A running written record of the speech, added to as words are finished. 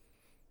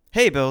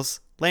Hey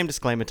Bills, lame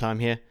disclaimer time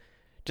here.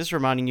 Just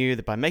reminding you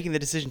that by making the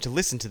decision to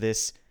listen to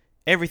this,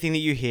 everything that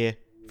you hear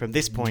from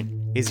this point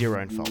is your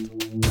own fault.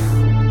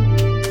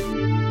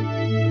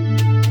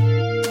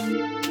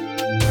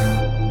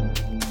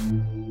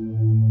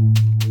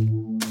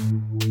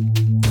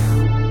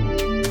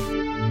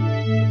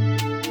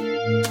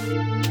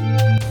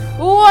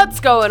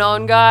 What's going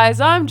on, guys?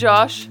 I'm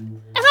Josh.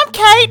 And I'm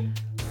Kate!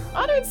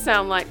 I don't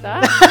sound like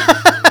that.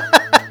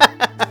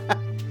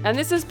 And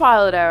this is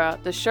Pilot Error,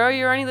 the show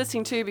you're only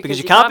listening to because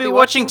you can't be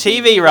watching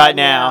TV right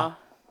now.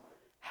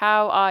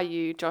 How are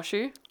you,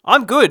 Joshu?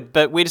 I'm good,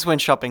 but we just went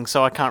shopping,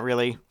 so I can't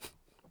really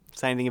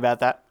say anything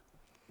about that.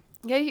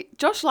 Yeah,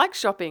 Josh likes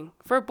shopping.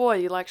 For a boy,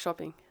 you like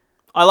shopping.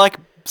 I like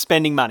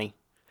spending money.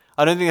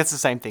 I don't think that's the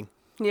same thing.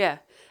 Yeah,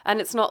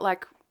 and it's not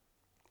like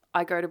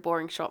I go to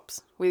boring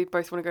shops. We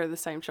both want to go to the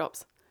same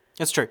shops.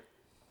 That's true.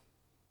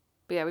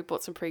 But yeah, we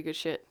bought some pretty good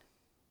shit.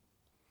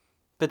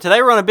 But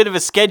today we're on a bit of a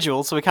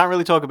schedule, so we can't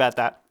really talk about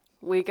that.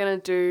 We're going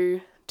to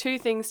do two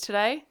things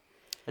today.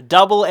 A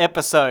double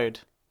episode.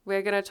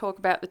 We're going to talk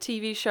about the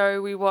TV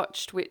show we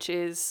watched, which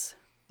is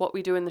What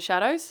We Do in the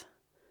Shadows,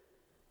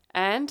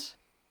 and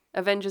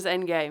Avengers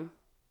Endgame.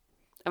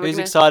 And Who's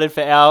excited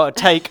for our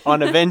take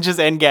on Avengers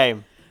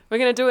Endgame? We're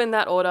going to do it in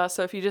that order,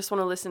 so if you just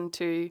want to listen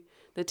to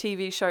the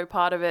TV show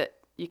part of it,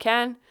 you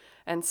can,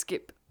 and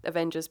skip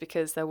Avengers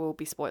because there will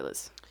be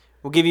spoilers.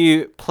 We'll give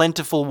you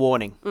plentiful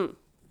warning.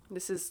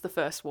 This is the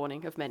first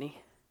warning of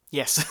many.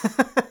 Yes.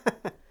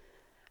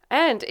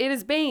 And it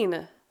has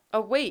been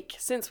a week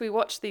since we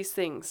watched these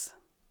things.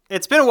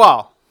 It's been a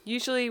while.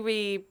 Usually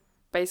we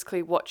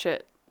basically watch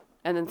it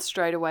and then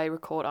straight away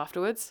record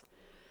afterwards.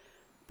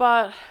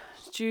 But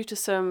due to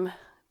some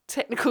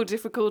technical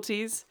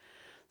difficulties,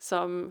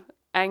 some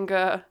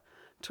anger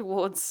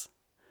towards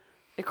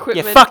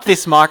equipment... Yeah, fuck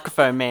this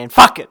microphone, man.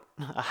 Fuck it.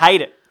 I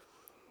hate it.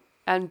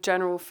 And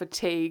general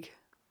fatigue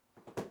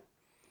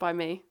by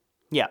me,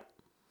 Yeah.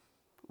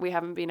 we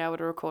haven't been able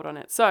to record on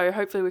it. So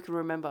hopefully we can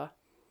remember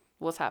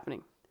what's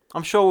happening.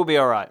 I'm sure we'll be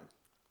alright.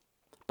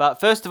 But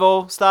first of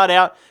all, start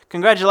out.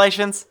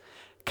 Congratulations.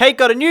 Kate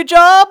got a new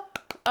job.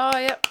 Oh,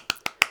 yep.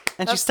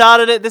 And she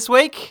started it this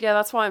week. Yeah,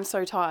 that's why I'm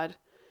so tired.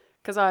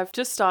 Because I've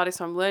just started,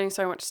 so I'm learning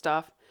so much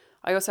stuff.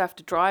 I also have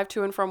to drive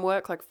to and from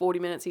work like 40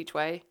 minutes each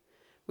way,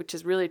 which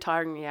is really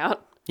tiring me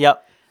out.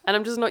 Yep. And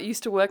I'm just not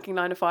used to working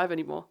 9 to 5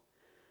 anymore.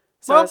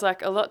 So it's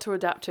like a lot to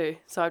adapt to.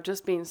 So I've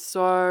just been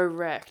so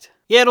wrecked.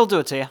 Yeah, it'll do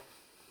it to you.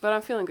 But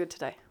I'm feeling good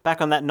today.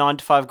 Back on that 9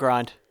 to 5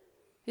 grind.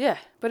 Yeah,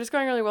 but it's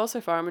going really well so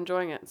far. I'm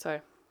enjoying it.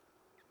 So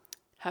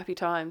happy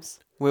times.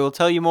 We will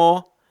tell you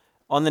more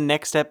on the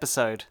next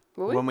episode.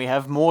 Will we? When we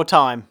have more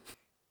time.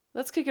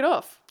 Let's kick it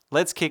off.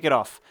 Let's kick it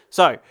off.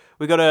 So,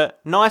 we got a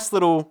nice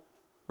little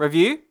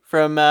review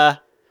from Andy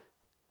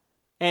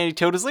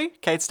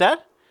Tildesley, Kate's dad,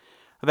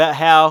 about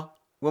how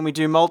when we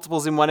do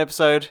multiples in one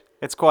episode,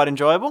 it's quite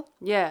enjoyable.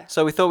 Yeah.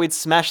 So we thought we'd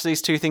smash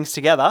these two things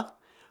together,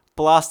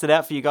 blast it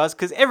out for you guys,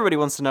 because everybody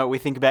wants to know what we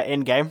think about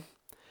Endgame.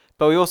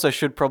 But we also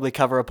should probably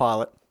cover a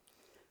pilot.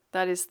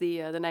 That is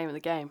the name of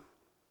the game.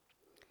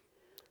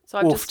 So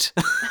I've Oofed.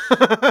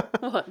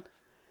 What?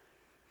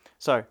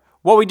 So,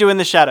 What We Do in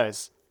the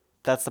Shadows.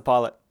 That's the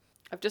pilot.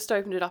 I've just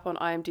opened it up on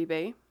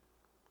IMDb.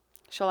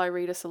 Shall I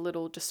read us a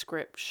little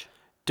description?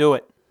 Do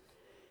it.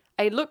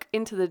 A look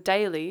into the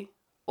daily,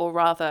 or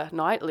rather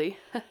nightly,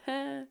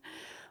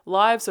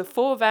 lives of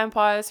 4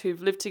 vampires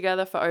who've lived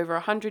together for over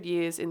 100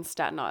 years in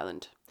Staten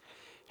Island.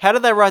 How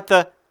did they write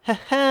the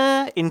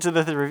into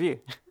the review?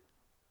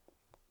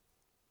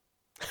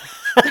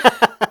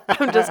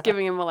 I'm just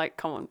giving him a like,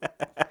 come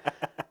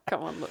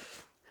on, look.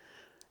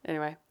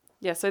 Anyway,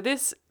 yeah, so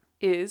this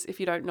is, if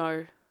you don't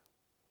know,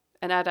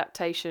 an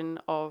adaptation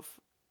of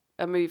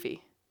a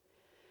movie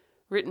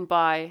written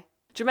by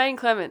Jermaine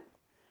Clement.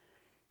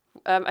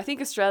 I think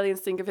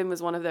Australians think of him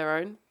as one of their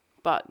own,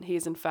 but he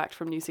is in fact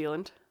from New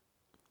Zealand.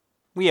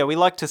 Well, yeah, we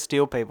like to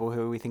steal people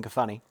who we think are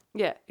funny.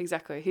 Yeah,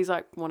 exactly. He's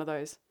like one of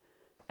those.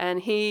 And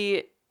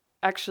he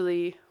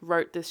actually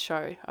wrote this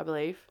show, I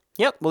believe.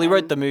 Yep, well, he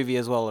wrote the movie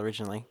as well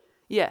originally.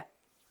 Yeah.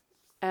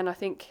 And I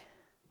think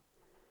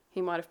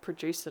he might have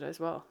produced it as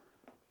well.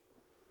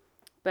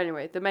 But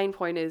anyway, the main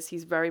point is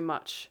he's very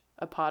much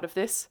a part of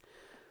this,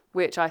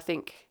 which I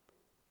think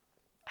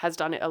has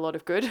done it a lot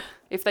of good.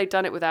 If they'd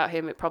done it without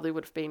him, it probably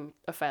would have been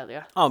a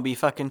failure. Oh, it'd be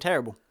fucking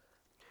terrible.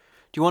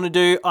 Do you want to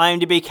do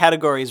IMDb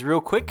categories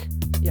real quick?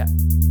 Yeah.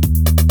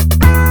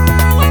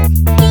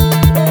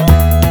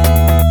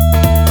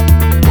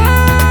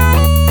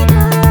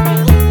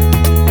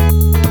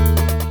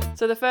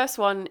 So the first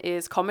one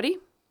is comedy.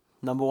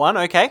 Number 1,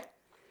 okay.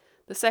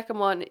 The second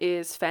one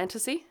is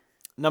fantasy.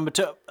 Number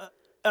 2,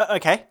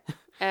 okay.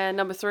 And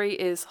number 3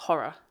 is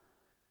horror.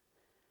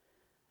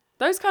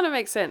 Those kind of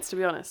make sense, to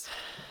be honest.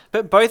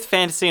 But both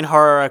fantasy and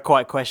horror are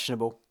quite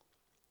questionable.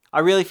 I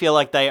really feel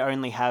like they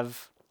only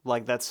have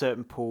like that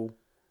certain pool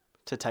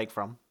to take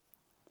from.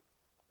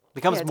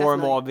 Becomes Yeah, more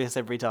and more definitely. obvious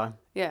every time.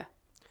 Yeah.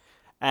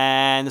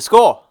 And the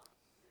score.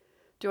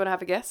 Do you want to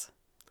have a guess?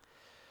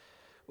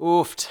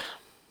 Oofed.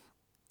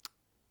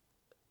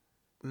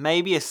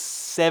 maybe a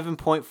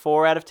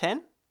 7.4 out of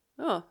 10.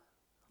 Oh,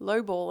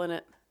 low ball in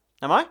it.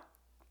 Am I?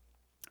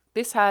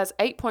 This has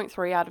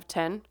 8.3 out of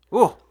 10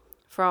 Ooh,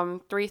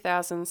 from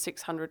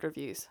 3,600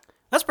 reviews.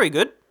 that's pretty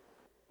good.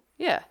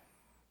 Yeah.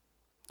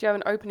 Do you have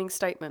an opening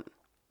statement?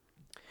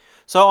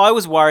 So I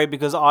was worried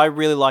because I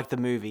really liked the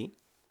movie.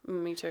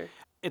 Me too.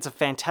 It's a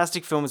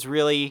fantastic film. It's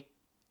really,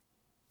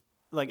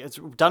 like, it's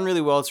done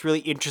really well. It's really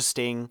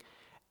interesting.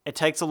 It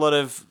takes a lot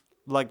of,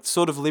 like,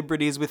 sort of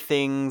liberties with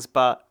things,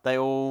 but they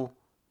all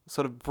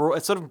sort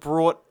of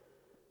brought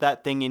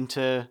that thing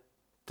into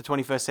the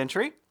 21st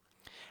century.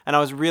 And I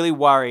was really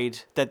worried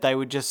that they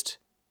would just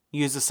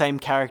use the same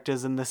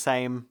characters in the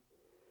same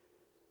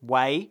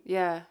way.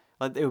 Yeah.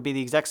 Like, it would be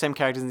the exact same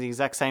characters in the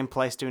exact same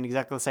place doing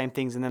exactly the same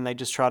things, and then they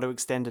just try to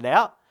extend it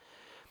out.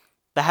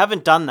 They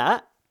haven't done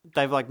that.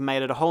 They've, like,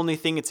 made it a whole new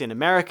thing. It's in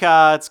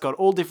America. It's got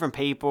all different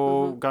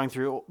people going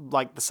through,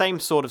 like, the same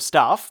sort of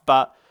stuff,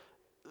 but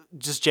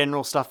just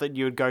general stuff that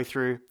you would go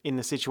through in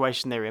the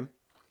situation they're in.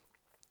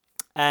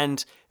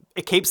 And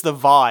it keeps the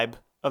vibe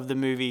of the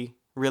movie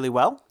really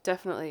well,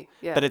 Definitely.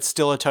 Yeah. but it's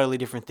still a totally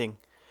different thing.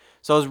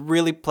 So I was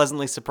really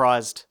pleasantly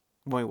surprised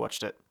when we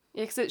watched it.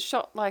 Yeah, because it's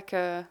shot like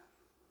a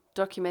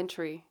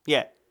documentary,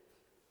 Yeah.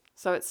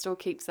 so it still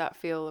keeps that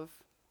feel of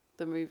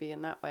the movie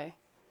in that way.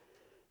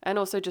 And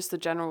also just the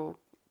general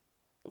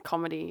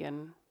comedy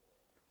and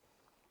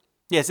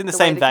Yeah, it's in the the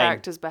same way the vein.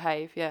 characters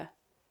behave, yeah.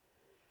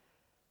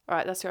 All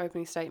right, that's your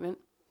opening statement.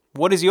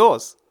 What is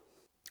yours?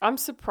 I'm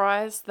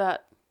surprised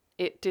that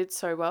it did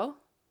so well.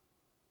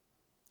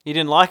 You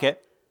didn't like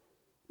it?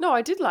 No,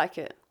 I did like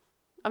it.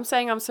 I'm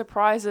saying I'm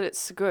surprised that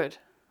it's good.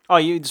 Oh,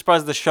 you're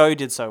surprised the show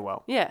did so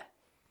well. Yeah.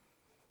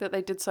 That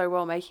they did so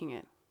well making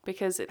it.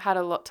 Because it had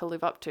a lot to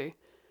live up to.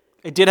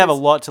 It did have a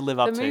lot to live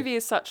up to. The movie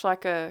is such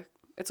like a...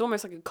 It's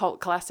almost like a cult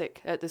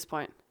classic at this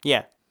point.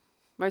 Yeah.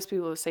 Most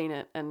people have seen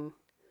it, and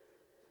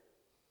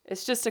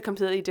it's just a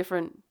completely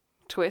different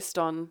twist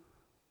on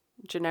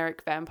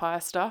generic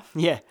vampire stuff.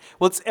 Yeah.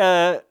 Well, it's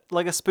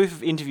like a spoof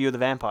of Interview with the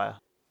Vampire.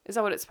 Is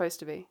that what it's supposed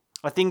to be?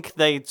 I think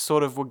they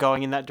sort of were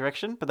going in that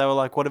direction, but they were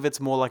like, what if it's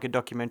more like a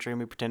documentary and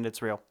we pretend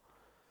it's real?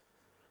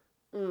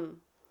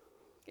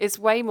 It's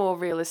way more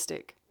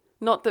realistic.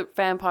 Not that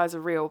vampires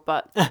are real,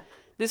 but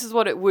this is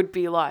what it would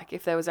be like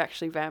if there was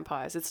actually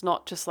vampires. It's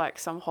not just like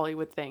some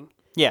Hollywood thing.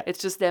 Yeah. It's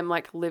just them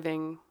like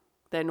living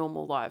their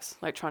normal lives,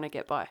 like trying to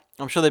get by.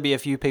 I'm sure there'd be a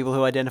few people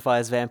who identify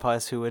as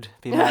vampires who would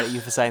be mad at you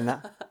for saying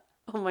that.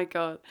 Oh my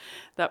god,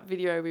 that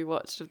video we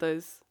watched of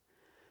those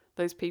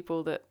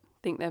people that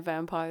think they're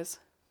vampires.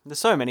 There's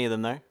so many of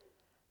them, though.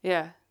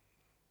 Yeah.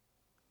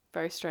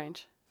 Very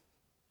strange.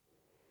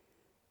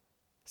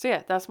 So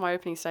yeah, that's my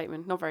opening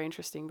statement. Not very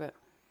interesting, but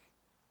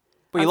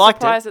But you I'm liked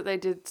it. surprised that they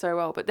did so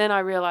well. But then I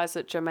realised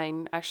that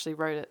Jermaine actually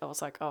wrote it. I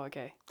was like, oh,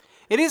 okay.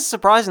 It is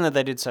surprising that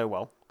they did so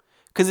well.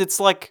 Because it's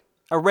like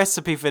a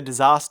recipe for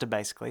disaster,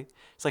 basically.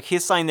 It's like,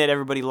 here's something that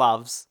everybody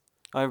loves,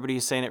 or everybody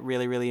who's seen it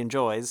really, really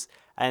enjoys,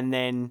 and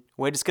then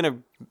we're just going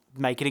to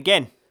make it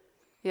again.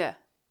 Yeah.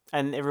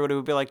 And everybody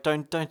would be like,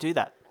 don't do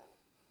that.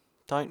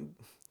 Don't.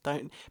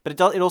 But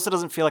it also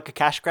doesn't feel like a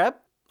cash grab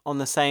on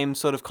the same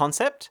sort of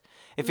concept.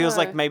 It feels No.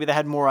 like maybe they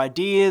had more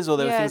ideas, or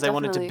there were Yeah, things they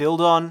wanted to definitely.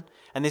 build on,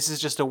 and this is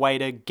just a way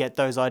to get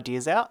those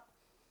ideas out.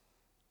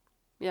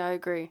 Yeah, I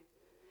agree.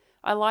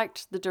 I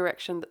liked the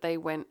direction that they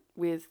went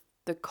with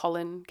the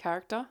Colin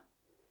character.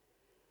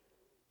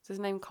 Is his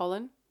name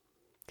Colin?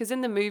 Because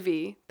in the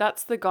movie,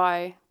 that's the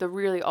guy, the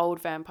really old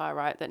vampire,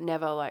 right? That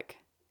never like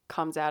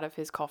comes out of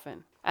his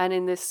coffin. And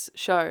in this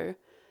show,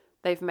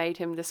 they've made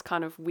him this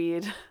kind of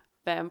weird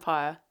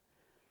vampire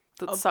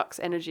that sucks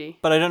energy.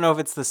 But I don't know if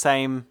it's the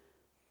same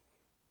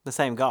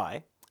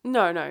guy.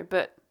 No,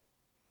 but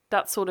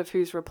that's sort of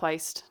who's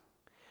replaced.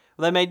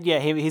 Well, they made,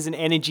 he's an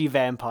energy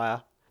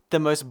vampire. The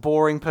most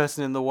boring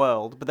person in the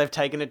world, but they've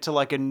taken it to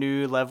like a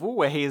new level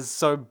where he is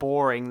so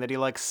boring that he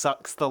like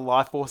sucks the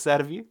life force out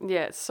of you.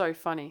 Yeah, it's so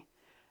funny.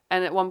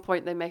 And at one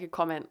point they make a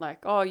comment like,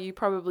 oh, you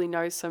probably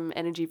know some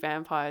energy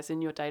vampires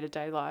in your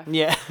day-to-day life.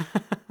 Yeah.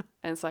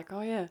 And it's like,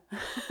 oh yeah.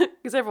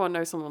 Because everyone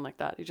knows someone like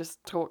that who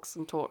just talks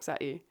and talks at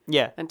you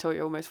Yeah. until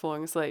you're almost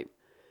falling asleep.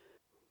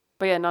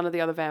 But yeah, none of the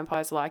other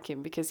vampires like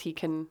him because he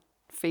can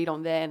feed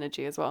on their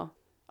energy as well.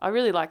 I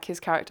really like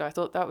his character. I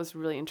thought that was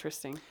really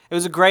interesting. It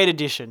was a great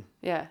addition.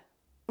 Yeah.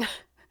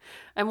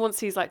 And once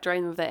he's like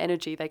drained of their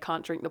energy, they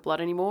can't drink the blood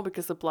anymore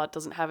because the blood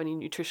doesn't have any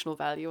nutritional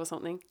value or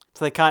something.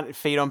 So they can't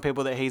feed on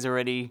people that he's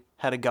already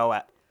had a go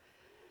at.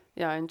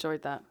 Yeah, I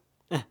enjoyed that.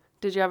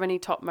 Did you have any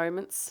top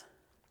moments?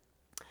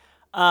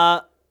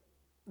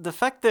 The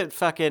fact that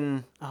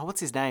fucking... Oh,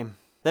 what's his name?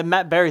 That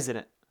Matt Berry's in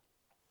it.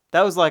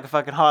 That was like a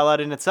fucking highlight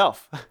in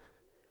itself.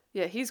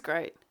 Yeah, he's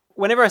great.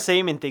 Whenever I see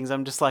him in things,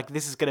 I'm just like,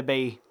 this is going to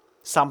be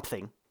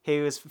something. He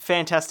was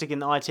fantastic in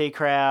the IT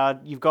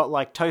Crowd. You've got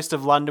like Toast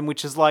of London,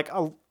 which is like,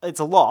 it's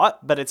a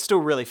lot, but it's still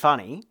really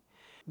funny.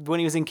 When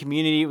he was in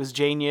Community, it was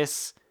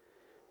genius.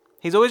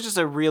 He's always just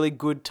a really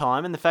good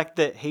time. And the fact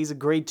that he's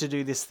agreed to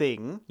do this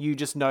thing, you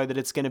just know that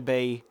it's going to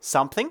be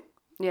something.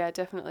 Yeah,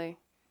 definitely.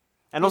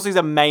 And also he's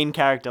a main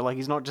character. Like,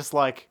 he's not just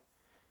like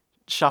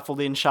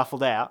shuffled in,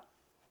 shuffled out.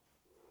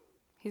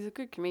 He's a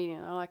good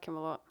comedian. I like him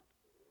a lot.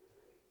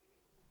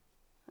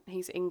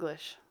 He's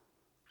English.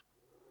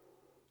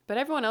 But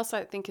everyone else,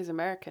 I think, is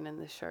American in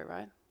this show,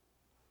 right?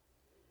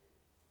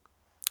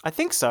 I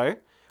think so.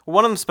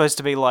 One of them's supposed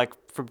to be like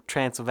from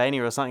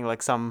Transylvania or something,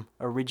 like some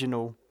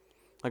original,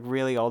 like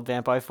really old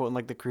vampire fought in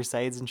like the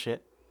Crusades and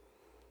shit.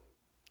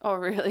 Oh,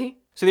 really?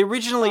 So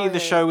originally Oh, the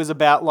yeah, show was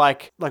about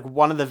like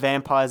one of the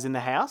vampires in the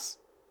house,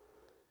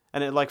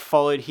 and it like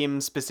followed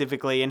him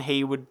specifically, and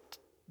he would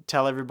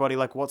tell everybody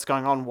like what's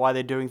going on, why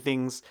they're doing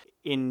things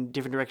in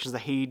different directions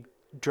that he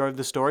drove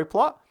the story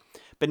plot.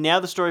 But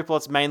now the story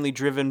plot's mainly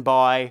driven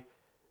by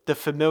the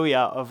familiar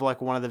of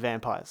like one of the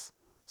vampires.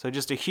 So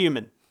just a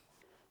human.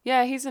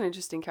 Yeah, he's an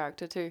interesting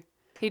character too.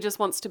 He just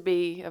wants to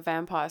be a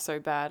vampire so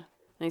bad,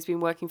 and he's been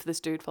working for this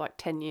dude for like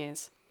 10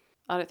 years.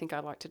 I don't think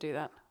I'd like to do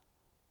that.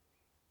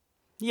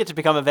 You get to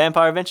become a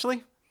vampire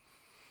eventually,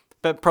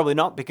 but probably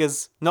not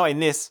not in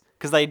this,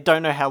 because they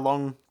don't know how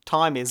long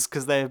time is,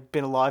 because they've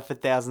been alive for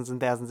thousands and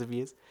thousands of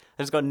years.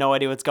 They've just got no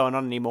idea what's going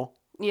on anymore.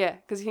 Yeah,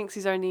 because he thinks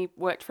he's only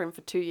worked for him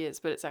for 2 years,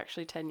 but it's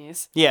actually 10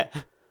 years. Yeah.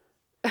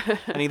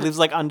 And he lives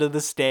like under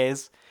the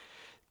stairs,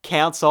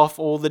 counts off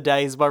all the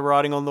days by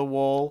writing on the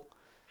wall.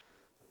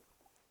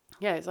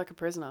 Yeah, he's like a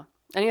prisoner.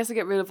 And he has to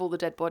get rid of all the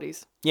dead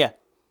bodies. Yeah.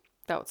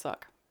 That would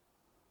suck.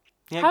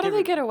 Yeah, How do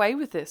they get away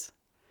with this?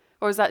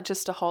 Or is that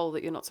just a hole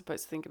that you're not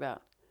supposed to think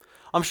about?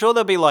 I'm sure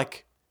there'll be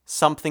like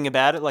something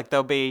about it. Like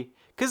there'll be,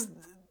 because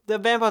the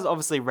vampires are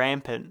obviously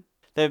rampant.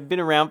 They've been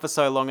around for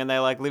so long and they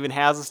like live in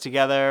houses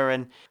together.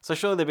 And so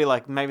sure there'll be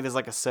like, maybe there's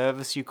like a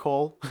service you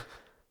call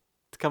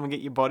to come and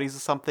get your bodies or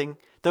something.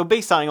 There'll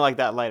be something like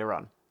that later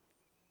on.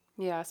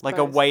 Yeah, I suppose. Like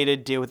a way to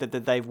deal with it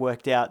that they've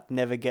worked out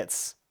never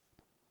gets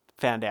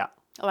found out.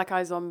 Like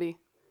iZombie.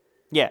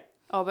 Yeah.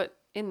 Oh, but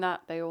in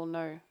that, they all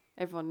know.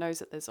 Everyone knows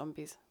that there's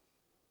zombies.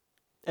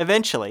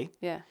 Eventually.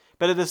 Yeah.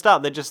 But at the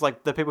start, they're just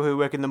like the people who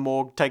work in the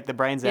morgue take the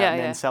brains out Yeah, and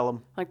yeah. then sell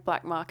them. Like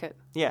black market.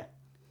 Yeah.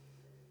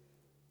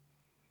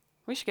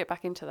 We should get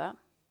back into that.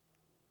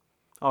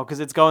 Oh, because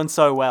it's going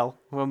so well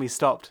when we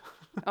stopped.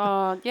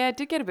 Oh, yeah, it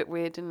did get a bit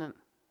weird, didn't it?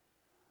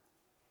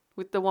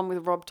 With the one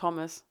with Rob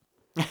Thomas.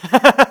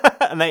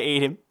 And they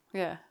eat him.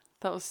 Yeah,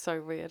 that was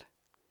so weird.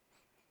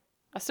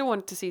 I still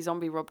wanted to see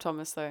zombie Rob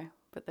Thomas though,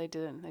 but they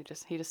didn't.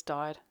 He just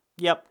died.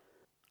 Yep.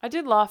 I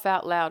did laugh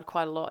out loud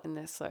quite a lot in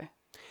this though.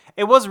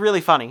 It was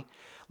really funny.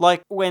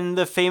 Like when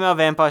the female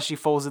vampire, she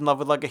falls in love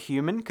with like a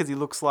human because he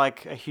looks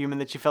like a human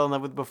that she fell in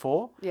love with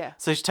before. Yeah.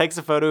 So she takes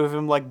a photo of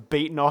him like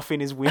beaten off in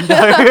his window.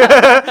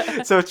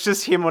 So it's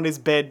just him on his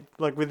bed,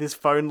 like with his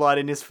phone light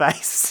in his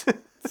face.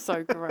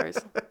 So gross.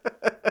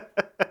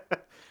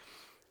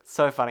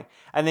 So funny.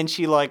 And then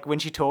she like, when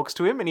she talks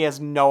to him and he has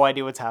no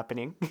idea what's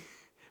happening,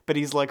 but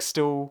he's like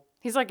still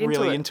He's like into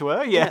really it. into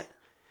her. Yeah.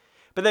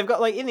 But they've got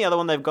like, in the other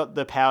one, they've got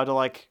the power to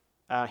like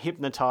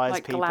hypnotize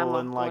Like people glamour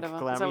and or like whatever.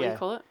 glamour. Is that what Yeah. you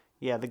call it?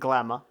 Yeah, the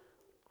glamour.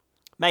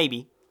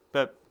 Maybe,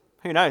 but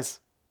who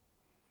knows?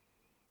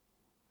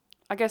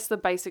 I guess the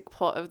basic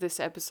plot of this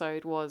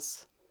episode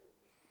was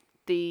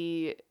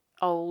the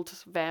old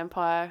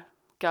vampire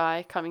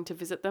guy coming to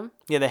visit them.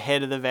 Yeah, the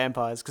head of the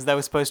vampires, because they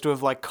were supposed to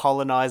have like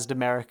colonized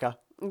America,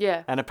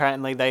 Yeah. and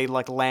apparently they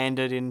like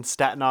landed in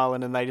Staten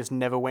Island and they just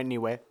never went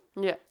anywhere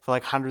Yeah. for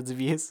like hundreds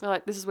of years. They're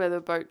like, this is where the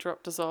boat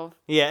dropped us off.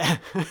 Yeah.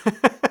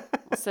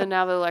 So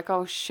now they're like,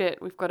 oh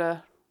shit, we've got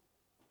to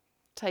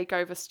take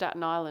over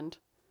Staten Island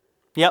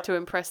Yep. to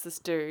impress this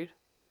dude.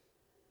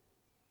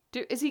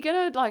 Is he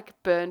going to like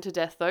burn to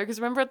death though? Because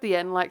remember at the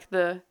end, like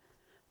the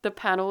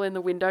panel in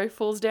the window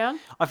falls down?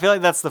 I feel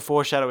like that's the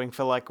foreshadowing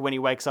for like when he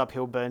wakes up,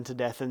 he'll burn to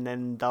death and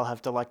then they'll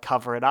have to like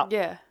cover it up.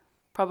 Yeah,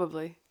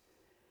 probably.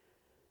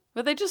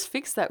 But they just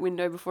fixed that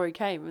window before he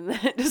came and then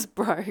it just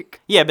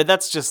broke. Yeah, but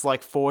that's just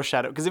like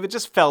foreshadow, because if it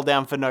just fell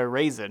down for no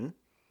reason,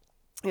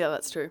 Yeah,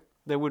 that's true.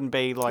 there wouldn't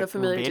be like The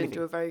Familiar wouldn't be didn't do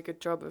anything. a very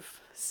good job of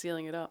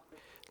sealing it up.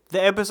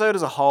 The episode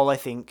as a whole, I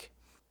think,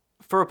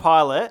 for a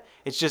pilot,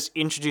 it's just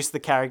introduce the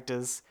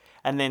characters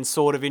and then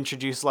sort of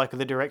introduce like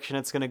the direction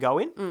it's going to go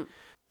in. Mm.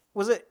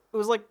 It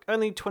was like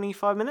only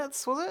 25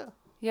 minutes, was it?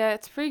 Yeah,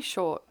 it's pretty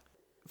short.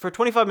 For a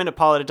 25-minute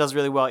pilot, it does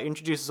really well. It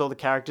introduces all the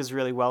characters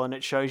really well, and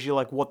it shows you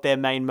like what their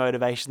main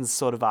motivations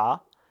sort of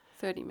are.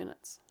 30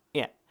 minutes.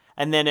 Yeah.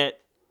 And then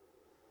it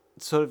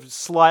sort of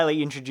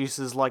slightly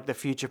introduces like the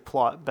future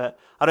plot, but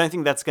I don't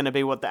think that's going to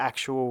be what the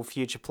actual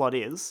future plot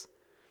is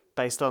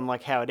based on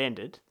like how it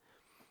ended.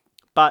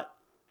 But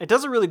it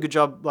does a really good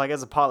job like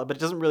as a pilot, but it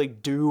doesn't really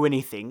do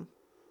anything.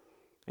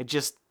 It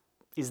just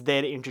is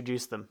there to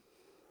introduce them.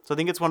 So I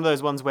think it's one of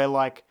those ones where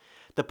like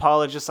the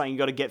pilot is just something you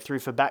got to get through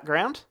for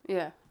background,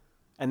 Yeah.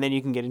 and then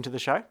you can get into the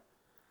show.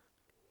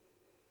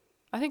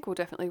 I think we'll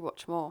definitely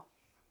watch more.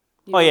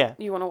 Yeah.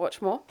 You want to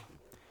watch more?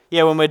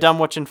 Yeah, when we're done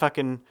watching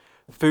fucking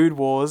Food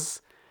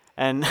Wars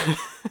and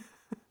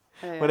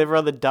Yeah. whatever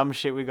other dumb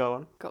shit we go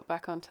on. Got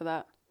back onto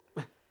that.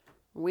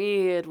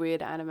 Weird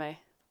anime.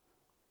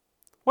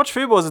 Watch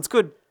Food Wars, it's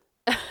good.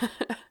 I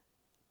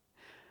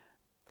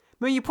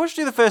mean, you push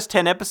through the first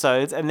 10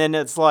 episodes and then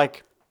it's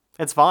like,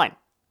 it's fine.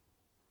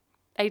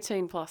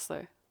 18 plus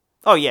though.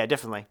 Oh, yeah,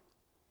 definitely.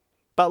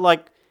 But,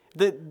 like,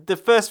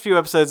 The first few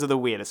episodes are the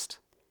weirdest.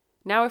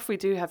 Now, if we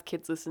do have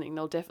kids listening,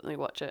 they'll definitely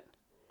watch it.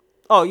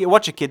 Oh, yeah,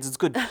 watch it, kids. It's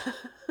good. I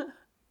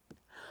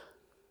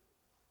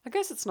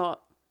guess it's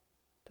not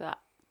that.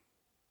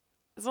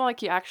 It's not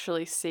like you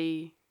actually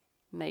see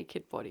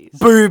naked bodies.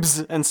 Boobs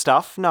and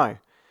stuff. No.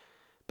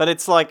 But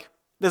it's like,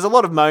 there's a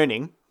lot of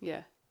moaning.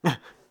 Yeah.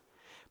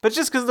 But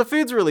just because the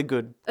food's really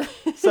good.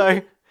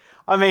 So,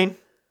 I mean,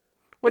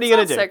 what are you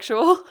going to do?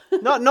 Sexual.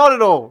 Not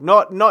at all.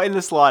 Not in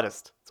the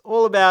slightest. It's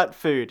all about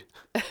food.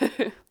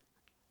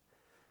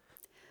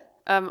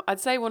 I'd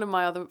say one of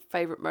my other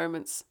favourite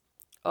moments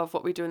of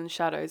What We Do in the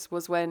Shadows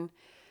was when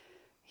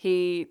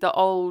the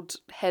old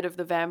head of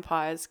the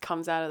vampires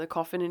comes out of the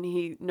coffin and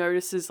he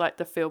notices like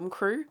the film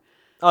crew.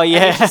 Oh, And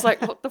yeah. he's just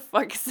like, what the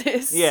fuck is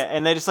this? Yeah,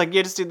 and they're just like,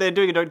 yeah, they're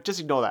doing it, just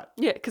ignore that.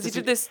 Yeah, because he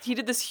did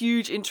this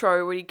huge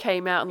intro where he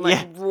came out and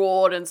like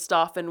roared and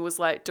stuff and was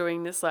like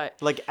doing this like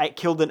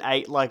Killed and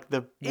ate like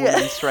the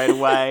woman straight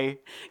away.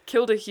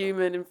 killed a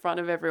human in front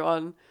of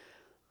everyone.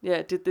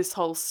 Yeah, did this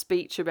whole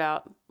speech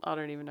about I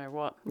don't even know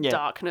what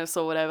darkness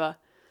or whatever,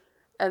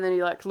 and then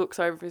he like looks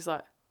over and he's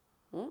like,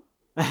 "What?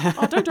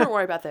 Oh, don't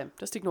worry about them.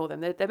 Just ignore them.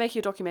 They're making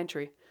a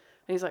documentary."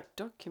 And he's like,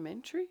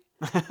 "Documentary?"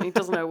 And he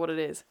doesn't know what it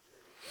is.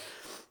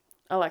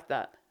 I like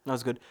that. That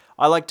was good.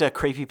 I liked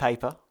Creepy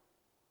Paper.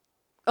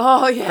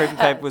 Oh yeah, Creepy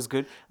Paper was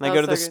good. And they That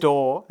go to was the so good.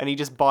 store and he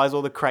just buys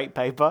all the crepe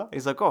paper.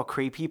 He's like, oh,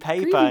 creepy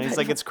paper. Creepy And he's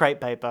like, paper. it's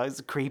crepe paper.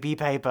 It's creepy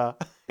paper.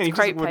 And he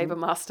Crepe just paper wouldn't-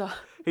 master.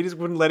 He just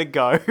wouldn't let it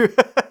go.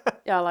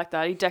 Yeah, I like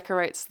that. He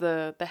decorates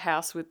the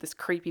house with this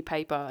creepy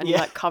paper and he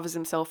Yeah. like covers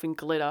himself in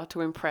glitter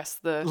to impress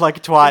the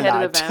Like the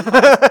head of Twilight. the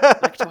vampire.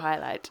 Like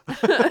Twilight.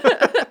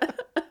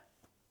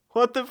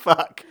 What the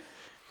fuck?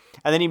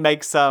 And then he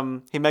makes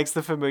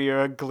the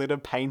familiar a glitter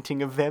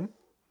painting of them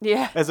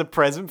Yeah. as a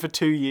present for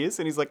 2 years.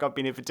 And he's like, I've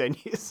been here for 10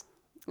 years.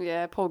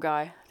 Yeah, poor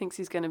guy. Thinks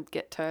he's going to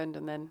get turned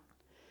and then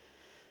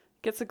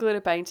gets a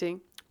glitter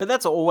painting. But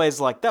that's always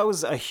like, that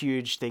was a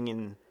huge thing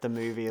in the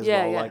movie as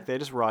Yeah, well. yeah. Like they're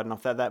just riding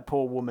off that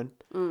poor woman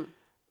who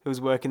was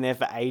working there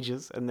for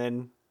ages and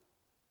then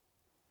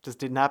just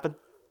didn't happen.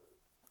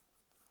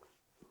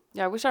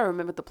 Yeah, I wish I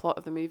remembered the plot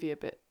of the movie a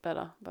bit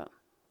better, but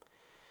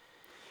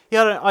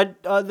Yeah,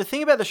 the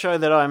thing about the show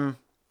that I'm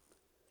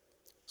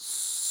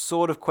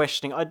sort of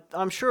questioning,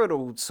 I'm sure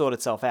it'll sort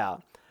itself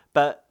out,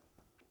 but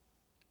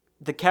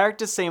the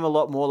characters seem a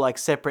lot more like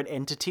separate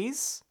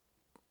entities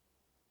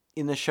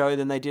in the show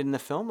than they did in the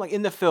film. Like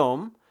in the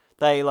film,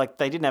 they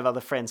didn't have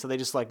other friends, so they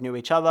just like knew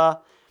each other,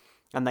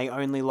 and they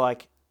only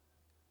like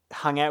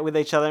hung out with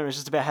each other. And it was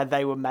just about how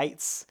they were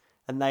mates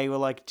and they were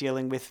like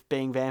dealing with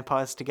being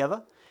vampires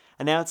together.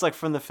 And now it's like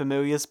from the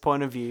familiar's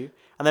point of view,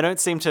 and they don't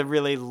seem to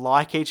really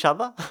like each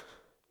other.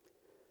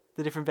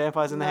 The different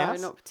vampires in the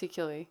house. no, not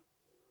particularly.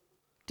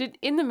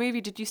 In the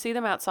movie, did you see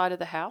them outside of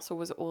the house or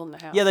was it all in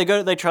the house? Yeah,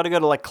 they try to go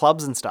to like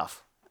clubs and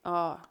stuff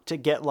Oh, to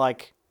get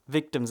like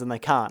victims, and they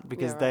can't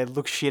because Yeah, they right.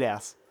 look shit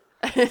house,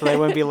 so they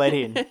won't be let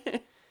in.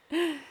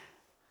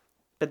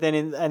 But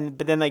then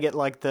they get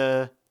like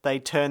they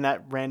turn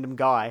that random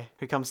guy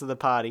who comes to the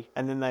party,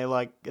 and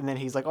then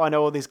he's like, oh, I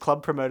know all these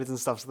club promoters and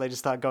stuff, so they just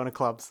start going to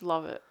clubs.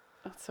 love it.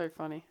 That's so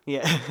funny.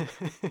 Yeah.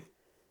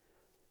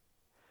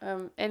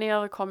 Any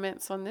other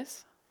comments on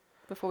this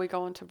before we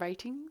go on to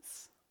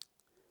ratings?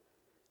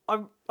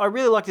 I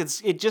really liked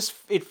it.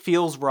 It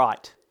feels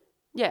right.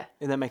 Yeah.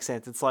 If that makes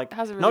sense. It's like, It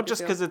has a really not good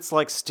just feel. because it's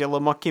like still a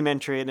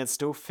mockumentary and it's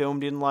still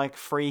filmed in like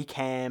free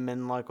cam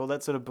and like all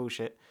that sort of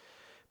bullshit,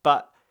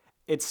 but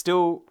it's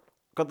still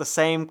got the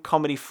same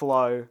comedy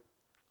flow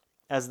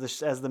as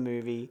the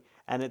movie,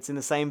 and it's in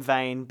the same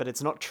vein, but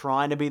it's not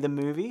trying to be the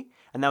movie.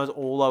 And that was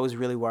all I was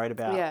really worried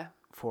about Yeah.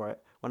 for it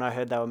when I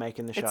heard they were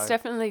making the show. It's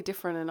definitely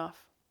different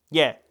enough.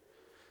 Yeah.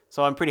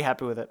 So I'm pretty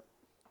happy with it.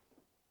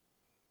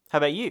 How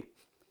about you?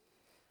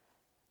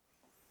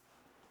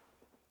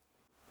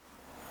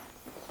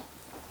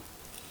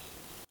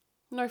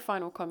 No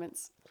final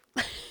comments.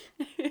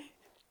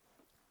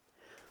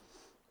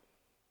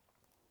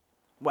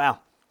 Wow.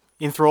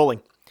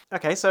 Enthralling.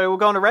 Okay, so we'll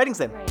go on to ratings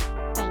then.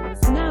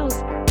 Ratings. Now's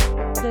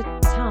the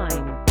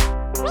time.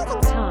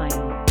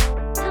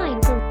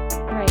 Time for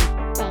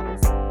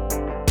ratings.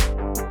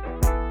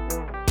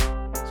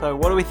 So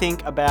what do we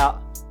think about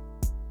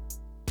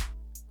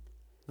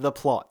the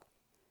plot?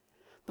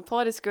 The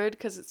plot is good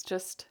because it's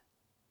just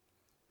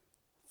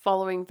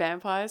following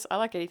vampires. I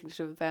like anything to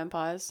do with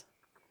vampires.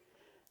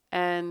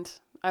 And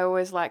I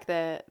always like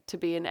there to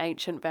be an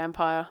ancient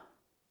vampire.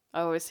 I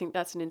always think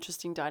that's an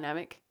interesting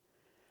dynamic.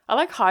 I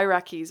like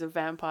hierarchies of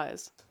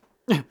vampires.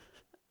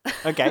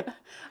 Okay.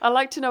 I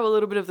like to know a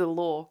little bit of the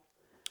lore.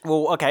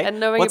 Well, okay.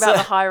 And knowing What's about a,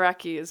 the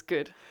hierarchy is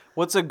good.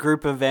 What's a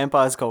group of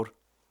vampires called?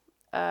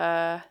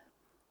 The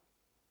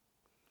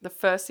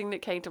first thing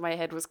that came to my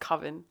head was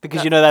coven.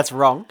 Because you know that's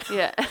wrong.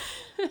 Yeah.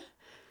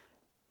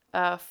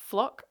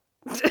 Flock?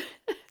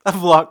 A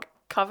flock.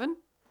 Coven?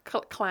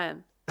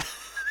 Clan.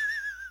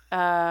 You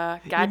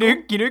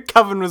Gaggle? knew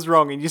Coven was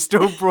wrong and you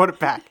still brought it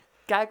back.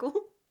 Gaggle?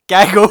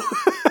 Gaggle.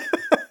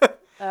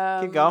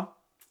 Keep going.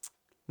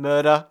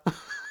 Murder.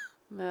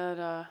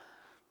 Murder.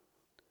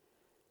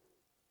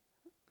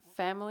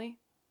 family.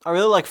 I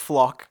really like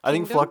Flock. I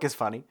think Kingdom? Flock is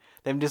funny.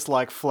 Them just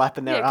like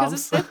flapping their Yeah, because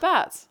arms. they're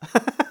bats.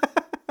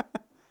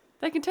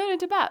 They can turn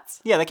into bats.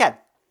 Yeah, they can.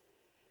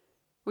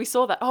 We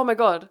saw that. Oh my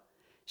god.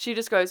 She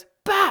just goes,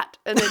 bat!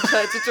 And then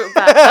turns into a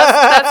bat.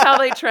 That's how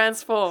they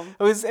transform.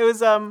 It was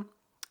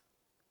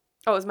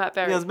Oh, it was Matt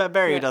Berry. Yeah, it's Matt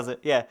Berry Yeah. who does it.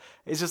 Yeah,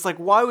 it's just like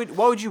why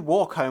would you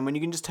walk home when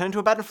you can just turn into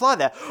a bat and fly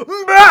there?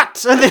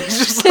 Bat, and then he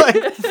just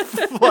like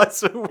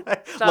flies away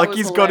like was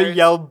he's got to hilarious.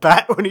 yell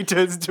bat when he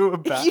turns into a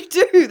bat. You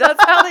do.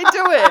 That's how they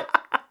do it.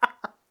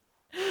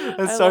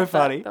 That's I so love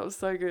funny. That was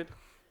so good.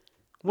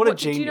 What a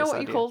genius Do you know what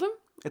idea. you called them?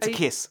 It's a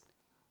kiss.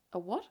 A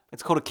what?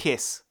 It's called a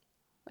kiss.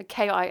 A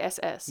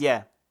KISS.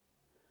 Yeah,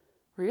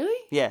 Really?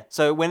 yeah.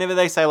 So whenever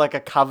they say like a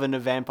coven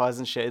of vampires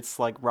and shit, it's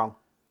like wrong.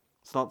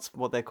 It's not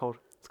what they're called.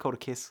 It's called a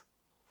kiss.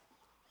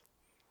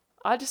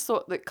 I just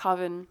thought that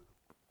Coven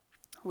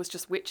was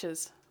just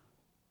witches.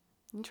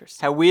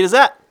 Interesting. How weird is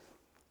that?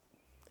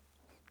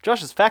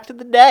 Josh's fact of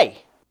the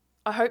day.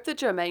 I hope that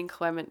Jermaine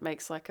Clement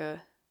makes like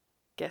a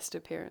guest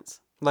appearance.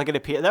 Like it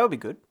appear that would be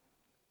good.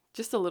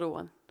 Just a little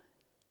one.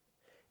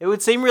 It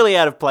would seem really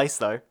out of place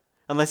though,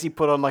 unless you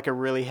put on like a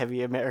really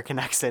heavy American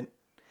accent.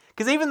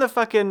 Because even the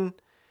fucking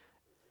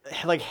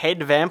like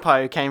head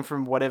vampire who came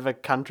from whatever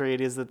country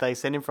it is that they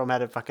sent him from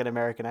had a fucking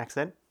American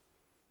accent.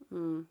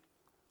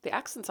 The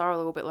accents are a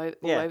little bit all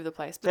Yeah. over the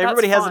place. But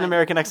Everybody that's has an fine.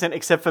 American accent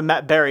except for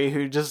Matt Berry,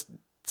 who just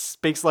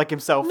speaks like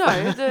himself. No,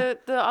 the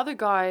other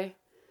guy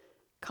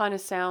kind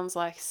of sounds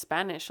like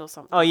Spanish or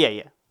something. Oh yeah,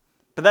 yeah.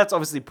 But that's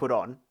obviously put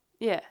on.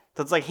 Yeah.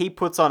 So it's like he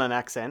puts on an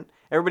accent.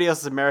 Everybody else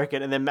is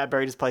American, and then Matt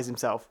Berry just plays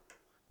himself,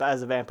 but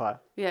as a vampire.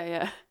 Yeah,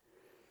 yeah.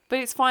 But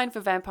it's fine for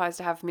vampires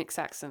to have mixed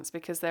accents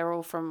because they're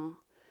all from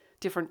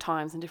different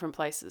times and different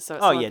places. So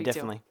it's Oh not a yeah, big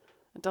definitely. Deal.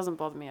 It doesn't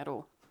bother me at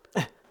all.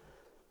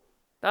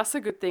 That's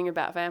the good thing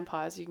about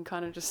vampires. You can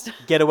kind of just...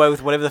 Get away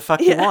with whatever the fuck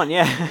you Yeah. want.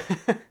 Yeah.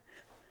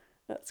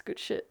 That's good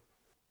shit.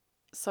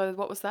 So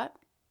what was that?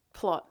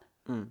 Plot.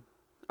 Mm.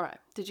 All right.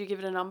 Did you give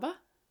it a number?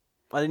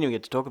 I didn't even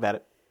get to talk about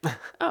it.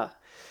 Oh.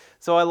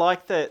 So I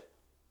like that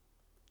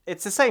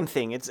it's the same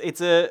thing. It's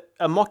a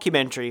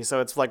mockumentary,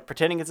 so it's like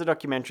pretending it's a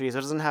documentary, so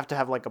it doesn't have to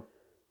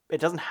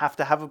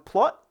have a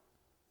plot.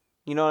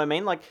 You know what I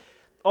mean? Like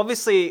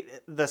obviously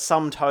the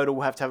sum total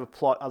will have to have a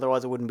plot,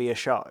 otherwise it wouldn't be a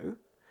show.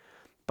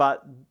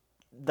 But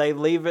they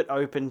leave it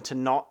open to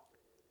not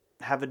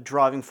have a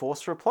driving force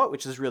for a plot,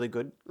 which is really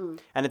good.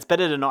 And it's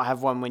better to not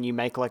have one when you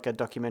make like a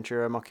documentary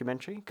or a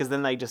mockumentary, because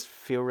then they just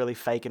feel really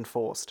fake and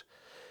forced.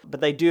 But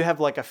they do have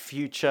like a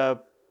future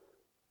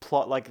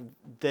plot, like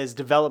there's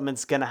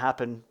developments gonna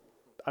happen.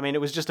 I mean,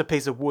 it was just a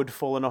piece of wood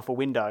falling off a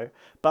window,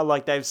 but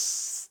like they've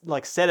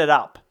like set it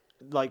up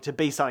like to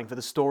be something, for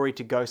the story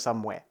to go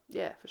somewhere.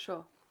 Yeah, for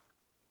sure.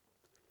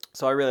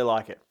 So I really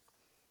like it.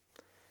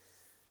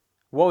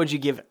 What would you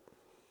give it?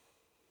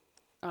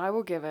 I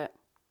will give it...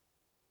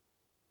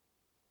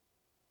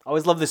 I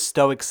always love this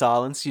stoic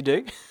silence you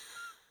do.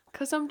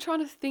 Because I'm trying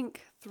to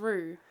think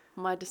through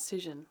my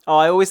decision. Oh,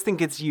 I always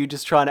think it's you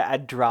just trying to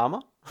add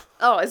drama.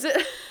 Oh, is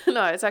it?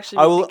 No, it's actually...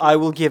 I me will. thinking. I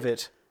will give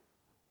it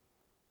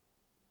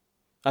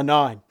a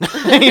 9.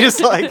 You're just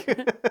like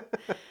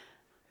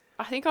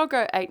I think I'll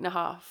go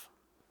 8.5.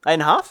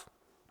 8.5.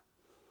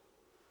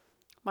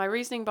 My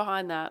reasoning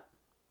behind that...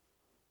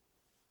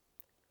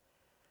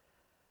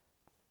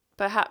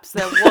 Perhaps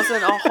there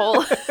wasn't a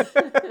whole...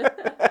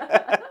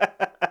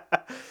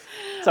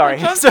 Sorry,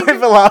 trying to sorry think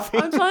for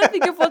laughing. I'm trying to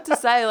think of what to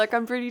say. Like,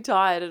 I'm pretty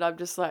tired and I'm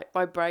just like...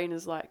 My brain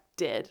is like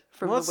dead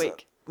from What's- the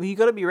week. Well, you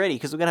got to be ready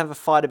because we're gonna have a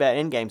fight about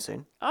Endgame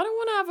soon. I don't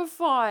want to have a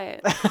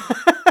fight.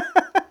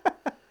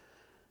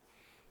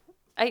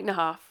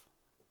 8.5.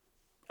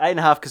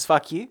 8.5 because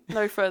fuck you.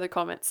 No further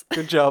comments.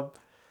 Good job.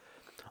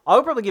 I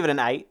would probably give it an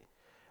 8.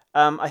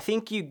 I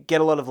think you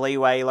get a lot of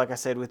leeway, like I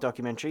said, with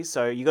documentaries.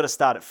 So you got to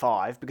start at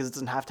 5 because it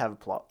doesn't have to have a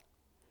plot.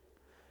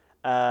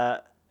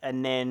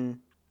 And then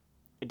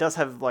it does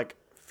have like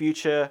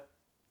future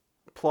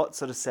plot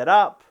sort of set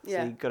up.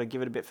 Yeah. So you got to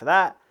give it a bit for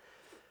that.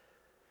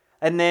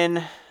 And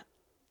then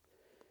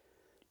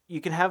you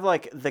can have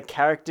like the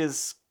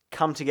characters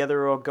come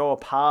together or go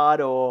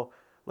apart, or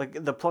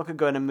like the plot could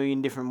go in a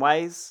million different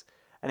ways,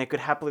 and it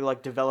could happily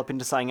like develop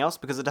into something else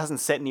because it doesn't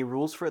set any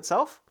rules for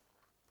itself.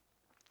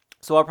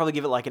 So I'll probably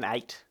give it like an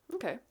 8.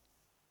 Okay.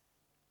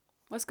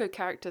 Let's go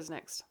characters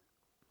next.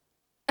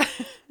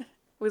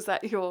 Was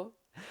that your...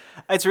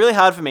 It's really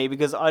hard for me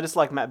because I just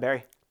like Matt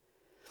Berry.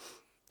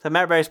 So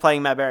Matt Berry's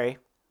playing Matt Berry.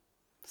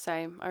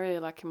 Same. I really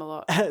like him a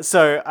lot.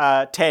 So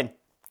 10.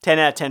 10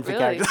 out of 10 for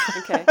Really?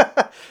 characters. Okay.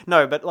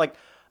 No, but like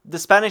the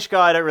Spanish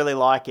guy, I don't really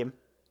like him.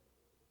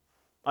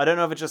 I don't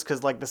know if it's just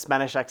because like the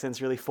Spanish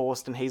accent's really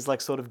forced and he's like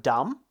sort of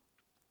dumb.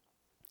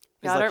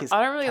 Yeah, Is, his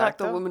I don't really like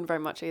the character. woman very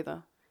much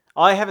either.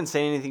 I haven't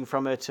seen anything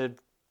from her to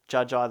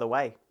judge either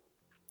way.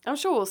 I'm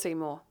sure we'll see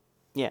more.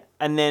 Yeah.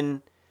 And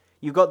then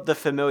you've got the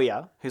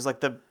Familiar, who's like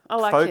the I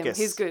like focus.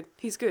 him. He's good.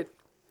 He's good.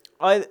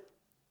 I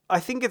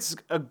think it's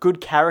a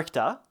good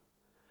character,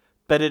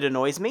 but it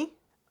annoys me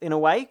in a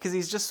way because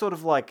he's just sort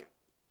of like,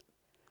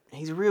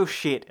 he's real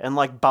shit and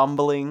like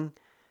bumbling.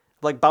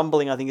 Like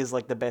bumbling, I think is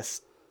like the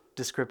best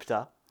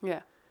descriptor.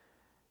 Yeah.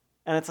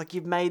 And it's like,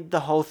 you've made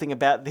the whole thing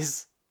about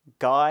this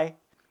guy.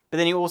 But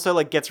then he also,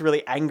 like, gets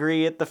really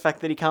angry at the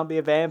fact that he can't be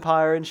a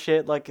vampire and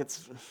shit. Like,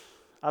 it's...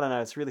 I don't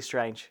know. It's really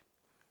strange.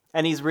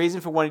 And his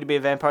reason for wanting to be a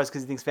vampire is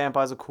because he thinks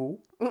vampires are cool.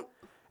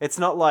 It's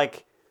not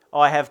like, oh,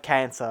 I have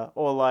cancer.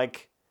 Or,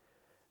 like,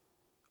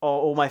 oh,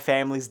 all my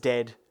family's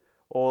dead.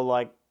 Or,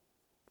 like,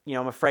 you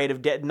know, I'm afraid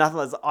of death.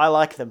 Nothing. I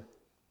like them.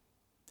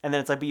 And then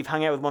it's like, but you've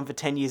hung out with one for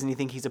 10 years and you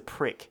think he's a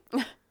prick.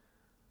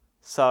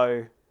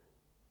 So...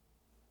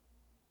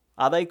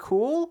 Are they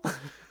cool?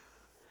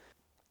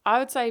 I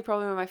would say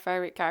probably my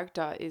favourite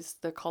character is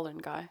the Colin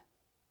guy.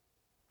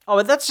 Oh,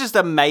 but that's just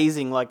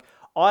amazing. Like,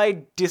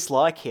 I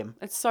dislike him.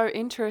 It's so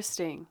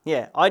interesting.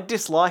 Yeah, I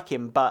dislike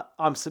him, but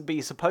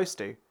you're supposed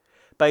to.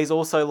 But he's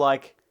also,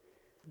 like,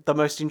 the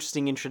most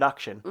interesting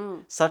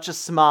introduction. Such a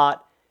smart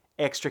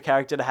extra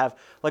character to have.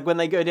 Like, when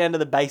they go down to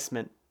the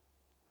basement,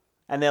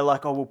 and they're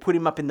like, oh, we'll put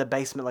him up in the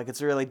basement, like,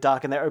 it's really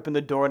dark, and they open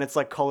the door, and it's,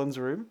 like, Colin's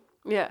room.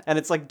 Yeah. And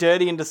it's, like,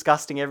 dirty and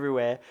disgusting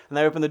everywhere. And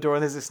they open the door,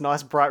 and there's this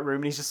nice, bright room,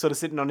 and he's just sort of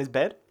sitting on his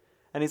bed.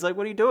 And he's like,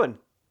 what are you doing?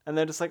 And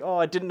they're just like, oh,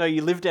 I didn't know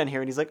you lived down here.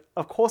 And he's like,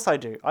 of course I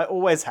do. I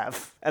always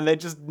have. And they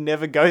just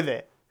never go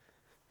there.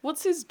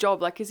 What's his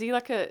job? Like, is he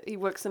like he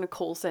works in a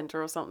call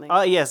centre or something?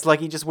 Oh, yes, like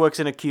he just works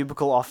in a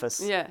cubicle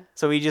office. Yeah.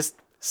 So he just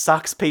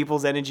sucks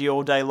people's energy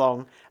all day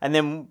long. And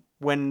then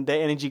when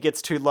their energy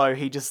gets too low,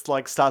 he just,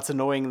 like, starts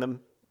annoying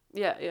them.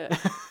 Yeah, yeah.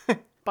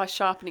 By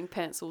sharpening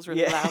pencils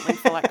really Yeah. loudly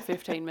for like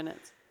 15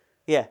 minutes.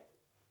 Yeah.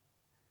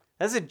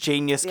 That's a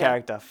genius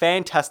character.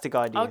 Fantastic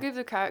idea. I'll give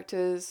the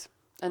characters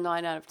a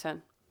 9 out of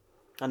 10.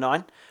 A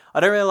 9. I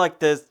don't really like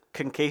the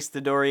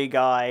conquistador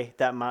guy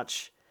that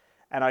much.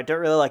 And I don't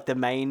really like the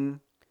main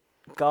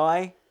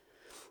guy.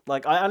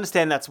 Like, I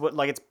understand that's what,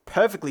 like, it's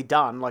perfectly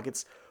done. Like,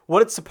 it's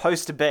what it's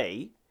supposed to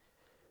be,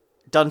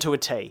 done to a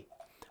T.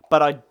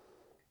 But I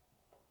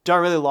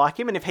don't really like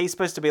him. And if he's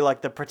supposed to be,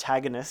 like, the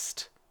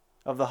protagonist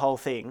of the whole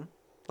thing,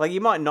 like,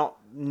 you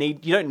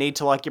don't need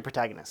to like your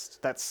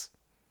protagonist. That's,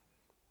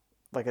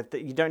 like,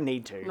 you don't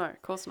need to. No,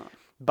 of course not.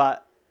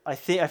 But I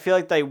feel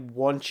like they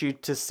want you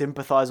to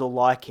sympathize or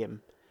like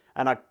him,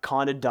 and I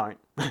kind of don't.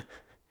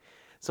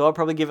 So I'll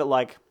probably give it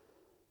like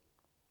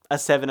a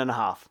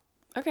 7.5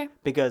 Okay.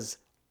 because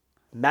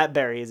Matt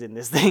Berry is in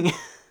this thing,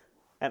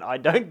 and I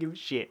don't give a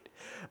shit.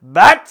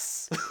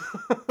 Bats.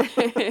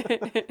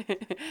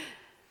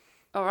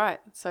 All right.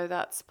 So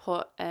that's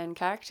plot and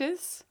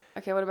characters.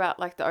 Okay. What about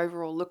like the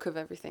overall look of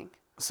everything?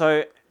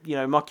 So, you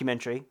know,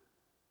 mockumentary.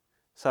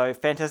 So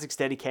fantastic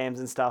steady cams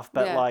and stuff,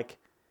 but Yeah. like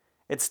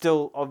it's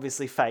still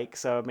obviously fake.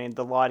 So I mean,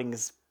 the lighting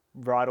is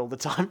right all the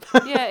time.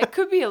 Yeah, it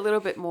could be a little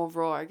bit more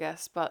raw, I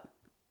guess, but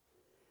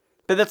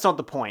But that's not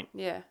the point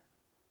yeah,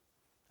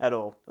 at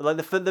all. Like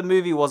the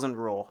movie wasn't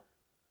raw.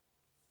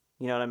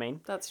 You know what I mean?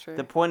 that's true.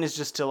 The point is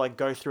just to like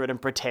go through it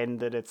and pretend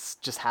that it's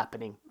just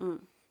happening.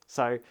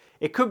 So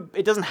it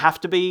doesn't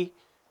have to be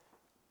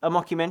a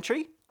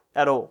mockumentary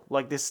at all.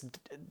 Like this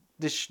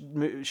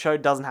show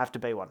doesn't have to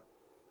be one.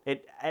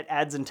 It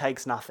adds and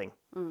takes nothing.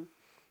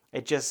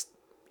 It just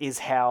is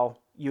how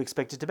you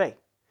expect it to be,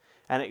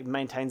 and it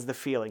maintains the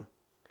feeling.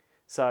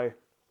 So,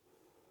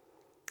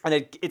 and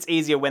it's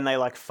easier when they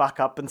like fuck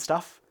up and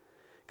stuff,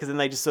 because then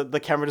they just the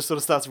camera just sort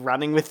of starts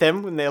running with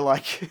them when they're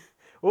like,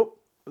 "Oh,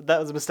 that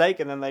was a mistake,"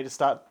 and then they just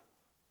start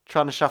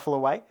trying to shuffle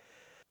away.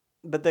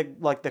 But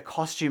the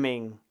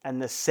costuming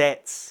and the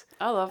sets,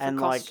 I love the and,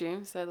 like,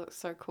 costumes. They look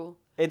so cool.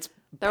 it's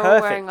They're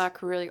perfect. all wearing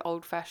like really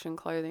old-fashioned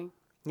clothing.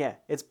 Yeah,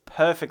 it's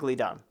perfectly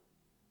done.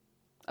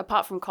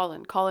 Apart from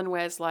Colin. Colin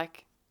wears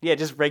like Yeah,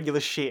 just regular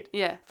shit.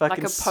 yeah,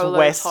 Fucking like a polo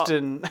West top,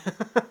 and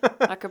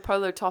like a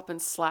polo top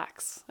and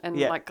slacks and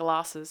Yeah. like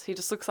glasses. He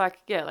just looks like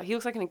he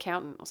looks like an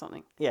accountant or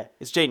something. yeah,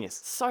 it's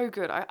genius. So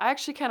good. I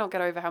actually cannot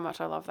get over how much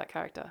I love that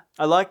character.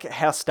 I like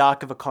how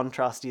stark of a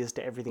contrast he is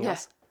to everything Yeah.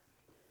 else.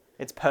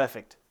 It's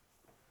perfect.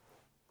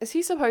 Is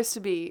he supposed to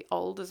be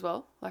old as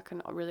well? Like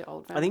a really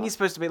old vampire? I think he's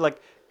supposed to be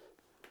like,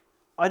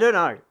 I don't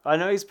know. I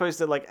know he's supposed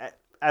to like,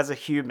 as a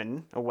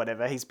human or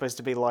whatever, he's supposed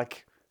to be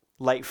like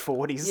late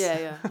 40s.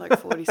 Yeah, like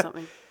 40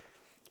 something.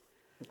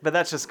 But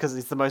that's just because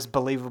it's the most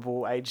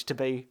believable age to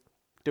be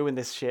doing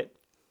this shit.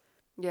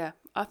 Yeah,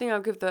 I think I'll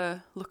give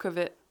the look of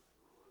it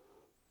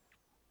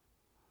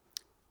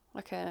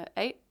like a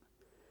 8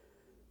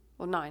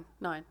 or 9.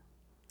 9.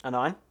 A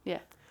 9? Yeah.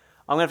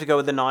 I'm going to have to go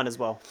with the 9 as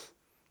well.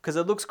 Because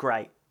it looks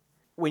great.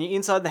 When you're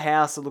inside the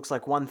house, it looks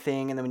like one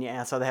thing. And then when you're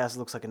outside the house, it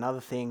looks like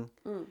another thing.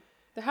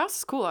 The house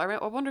is cool. I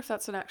wonder if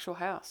that's an actual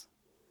house.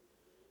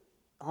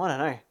 I don't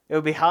know. It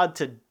would be hard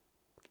to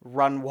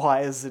run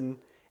wires and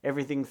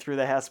everything through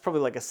the house.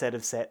 Probably like a set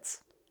of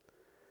sets.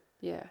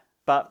 Yeah.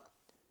 But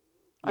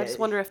I yeah, just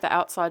wonder if the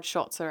outside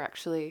shots are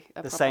actually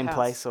a the proper same house.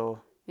 place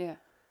or... Yeah.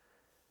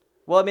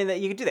 Well, I mean,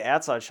 you could do the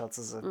outside shots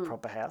as a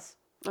proper house.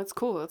 That's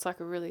cool. It's like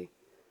a really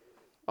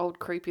old,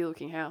 creepy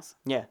looking house.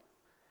 Yeah.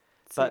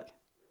 Sick. But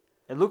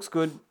it looks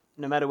good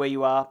no matter where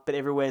you are, but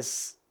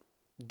everywhere's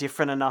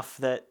different enough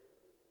that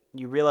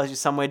you realise you're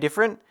somewhere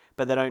different,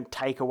 but they don't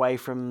take away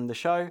from the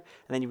show. And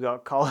then you've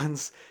got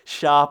Colin's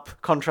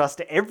sharp contrast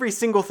to every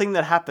single thing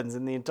that happens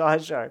in the entire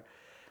show.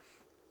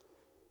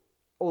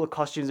 All the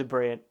costumes are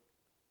brilliant.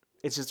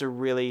 It's just a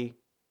really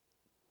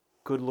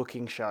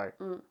good-looking show.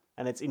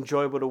 And it's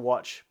enjoyable to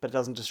watch, but it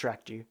doesn't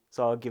distract you.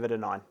 So I'll give it a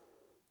 9.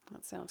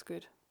 That sounds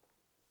good.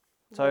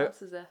 So What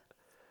else is there?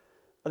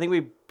 I think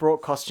we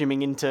brought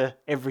costuming into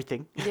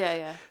everything. Yeah,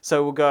 yeah.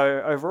 So we'll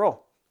go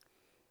overall.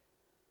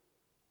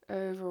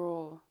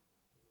 Overall,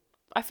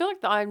 I feel like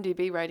the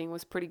IMDb rating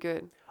was pretty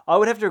good. I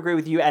would have to agree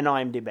with you and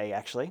IMDb,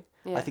 actually.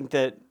 Yeah. I think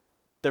that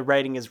the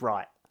rating is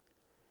right.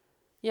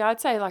 Yeah,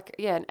 I'd say like,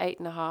 an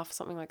 8.5,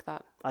 something like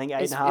that. I think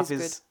Is 8.5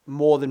 is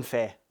more than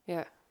fair.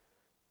 Yeah.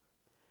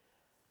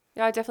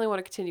 Yeah, I definitely want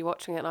to continue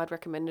watching it, and I'd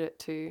recommend it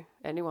to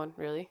anyone,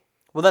 really.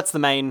 Well, that's the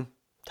main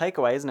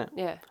takeaway, isn't it?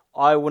 Yeah.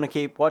 I want to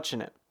keep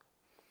watching it.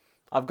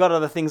 I've got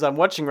other things I'm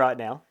watching right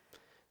now,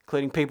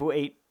 including people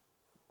eat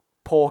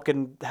pork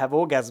and have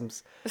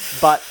orgasms.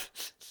 But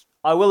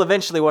I will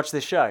eventually watch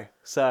this show.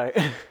 So,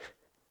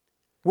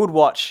 would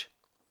watch.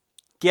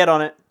 Get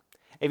on it.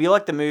 If you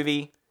like the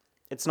movie,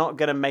 it's not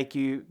going to make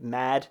you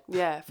mad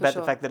Yeah, for about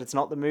sure. the fact that it's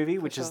not the movie,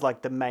 which is sure.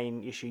 like the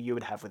main issue you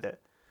would have with it.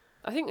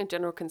 I think the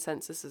general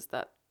consensus is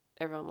that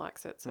everyone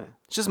likes it. So,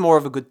 It's just more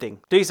of a good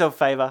thing. Do yourself a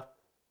favour.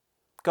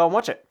 Go and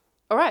watch it.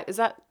 all right, is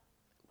that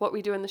what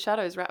we do in the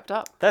shadows wrapped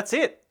up? That's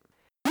it.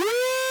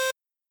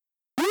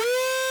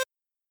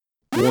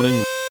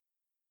 Warning.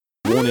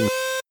 Warning.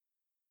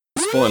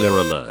 Spoiler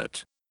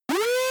alert.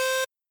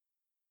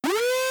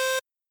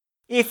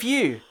 If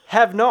you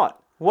have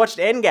not watched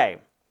Endgame,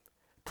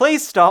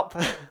 please stop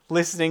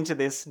listening to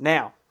this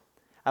now.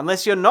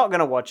 Unless you're not going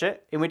to watch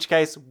it, in which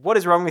case, what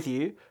is wrong with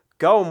you?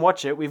 Go and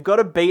watch it. We've got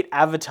to beat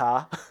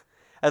Avatar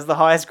as the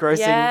highest grossing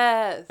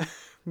Yes.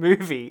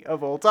 movie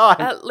of all time.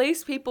 At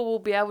least people will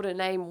be able to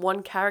name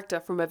one character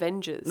from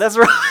Avengers. That's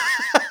right.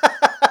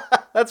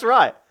 That's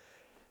right.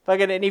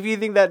 Fucking, and if you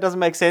think that doesn't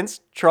make sense,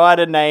 try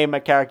to name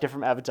a character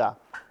from Avatar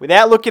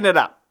without looking it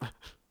up.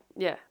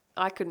 Yeah,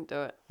 I couldn't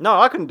do it. No,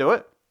 I couldn't do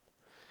it.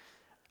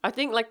 I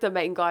think like the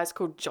main guy is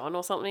called John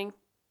or something.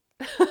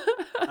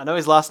 I know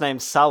his last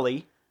name's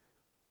Sully.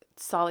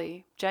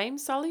 Sully.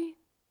 James Sully?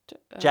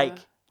 Jake.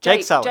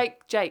 Jake Sully.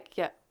 Jake,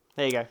 yeah.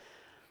 There you go.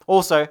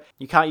 Also,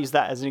 you can't use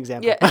that as an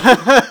example.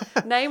 Yeah.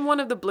 Name one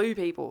of the blue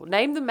people.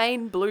 Name the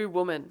main blue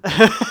woman.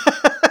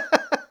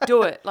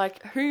 Do it.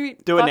 Like, who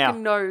Do it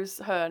fucking now. knows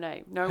her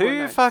name? No one Who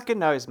knows. fucking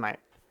knows, mate?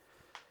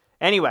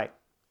 Anyway,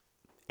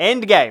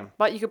 Endgame.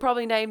 But you could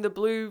probably name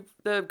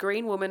the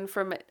green woman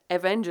from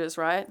Avengers,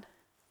 right?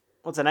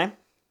 What's her name?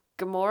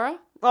 Gamora?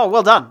 Oh,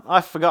 well done. I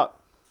forgot.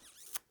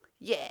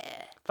 Yeah.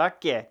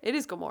 Fuck yeah. It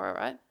is Gamora,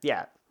 right?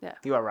 Yeah. Yeah.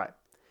 You are right.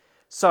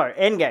 So,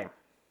 Endgame.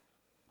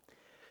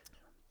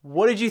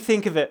 What did you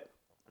think of it?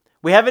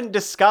 We haven't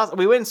discussed...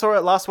 We went and saw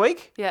it last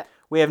week. Yeah.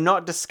 We have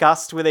not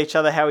discussed with each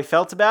other how we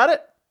felt about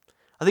it.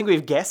 I think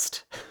we've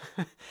guessed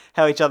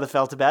how each other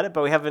felt about it,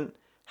 but we haven't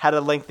had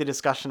a lengthy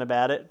discussion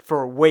about it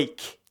for a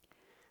week.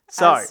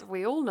 So, As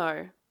we all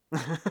know,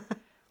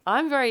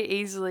 I'm very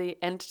easily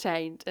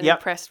entertained and Yep.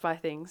 impressed by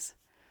things,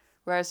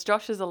 whereas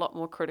Josh is a lot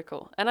more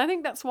critical. And I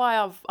think that's why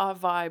our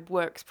vibe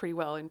works pretty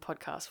well in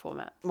podcast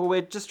format. well,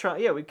 we're just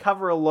trying... Yeah, we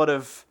cover a lot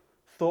of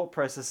thought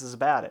processes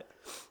about it.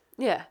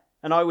 Yeah.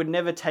 And I would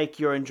never take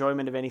your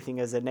enjoyment of anything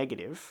as a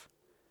negative.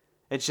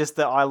 It's just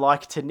that I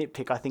like to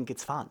nitpick. I think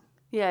it's fun.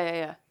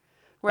 Yeah.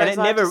 Whereas it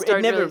I never- just it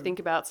don't never- really think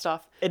about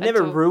stuff. It never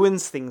until-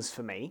 ruins things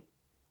for me.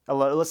 A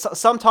lot.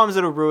 Sometimes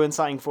it'll ruin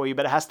something for you,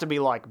 but it has to be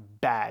like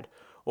bad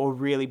or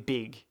really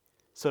big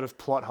sort of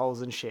plot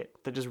holes and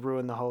shit that just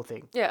ruin the whole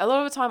thing. Yeah, a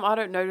lot of the time I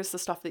don't notice the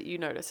stuff that you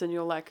notice, and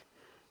you're like,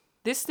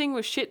 this thing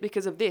was shit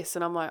because of this,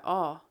 and I'm like,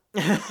 oh,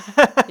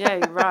 yeah,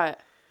 you're right.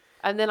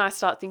 And then I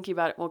start thinking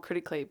about it more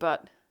critically,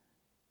 but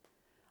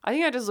I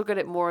think I just look at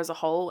it more as a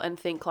whole and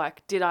think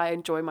like, did I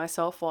enjoy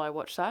myself while I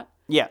watched that?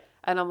 Yeah.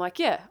 And I'm like,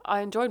 yeah,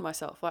 I enjoyed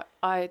myself. Like,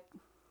 I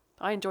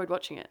enjoyed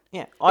watching it.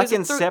 Yeah. I Is it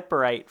can through-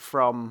 separate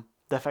from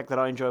the fact that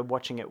I enjoy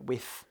watching it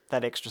with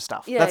that extra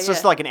stuff. Yeah, That's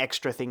just yeah. like an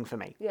extra thing for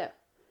me. Yeah.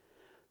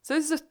 So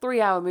this is a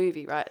 3-hour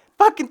movie, right?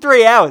 Fucking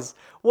 3 hours.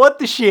 What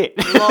the shit?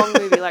 Long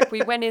movie. Like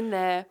we went in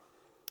there.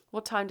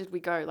 What time did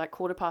we go? Like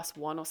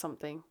 1:15 or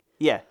something.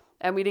 Yeah.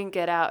 And we didn't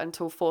get out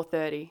until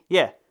 4:30.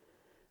 Yeah.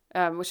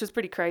 Which is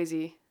pretty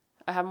crazy.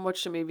 I haven't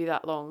watched a movie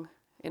that long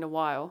in a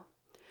while.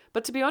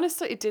 But to be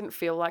honest, it didn't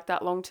feel like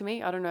that long to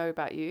me. I don't know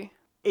about you.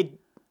 It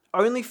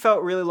only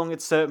felt really long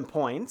at certain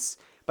points,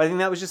 but I think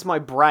that was just my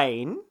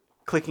brain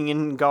clicking in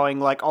and going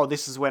like, oh,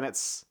 this is when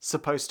it's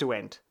supposed to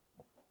end.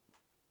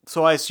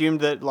 So I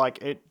assumed that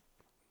like it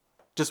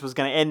just was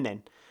going to end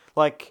then.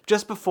 Like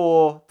just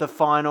before the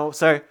final.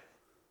 So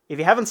if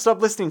you haven't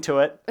stopped listening to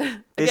it,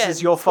 this Again,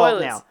 is your fault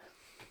spoilers. now.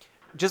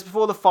 Just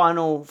before the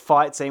final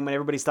fight scene when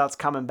everybody starts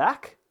coming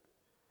back,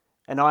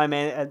 and Iron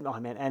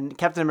Man and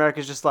Captain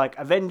America's just like,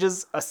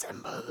 Avengers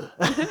assemble,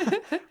 or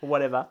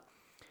whatever.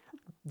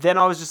 Then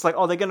I was just like,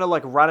 oh, they're gonna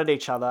like run at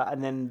each other,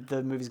 and then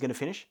the movie's gonna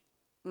finish,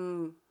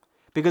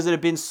 because it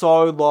had been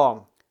so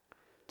long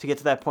to get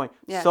to that point.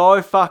 Yeah.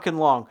 So fucking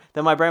long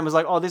that my brain was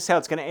like, oh, this is how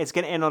it's gonna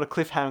end on a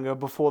cliffhanger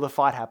before the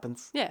fight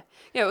happens. Yeah.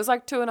 Yeah, it was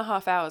like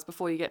 2.5 hours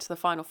before you get to the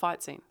final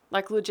fight scene.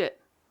 Like, legit.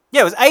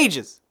 Yeah, it was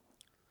ages.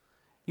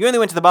 You only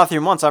went to the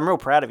bathroom once. I'm real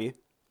proud of you.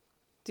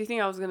 Do you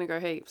think I was going to go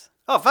heaps?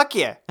 Oh, fuck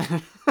yeah.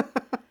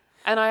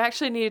 And I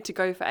actually needed to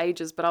go for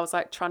ages, but I was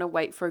like trying to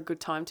wait for a good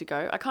time to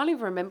go. I can't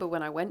even remember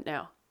when I went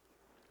now.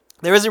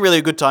 There isn't really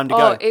a good time to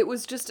go. It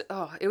was just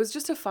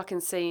a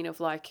fucking scene of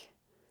like,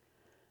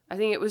 I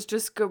think it was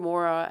just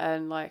Gamora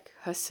and like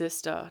her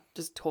sister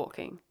just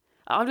talking.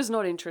 I'm just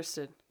not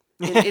interested.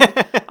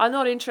 I'm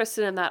not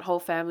interested in that whole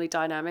family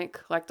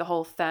dynamic, like the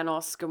whole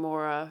Thanos,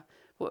 Gamora.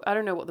 Well, I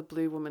don't know what the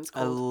blue woman's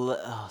called.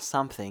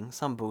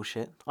 Some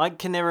bullshit. I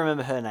can never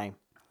remember her name.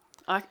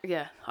 I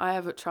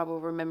have trouble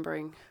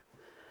remembering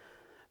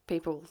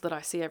people that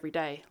I see every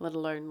day, let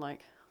alone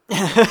like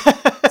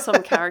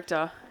some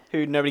character.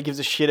 Who nobody gives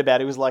a shit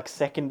about. It was like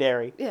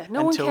secondary. Yeah,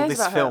 no one until cares this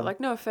about film. her. Like,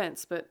 no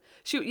offense, but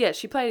she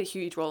played a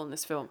huge role in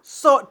this film.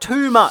 So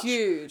too much.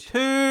 Huge.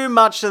 Too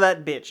much of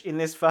that bitch in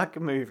this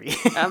fucking movie.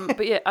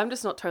 But yeah, I'm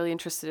just not totally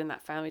interested in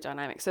that family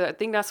dynamic. So I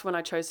think that's when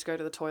I chose to go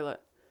to the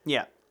toilet.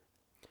 Yeah.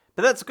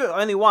 But that's good.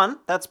 Only one.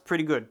 That's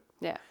pretty good.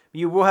 Yeah.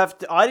 You will have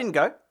to... I didn't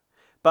go,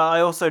 but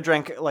I also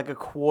drank like a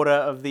quarter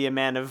of the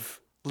amount of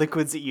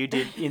liquids that you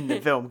did in the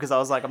film because I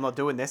was like, I'm not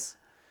doing this.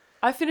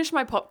 I finished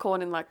my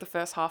popcorn in like the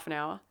first half an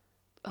hour.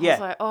 I Yeah. was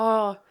like,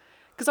 oh...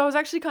 Because I was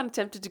actually kind of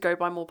tempted to go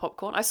buy more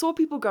popcorn. I saw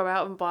people go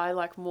out and buy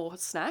like more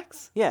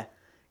snacks. Yeah.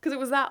 Because it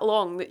was that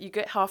long that you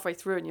get halfway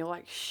through and you're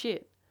like,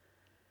 shit.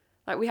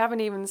 Like, we haven't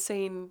even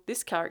seen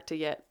this character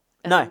yet.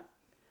 And No.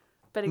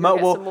 better go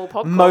get some more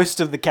popcorn. Most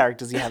of the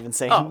characters you haven't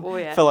seen Oh, well,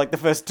 yeah. for like the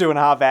first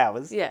 2.5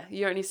 hours. Yeah,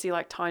 you only see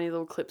like tiny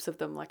little clips of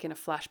them like in a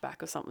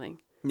flashback or something.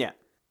 Yeah.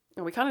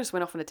 And we kind of just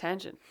went off on a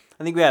tangent.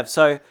 I think we have.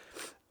 So,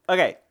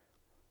 okay.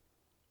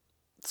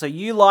 So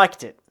you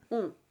liked it.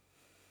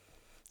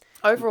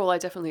 Overall, I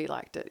definitely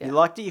liked it. Yeah. You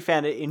liked it. You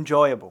found it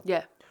enjoyable.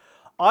 Yeah.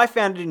 I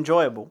found it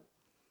enjoyable,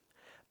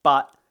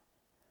 but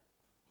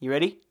you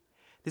ready?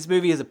 This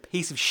movie is a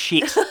piece of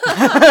shit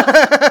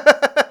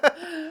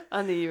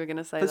I knew you were going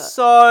to say for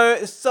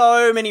that.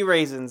 so many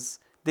reasons.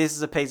 This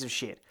is a piece of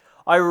shit.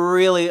 I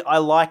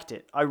liked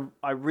it.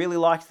 I really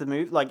liked the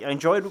movie. Like, I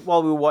enjoyed it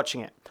while we were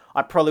watching it.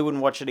 I probably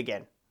wouldn't watch it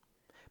again.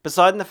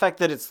 Besides the fact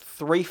that it's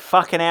 3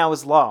 fucking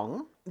hours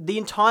long, the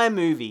entire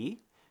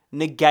movie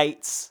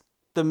negates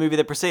the movie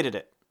that preceded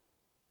it.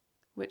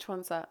 Which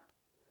one's that?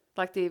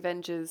 Like the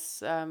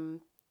Avengers, Age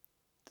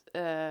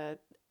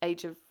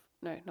of...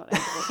 No, not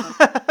Age of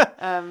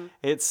Ultron.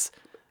 It's...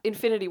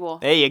 Infinity War.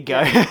 There you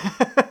go.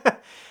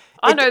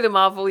 I know the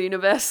Marvel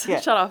Universe. Yeah.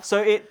 Shut up.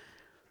 So it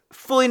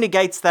fully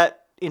negates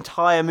that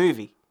entire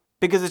movie.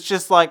 Because it's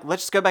just like,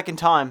 let's just go back in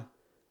time.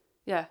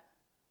 Yeah.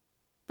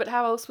 But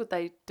how else would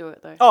they do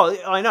it, though? Oh,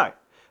 I know.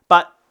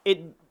 But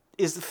it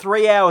is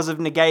 3 hours of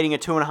negating a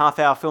 2.5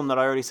 hour film that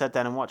I already sat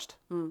down and watched.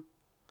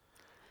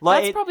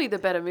 Like That's probably the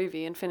better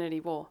movie, Infinity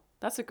War.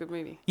 That's a good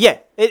movie. Yeah,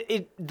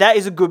 that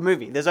is a good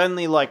movie. There's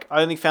only I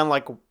only found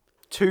like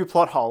 2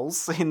 plot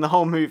holes in the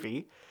whole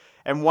movie.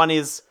 And one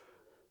is,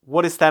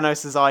 what is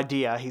Thanos'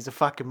 idea? He's a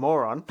fucking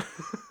moron.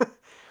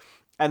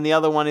 And the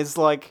other one is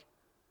like,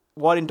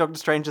 why didn't Doctor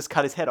Strange just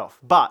cut his head off?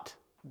 But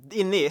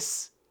in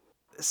this,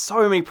 there's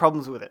so many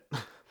problems with it.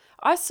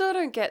 I still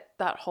don't get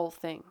that whole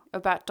thing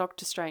about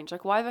Doctor Strange.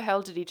 Like, why the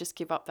hell did he just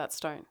give up that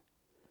stone?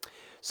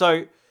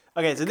 So,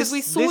 okay, so Because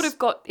we sort of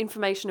got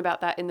information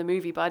about that in the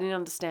movie, but I didn't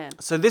understand.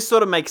 So this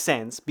sort of makes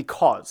sense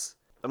because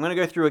I'm going to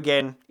go through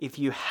again. If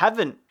you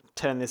haven't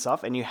turned this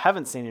off and you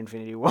haven't seen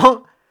Infinity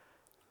War,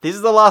 this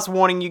is the last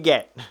warning you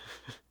get.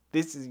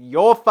 This is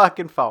your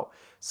fucking fault.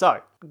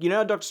 So, you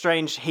know Doctor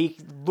Strange, he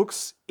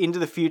looks into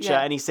the future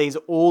Yeah. and he sees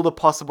all the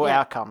possible Yeah.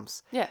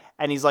 outcomes. Yeah.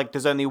 And he's like,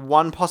 there's only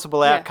one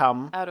possible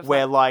outcome out of,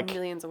 where like, like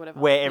millions or whatever.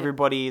 where Yeah.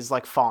 everybody is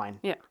like fine.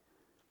 Yeah.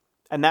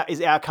 And that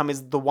is outcome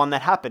is the one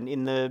that happened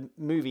in the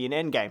movie in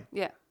Endgame.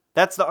 Yeah.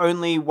 That's the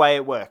only way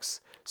it works.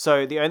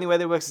 So the only way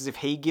that works is if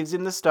he gives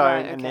him the stone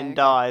Right, and okay, then okay.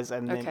 dies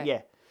and then Okay.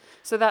 yeah.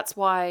 So that's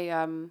why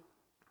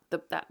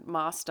that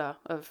master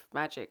of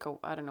magic, or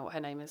I don't know what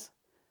her name is.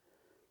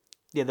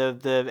 Yeah,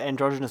 the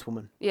androgynous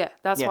woman. Yeah,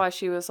 that's Yeah. why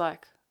she was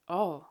like,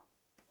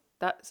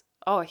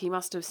 he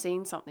must have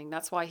seen something.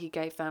 That's why he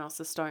gave Thanos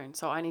the stone.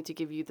 So I need to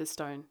give you the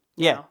stone.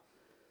 Yeah. now.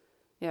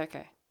 Yeah,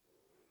 okay.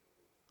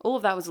 All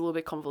of that was a little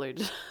bit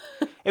convoluted.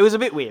 It was a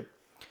bit weird.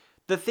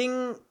 The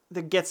thing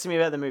that gets to me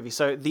about the movie,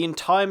 so the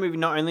entire movie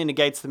not only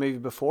negates the movie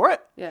before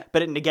it, Yeah.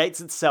 but it negates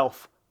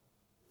itself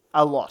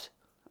a lot.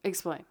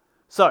 Explain.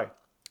 So,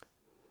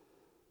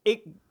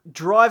 it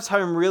drives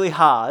home really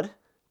hard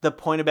the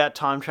point about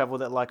time travel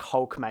that like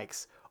Hulk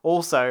makes.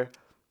 Also,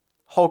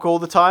 Hulk all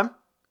the time,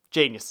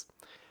 genius.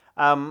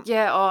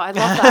 Yeah, I love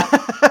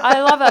that.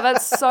 I love that.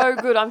 That's so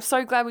good. I'm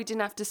so glad we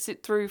didn't have to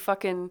sit through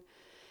fucking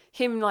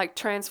him like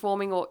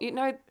transforming, or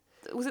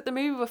was it the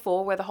movie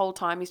before where the whole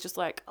time he's just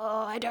like,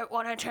 oh, I don't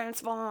want to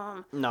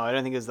transform. No, I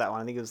don't think it was that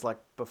one. I think it was like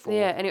before.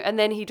 Yeah, and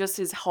then he just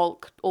is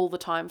Hulk all the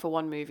time for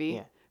one movie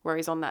Yeah. where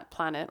he's on that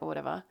planet or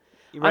whatever.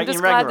 In I'm just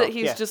glad that Ragnarok,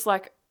 he's yeah. just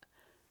like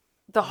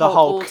the Hulk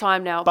all the Hulk,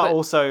 time now, but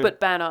also but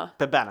Banner.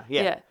 but Banner.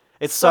 Yeah, Yeah.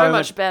 it's So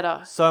much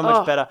better. so much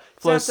Oh, better.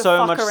 Flows Flows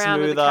so much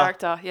around with the smoother.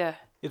 character. Yeah.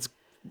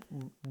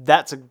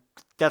 That's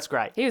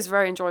great. He was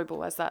very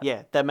enjoyable as that.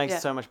 Yeah, that makes Yeah.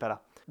 it so much better.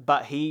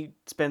 But he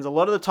spends a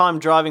lot of the time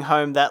driving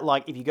home that,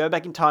 like, if you go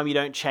back in time, you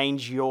don't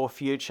change your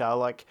future.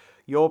 Like,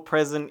 your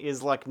present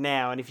is, like,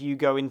 now. And if you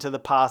go into the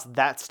past,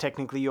 that's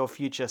technically your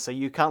future. So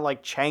you can't,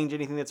 like, change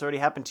anything that's already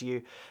happened to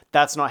you.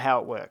 That's not how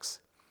it works.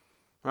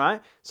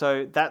 Right?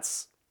 So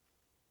that's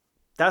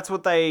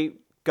what they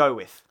go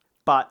with.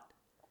 But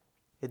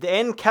at the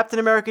end, Captain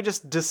America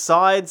just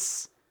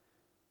decides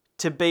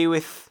to be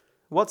with,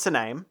 what's her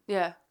name?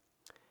 Yeah.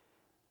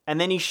 And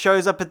then he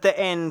shows up at the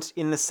end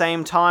in the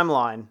same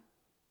timeline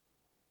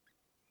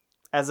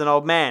as an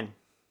old man.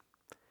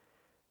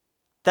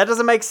 That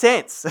doesn't make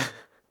sense.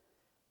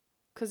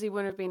 Because he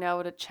wouldn't have been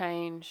able to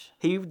change.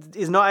 He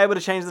is not able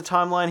to change the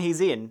timeline he's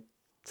in.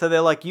 So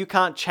they're like, you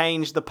can't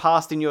change the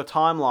past in your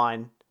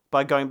timeline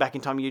by going back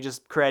in time. You're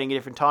just creating a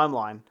different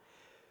timeline.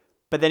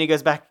 But then he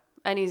goes back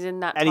And he's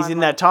in that and he's in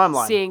that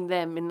timeline. Seeing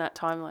them in that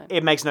timeline.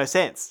 It makes no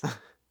sense.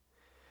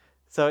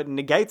 So it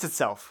negates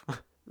itself.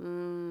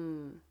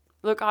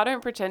 Look, I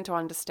don't pretend to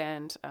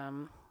understand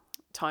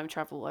time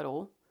travel at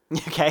all.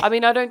 Okay. I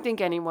mean, I don't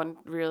think anyone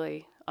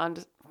really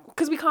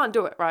because we can't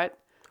do it, right?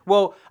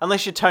 Well,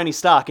 unless you're Tony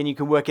Stark and you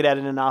can work it out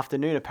in an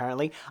afternoon,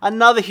 apparently.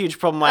 Another huge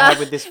problem I had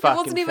with this fucking It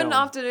wasn't even film. an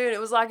afternoon. It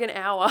was like an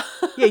hour.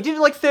 Yeah, he did it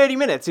in like 30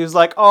 minutes. He was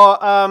like,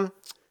 squiggly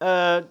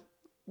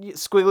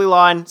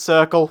line,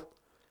 circle,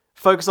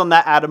 focus on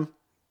that atom.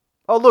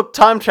 Oh, look,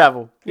 time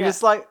travel. You're Yeah.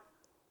 just like,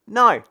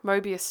 no.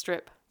 Mobius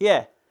strip.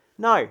 Yeah.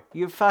 No.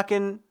 You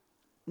fucking,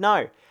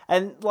 no.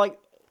 And like,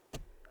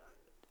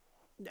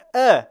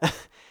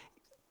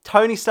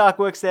 Tony Stark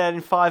works it out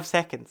in 5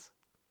 seconds.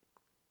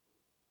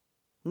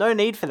 No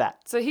need for that.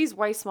 So he's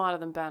way smarter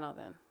than Banner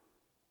then.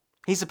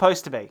 He's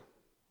supposed to be.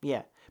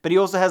 Yeah. But he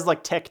also has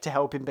like tech to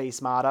help him be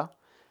smarter.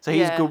 So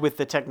he's Yeah. good with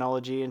the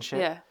technology and shit.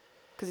 Yeah.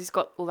 Because he's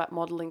got all that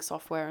modeling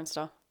software and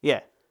stuff.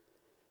 Yeah.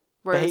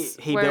 But Whereas,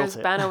 he built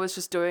it. Banner was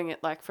just doing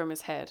it like from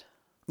his head.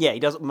 Yeah, he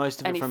does most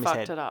of And it he from his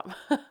fucked head. it up.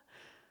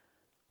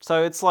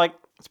 So it's like,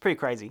 it's pretty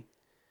crazy.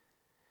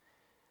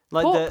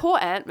 Like Poor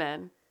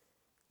Ant-Man.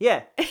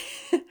 Yeah.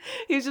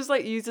 He was just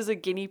like used as a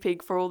guinea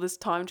pig for all this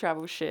time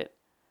travel shit.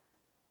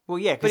 Well,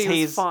 yeah, But because he was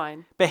he's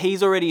fine. But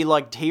he's already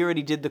like he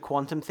already did the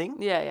quantum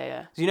thing. Yeah, yeah,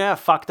 yeah. So you know how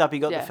fucked up he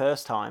got Yeah. the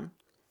first time.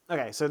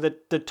 Okay, so the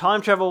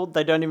time travel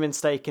they don't even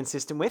stay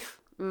consistent with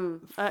Yeah,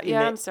 I the-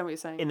 understand what you're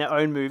saying. in their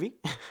own movie,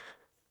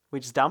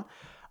 which is dumb.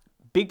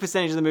 Big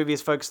percentage of the movie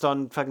is focused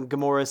on fucking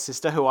Gamora's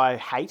sister, who I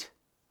hate.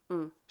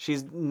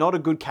 She's not a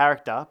good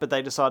character, but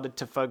they decided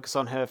to focus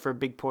on her for a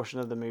big portion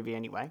of the movie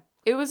anyway.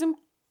 It was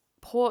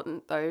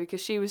important though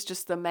because she was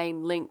just the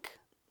main link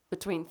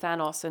between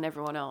Thanos and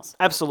everyone else.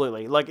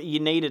 Absolutely, like you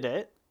needed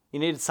it. You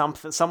needed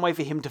some way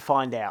for him to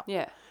find out.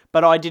 Yeah.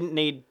 But I didn't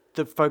need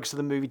the focus of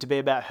the movie to be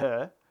about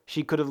her.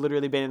 She could have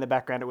literally been in the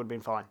background. It would have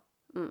been fine.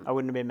 I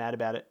wouldn't have been mad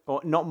about it.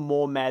 Or not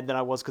more mad than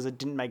I was because it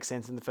didn't make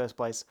sense in the first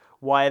place.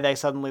 Why are they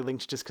suddenly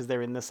linked just because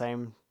they're in the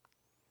same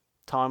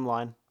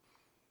timeline?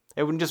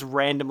 It wouldn't just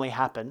randomly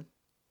happen.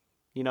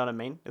 You know what I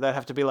mean? There'd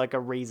have to be like a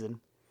reason.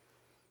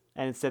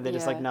 And instead they're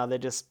just like, Yeah. no, they're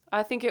just...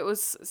 I think it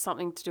was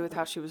something to do with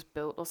how she was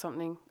built or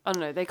something. I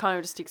don't know. They kind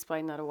of just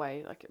explained that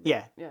away. Like,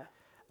 Yeah.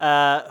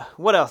 Yeah.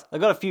 What else? I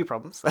got a few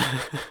problems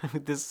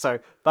with this, so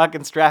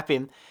fucking strap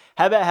in.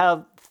 How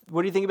about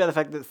what do you think about the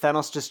fact that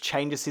Thanos just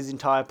changes his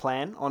entire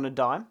plan on a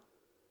dime?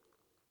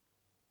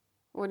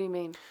 What do you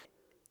mean?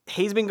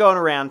 He's been going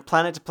around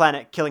planet to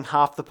planet killing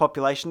half the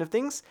population of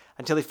things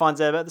until he finds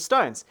out about the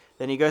stones.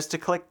 Then he goes to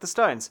collect the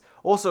stones.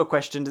 Also a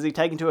question, does he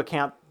take into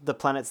account the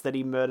planets that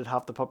he murdered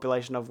half the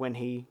population of when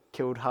he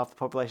killed half the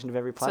population of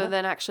every planet? So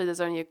then actually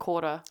there's only a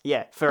quarter.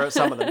 Yeah, for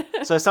some of them.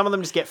 So some of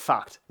them just get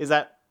fucked. Is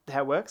that how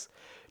it works?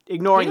 He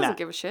Ignoring doesn't that.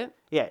 give a shit.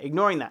 Yeah,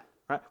 ignoring that.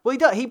 Right? Well, he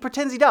does. He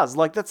pretends he does.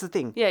 Like, that's the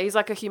thing. Yeah, he's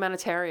like a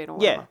humanitarian or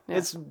Yeah, whatever.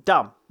 it's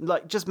dumb.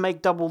 Like, just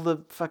make double the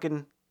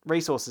fucking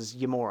resources,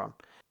 you moron.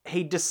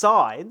 He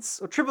decides,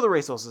 or triple the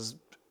resources.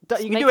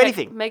 You can do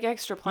anything. Make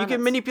extra You planets.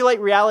 can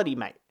manipulate reality,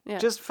 mate. Yeah.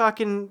 Just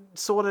fucking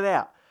sort it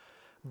out.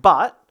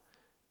 But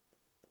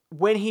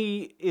when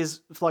he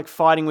is like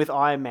fighting with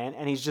Iron Man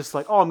and he's just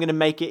like, oh, I'm going to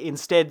make it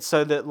instead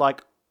so that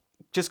like,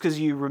 just because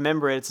you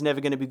remember it, it's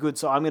never going to be good.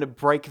 So I'm going to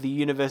break the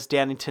universe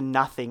down into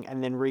nothing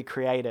and then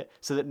recreate it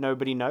so that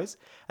nobody knows.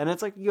 And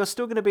it's like, you're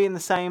still going to be in the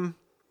same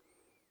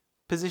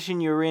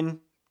position you're in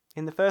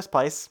the first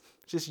place.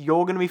 Just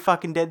you're going to be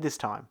fucking dead this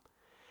time.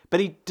 But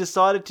he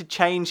decided to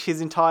change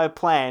his entire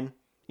plan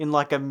in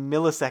like a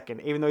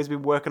millisecond, even though he's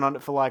been working on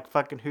it for like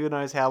fucking who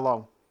knows how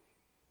long.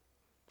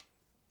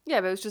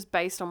 Yeah, but it was just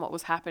based on what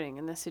was happening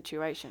in this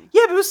situation.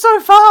 Yeah, but it was so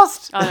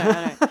fast.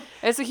 I know.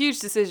 It's a huge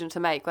decision to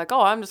make. Like,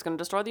 oh, I'm just going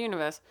to destroy the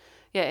universe.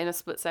 Yeah, in a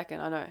split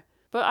second, I know.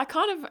 But I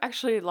kind of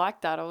actually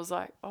liked that. I was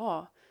like,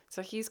 oh,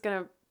 so he's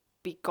going to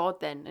be God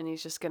then, and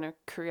he's just going to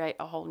create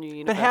a whole new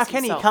universe But how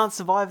can he? himself. He can't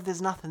survive if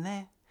there's nothing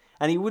there.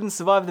 And he wouldn't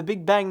survive the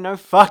Big Bang, no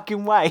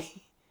fucking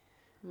way.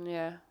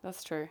 Yeah,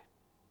 that's true.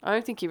 I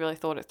don't think he really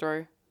thought it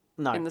through.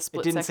 No, in the it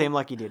split didn't second. seem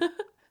like he did.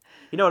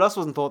 You know what else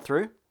wasn't thought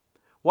through?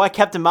 Why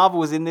Captain Marvel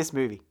was in this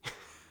movie.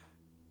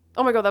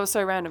 Oh my god, that was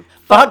so random.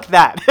 Fuck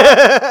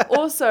that.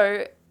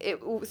 Also, it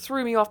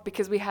threw me off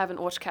because we haven't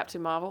watched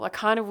Captain Marvel. I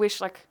kind of wish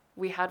like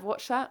we had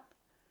watched that.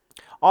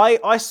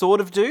 I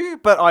sort of do,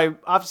 but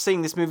after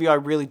seeing this movie, I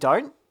really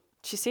don't.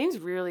 She seems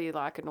really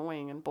like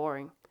annoying and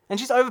boring. And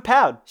she's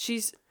overpowered.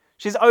 She's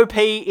She's OP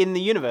in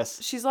the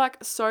universe. like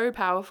so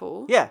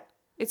powerful. Yeah,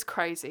 It's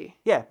crazy.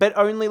 yeah, but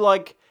only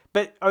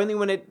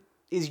when it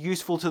is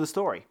useful to the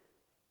story.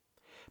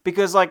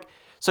 Because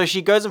so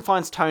she goes and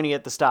finds Tony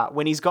at the start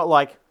when he's got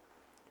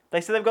they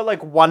say they've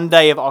got 1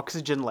 day of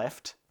oxygen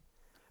left,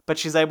 but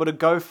she's able to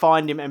go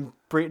find him and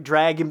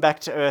drag him back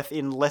to Earth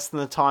in less than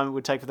the time it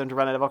would take for them to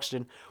run out of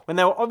oxygen. When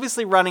they were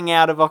obviously running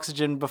out of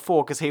oxygen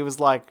before because he was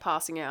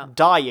Passing out.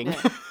 dying.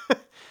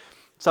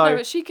 So No,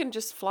 but she can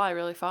just fly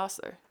really fast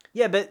though.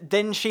 yeah, but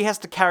then she has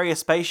to carry a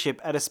spaceship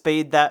at a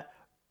speed that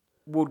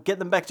will get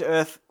them back to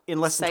Earth in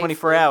less than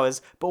 24 Safely.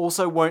 hours, but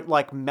also won't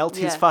melt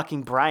his Yeah.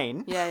 fucking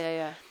brain.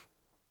 Yeah.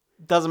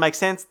 Doesn't make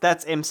sense.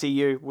 That's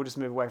MCU. We'll just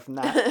move away from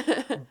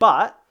that.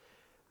 But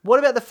what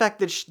about the fact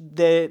that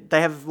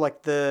they have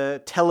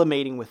the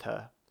telemeeting with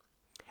her?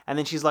 And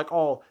then she's like,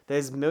 oh,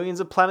 there's millions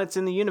of planets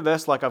in the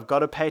universe. I've got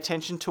to pay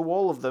attention to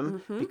all of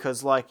them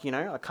because, I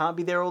can't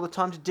be there all the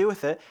time to deal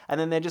with it. And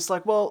then they're just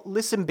like, well,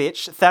 listen,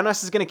 bitch,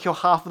 Thanos is going to kill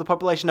half of the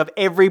population of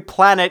every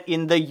planet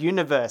in the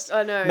universe.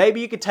 I know. Maybe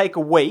you could take a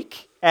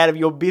week out of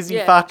your busy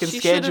Yeah, fucking she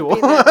should have schedule.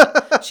 been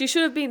there. She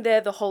should have been there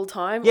the whole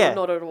time Yeah. or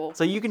not at all.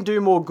 So you can do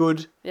more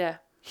good Yeah,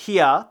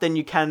 here than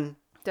you can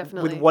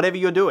definitely. with whatever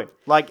you're doing.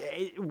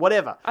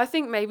 Whatever. I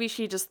think maybe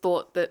she just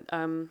thought that, I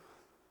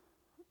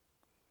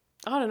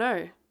don't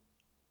know.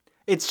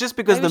 It's just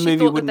because Maybe the she movie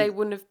thought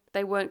wouldn't... that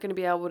they weren't going to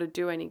be able to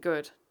do any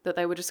good. That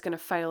they were just going to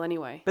fail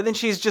anyway. But then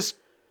she's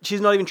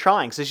not even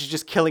trying, so she's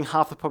just killing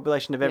half the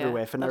population of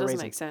everywhere for no that reason.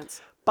 doesn't make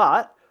sense.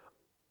 But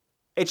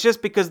it's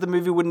just because the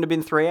movie wouldn't have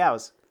been 3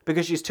 hours.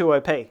 Because she's too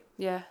OP.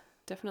 Yeah,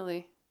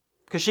 definitely.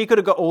 Because she could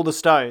have got all the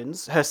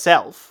stones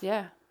herself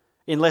Yeah,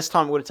 in less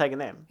time it would have taken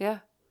them. yeah.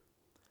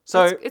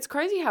 So, It's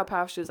crazy how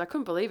powerful she is. I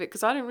couldn't believe it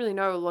because I didn't really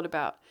know a lot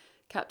about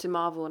Captain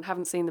Marvel and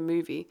haven't seen the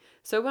movie.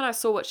 So when I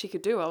saw what she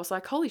could do, I was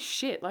like, holy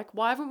shit,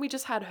 why haven't we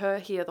just had her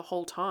here the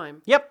whole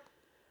time? yep.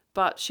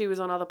 But she was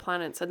on other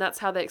planets, and that's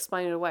how they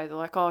explain it away. They're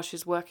like, oh,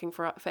 she's working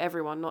for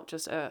everyone, not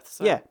just Earth.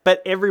 So, Yeah,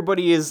 but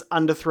everybody is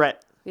under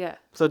threat. Yeah.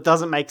 So it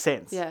doesn't make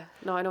sense. Yeah.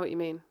 No, I know what you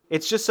mean.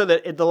 It's just so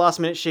that at the last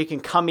minute she can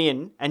come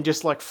in and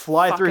just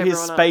fly Fuck through his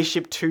everyone up.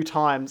 spaceship 2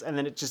 times and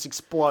then it just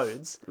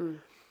explodes. Mm.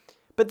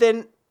 But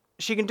then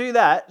she can do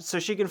that so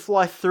she can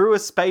fly through a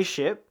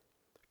spaceship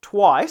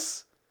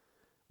twice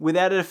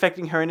without it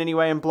affecting her in any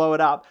way and blow it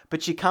up.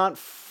 But she can't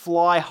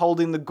fly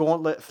holding the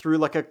gauntlet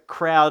through a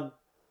crowd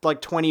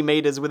 20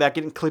 meters without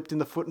getting clipped in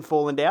the foot and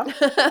falling down.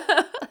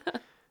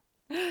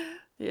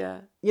 Yeah.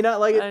 You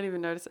know, I don't even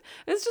notice it.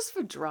 It's just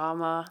for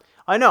drama.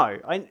 I know.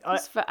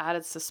 It's for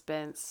added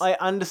suspense. I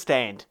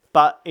understand,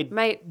 but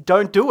Mate,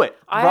 don't do it.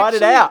 I Write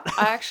it actually- out.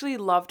 I actually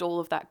loved all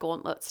of that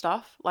gauntlet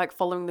stuff,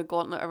 following the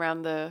gauntlet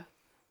around the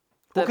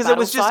Because it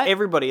was battle just site.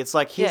 everybody. It's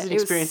here's Yeah, an it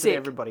was experience of sick.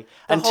 everybody.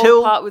 The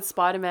whole part with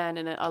Spider-Man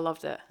in it, I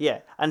loved it. Yeah,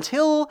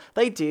 until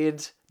they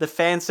did the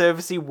fan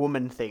servicey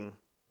woman thing,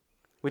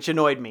 which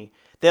annoyed me.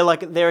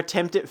 Their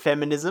attempt at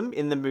feminism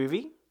in the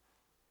movie.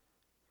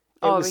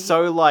 It was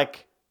so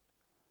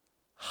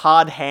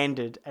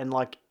hard-handed and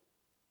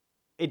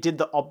it did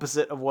the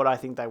opposite of what I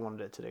think they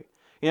wanted it to do.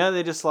 You know,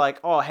 they're just like,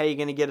 oh, how are you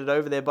going to get it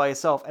over there by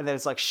yourself? And then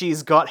it's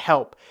she's got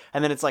help.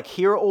 And then it's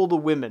here are all the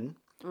women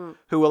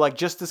who are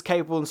just as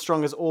capable and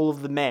strong as all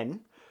of the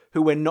men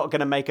who we're not going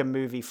to make a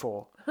movie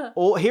for.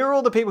 Here are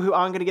all the people who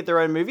aren't going to get their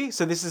own movie,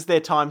 so this is their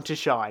time to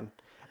shine.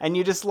 And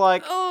you're just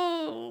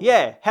Oh.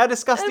 yeah, how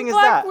disgusting And is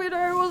Black that?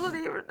 Widow wasn't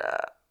even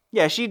there.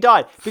 Yeah, she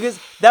died. Because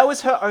that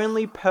was her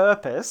only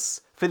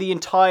purpose for the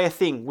entire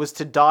thing, was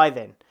to die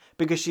then.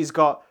 Because she's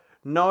got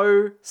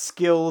no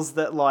skills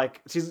that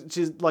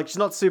she's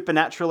not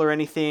supernatural or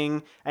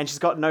anything, and she's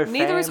got no family.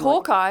 Neither is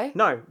Hawkeye.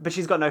 No, but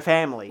she's got no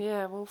family.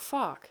 Yeah, well,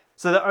 fuck.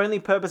 So the only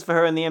purpose for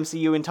her in the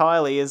MCU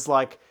entirely is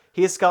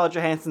here's Scarlett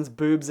Johansson's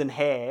boobs and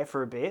hair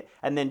for a bit,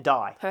 and then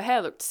die. Her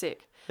hair looked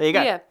sick. There you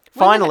go. Yeah,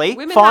 Finally,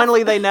 women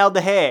finally have- they nailed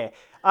the hair.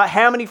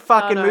 How many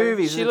fucking I know,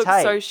 movies she did it looked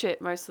take? so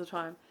shit most of the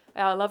time.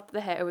 I loved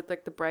the hair with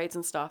the braids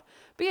and stuff.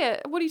 But yeah,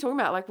 what are you talking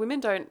about? Women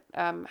don't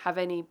have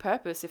any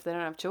purpose if they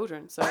don't have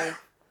children. So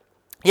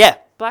Yeah.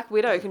 Black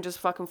Widow can just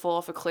fucking fall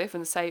off a cliff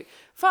and say,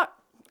 fuck,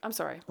 I'm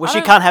sorry. Well, I she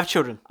don't- can't have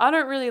children. I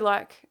don't really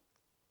like...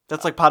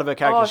 That's part of her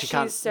character. Oh, she she's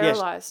can't.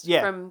 sterilized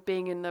Yeah. from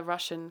being in the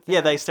Russian thing.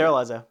 Yeah, they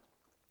sterilize her.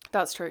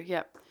 That's true,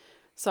 yeah.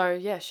 So,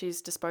 yeah,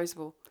 she's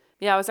disposable.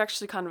 Yeah, I was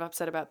actually kind of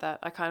upset about that.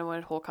 I kind of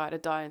wanted Hawkeye to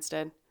die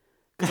instead.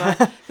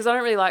 Because I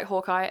don't really like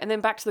Hawkeye. And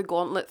then back to the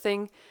gauntlet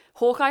thing.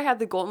 Hawkeye had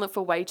the gauntlet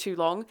for way too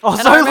long. Oh,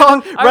 And so I remember-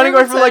 long, I running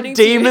away remember from turning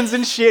to you- demons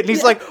and shit. And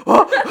he's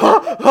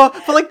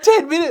for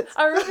 10 minutes.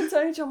 I remember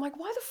turning to you, I'm like,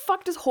 why the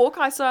fuck does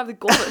Hawkeye still have the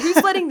gauntlet? Who's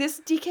letting this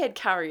dickhead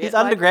carry it? He's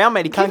underground,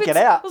 mate. He give can't it get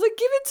to- out. I was like,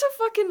 give it to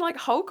fucking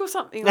Hulk or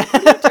something. What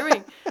are you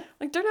doing?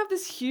 Like, don't have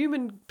this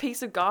human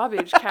piece of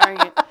garbage carrying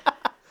it.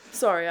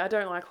 Sorry, I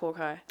don't like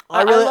Hawkeye. I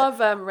I really- love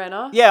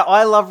Renner. Yeah,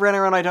 I love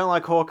Renner and I don't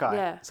like Hawkeye.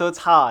 Yeah. So it's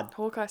hard.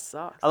 Hawkeye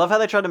sucks. I love how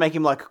they tried to make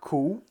him like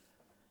cool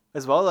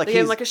as well. Like They gave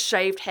he's him like a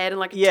shaved head and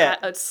like a, Yeah,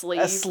 a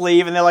sleeve. a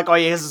sleeve, and they're like, oh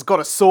yeah, he's got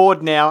a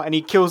sword now, and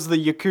he kills the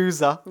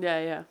Yakuza.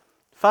 Yeah.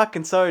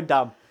 Fucking so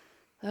dumb.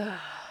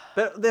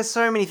 But there's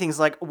so many things.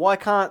 Like, why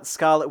can't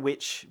Scarlet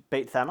Witch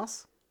beat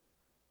Thanos?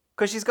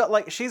 Because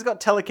she's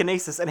got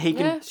telekinesis, and he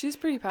can Yeah, she's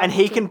pretty powerful. and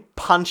he too. can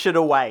punch it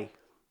away.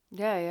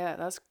 Yeah,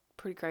 that's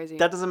pretty crazy.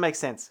 That doesn't make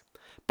sense.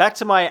 Back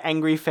to my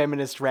angry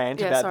feminist rant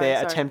Yeah, about sorry, their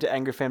sorry. attempt at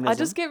angry feminism. I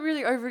just get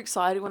really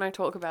overexcited when I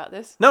talk about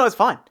this. No, it's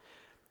fine.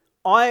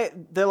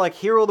 They're like,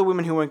 here are all the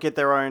women who won't get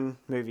their own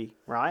movie,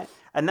 right?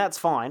 And that's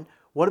fine.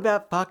 What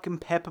about fucking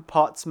Pepper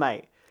Potts,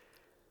 mate?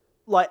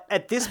 Like,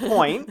 at this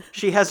point,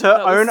 she has her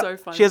That was own so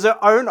funny. she has her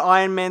own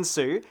Iron Man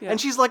suit, Yeah.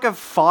 and she's like a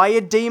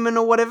fire demon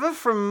or whatever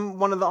from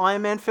one of the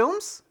Iron Man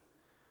films.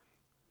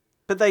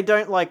 But they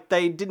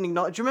didn't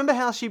acknowledge. Do you remember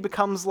how she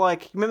becomes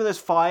like, you remember those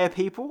fire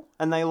people?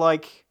 And they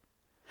like,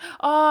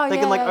 Oh, they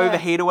yeah, can like yeah,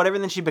 overheat or whatever,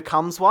 and then she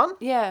becomes one?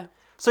 Yeah.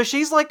 So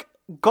she's like,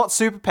 got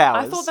superpowers.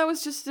 I thought that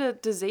was just a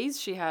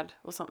disease she had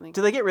or something.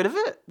 Did they get rid of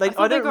it? I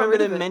thought they don't got remember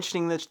rid of them it.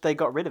 mentioning that they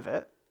got rid of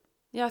it.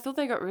 Yeah, I thought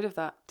they got rid of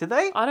that. Did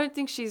they? I don't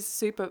think she's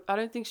a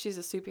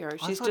superhero.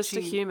 She's thought just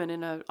a she- human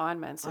in an Iron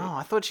Man suit. Oh,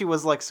 I thought she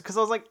was like, because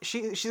I was like,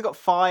 she's got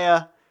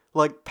fire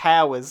like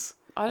powers,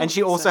 I don't and she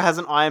think also so. has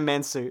an Iron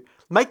Man suit.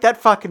 Make that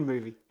fucking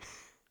movie.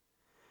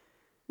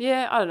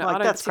 Yeah, I don't know.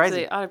 Like, that's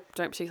crazy. I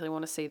don't particularly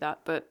want to see that,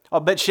 but Oh,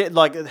 but shit,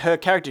 like her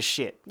character's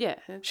shit. yeah.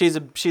 She's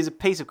a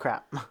piece of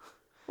crap.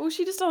 Well,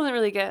 she just doesn't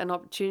really get an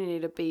opportunity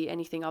to be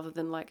anything other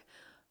than like,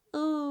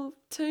 oh,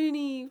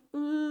 Tony.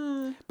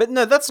 But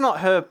no, that's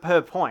not her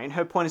point.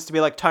 Her point is to be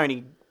like,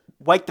 Tony,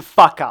 wake the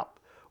fuck up.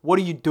 What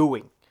are you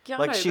doing? Yeah, I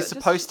like know, she's but just-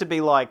 supposed to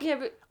be like Yeah,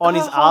 but on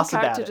his her whole ass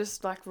about character it.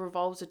 just like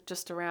revolves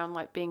just around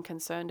like being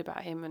concerned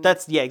about him, and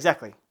That's yeah,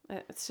 exactly.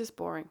 it's just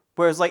boring.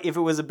 Whereas, like, if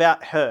it was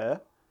about her,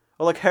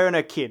 or like her and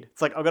her kid,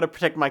 it's like, I've got to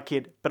protect my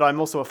kid, but I'm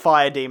also a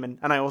fire demon,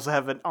 and I also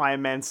have an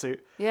Iron Man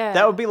suit. Yeah.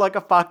 That would be like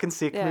a fucking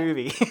sick Yeah.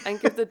 movie. And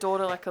give the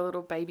daughter like a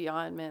little baby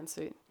Iron Man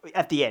suit.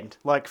 At the end,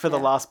 like, for the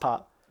Yeah. last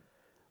part.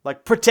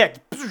 Like, protect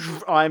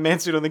Iron Man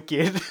suit on the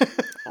kid.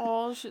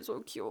 Oh, she's so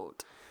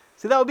cute.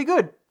 See, that would be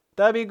good.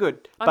 That would be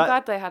good. I'm But,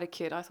 glad they had a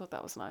kid. I thought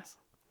that was nice.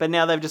 but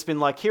now they've just been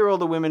like, here are all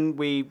the women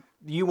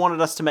you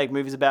wanted us to make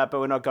movies about, but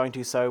we're not going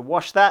to, so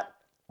wash that.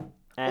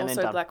 And then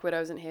Also, done. Black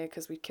Widow's in here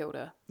because we killed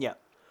her. Yeah.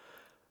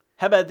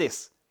 How about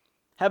this?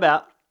 How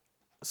about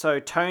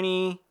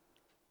Tony?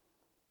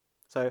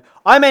 So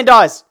Iron Man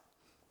dies.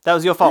 That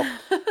was your fault.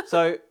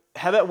 So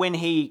how about when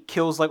he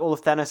kills like all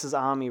of Thanos'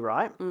 army,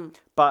 right?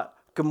 But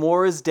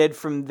Gamora's dead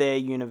from their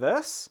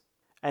universe,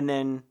 and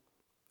then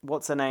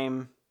what's her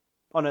name?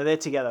 Oh no, they're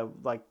together.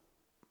 Like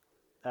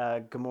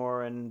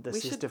Gamora and the We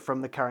should- sister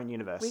from the current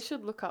universe. We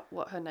should look up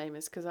what her name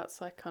is because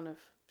that's like kind of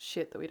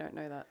shit that we don't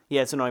know that.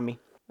 Yeah, it's annoying me.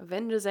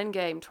 Avengers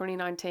Endgame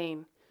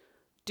 2019.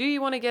 Do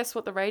you want to guess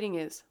what the rating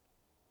is?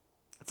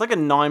 It's like a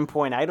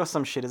 9.8 or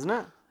some shit, isn't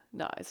it?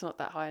 No, it's not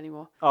that high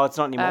anymore. Oh, it's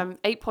not anymore.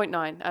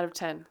 8.9 out of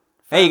 10.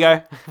 There you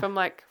go. From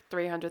like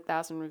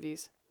 300,000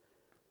 reviews.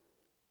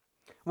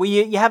 Well,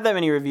 you have that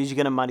many reviews, you're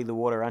gonna muddy the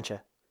water, aren't you?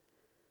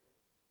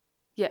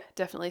 Yeah,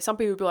 definitely. Some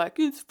people would be like,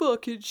 it's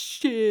fucking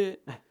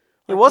shit.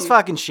 It was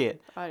fucking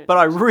shit, I didn't but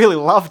I really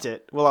loved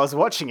it while I was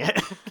watching it.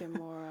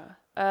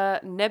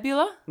 Gamora.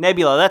 Nebula?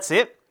 Nebula, that's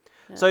it.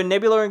 So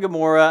Nebula and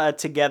Gamora are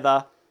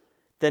together.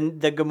 Then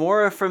the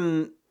Gamora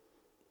from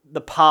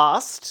the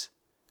past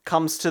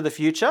comes to the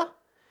future,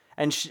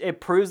 and it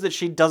proves that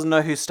she doesn't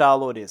know who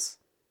Star-Lord is.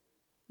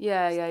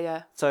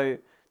 Yeah. So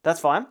that's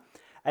fine.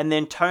 And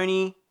then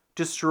Tony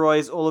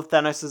destroys all of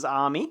Thanos'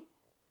 army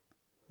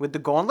with the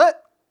gauntlet.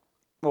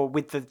 Or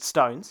with the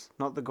stones,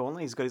 not the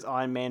gauntlet. He's got his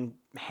Iron Man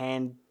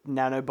hand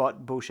nanobot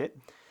bullshit.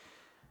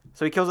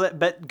 So he kills it,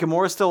 but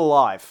Gamora's still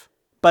alive.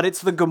 But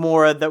it's the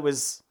Gamora that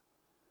was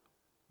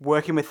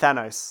working with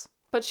Thanos.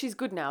 But she's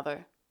good now, though.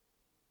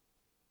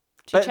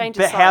 She But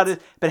changes how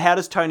sides. how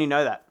does Tony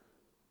know that?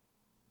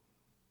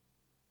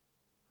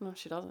 No,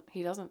 she doesn't.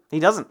 He doesn't. He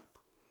doesn't.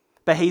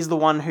 But he's the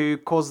one who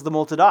causes them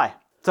all to die.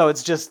 So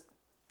it's just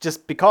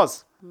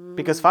because.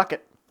 Because fuck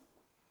it.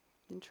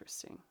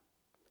 Interesting.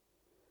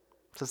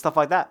 So stuff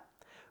like that.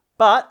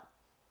 But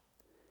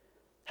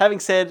having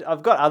said,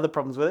 I've got other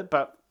problems with it,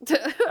 but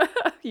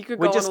You could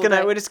go we're on just all gonna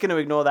day. we're just gonna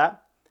ignore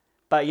that.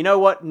 But you know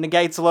what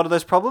negates a lot of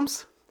those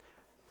problems?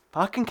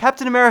 Fucking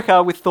Captain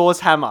America with Thor's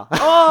hammer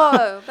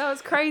Oh, that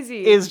was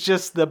crazy. is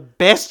just the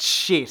best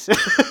shit.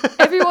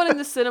 Everyone in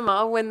the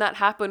cinema when that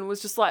happened was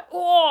just like,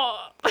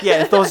 oh, Yeah,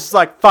 and Thor's just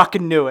like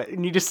fucking knew it,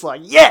 and you're just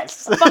like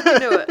yes, fucking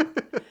knew it.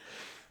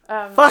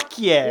 fuck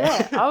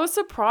yeah. Yeah, I was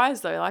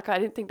surprised though. Like, I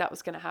didn't think that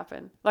was going to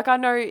happen. Like, I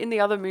know in the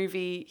other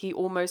movie, he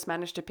almost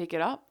managed to pick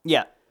it up.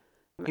 Yeah.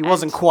 He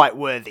wasn't quite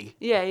worthy.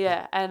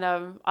 Yeah. And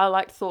I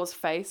liked Thor's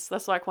face.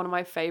 That's like one of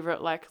my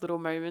favorite like little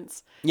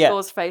moments. Yeah.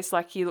 Thor's face,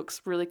 like he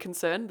looks really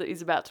concerned that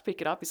he's about to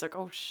pick it up. He's like,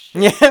 oh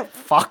shit. Yeah,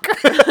 fuck.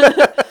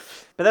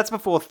 But that's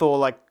before Thor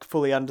like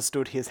fully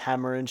understood his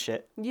hammer and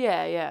shit.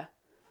 Yeah, yeah.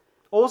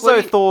 Also,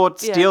 Well, Thor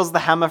yeah. steals the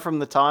hammer from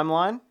the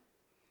timeline.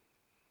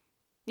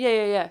 Yeah,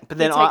 yeah, yeah. But He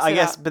then takes I it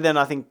guess, out. but then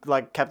I think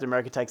like Captain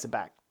America takes it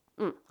back.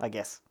 I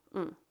guess.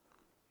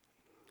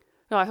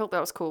 No, I thought that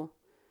was cool.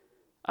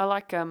 I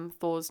like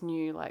Thor's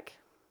new like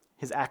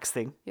His axe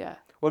thing. yeah.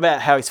 What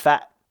about how he's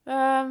fat?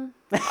 I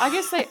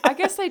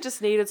guess they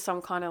just needed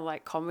some kind of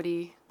like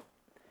comedy.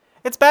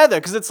 It's bad though,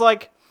 because it's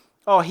like,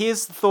 oh,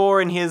 here's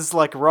Thor and his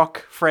like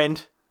rock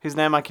friend, whose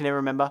name I can never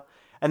remember,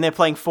 and they're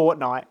playing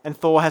Fortnite, and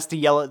Thor has to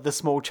yell at the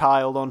small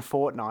child on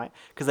Fortnite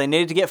because they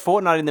needed to get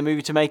Fortnite in the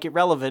movie to make it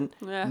relevant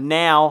Yeah.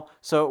 now,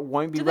 so it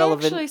won't be Did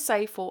relevant. they actually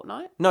say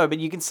Fortnite? No, but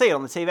you can see it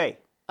on the TV.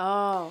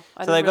 Oh,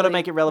 So they've got to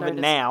make it relevant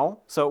now,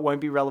 so it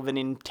won't be relevant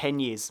in 10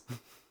 years,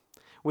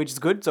 which is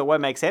good, so it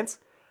won't make sense.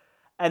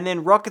 And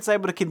then Rocket's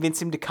able to convince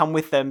him to come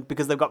with them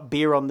because they've got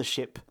beer on the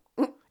ship.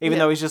 Even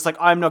though he's just like,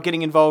 I'm not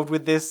getting involved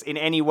with this in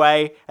any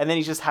way. And then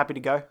he's just happy to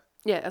go.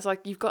 Yeah, it's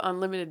like you've got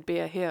unlimited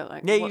beer here.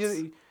 Like, Yeah,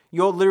 what's-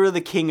 you're literally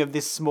the king of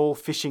this small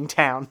fishing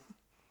town.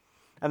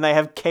 And they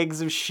have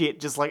kegs of shit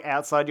just like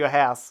outside your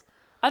house.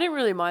 I didn't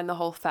really mind the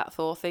whole fat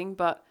Thor thing,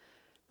 but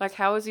like,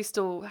 how does he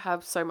still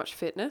have so much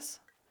fitness?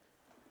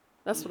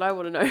 That's what I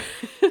want to know.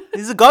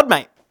 He's a god,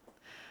 mate.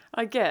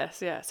 I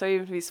guess, yeah. So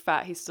even if he's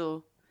fat, he's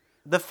still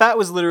The fat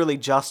was literally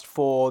just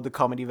for the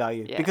comedy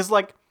value. Yeah. Because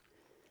like,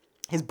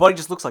 his body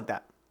just looks like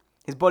that.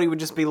 His body would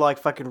just be like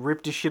fucking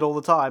ripped to shit all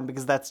the time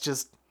because that's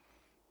just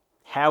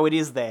how it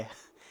is there.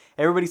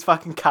 Everybody's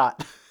fucking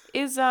cut.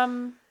 is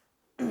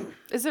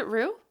it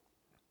real?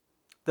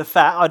 The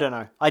fat, I don't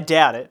know. I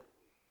doubt it.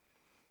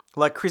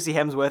 Like Chrissy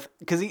Hemsworth,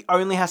 because you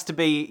only have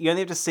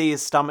to see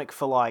his stomach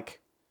for like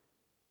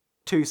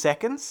 2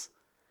 seconds.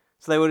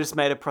 So they would have just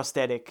made a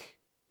prosthetic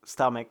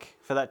stomach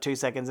for that 2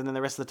 seconds, and then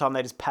the rest of the time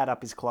they just pad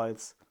up his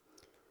clothes.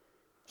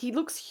 He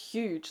looks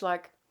huge.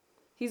 Like,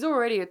 he's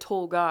already a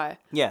tall guy.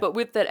 Yeah. But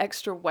with that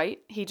extra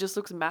weight, he just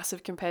looks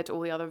massive compared to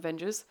all the other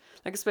Avengers.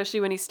 Like, especially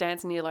when he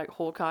stands near like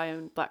Hawkeye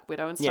and Black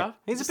Widow and Yeah, stuff.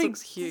 he's Just a big,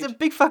 looks huge. he's a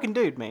big fucking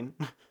dude, man.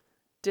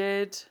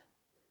 Did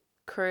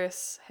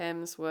Chris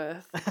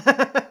Hemsworth?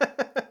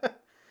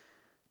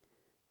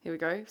 Here we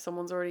go.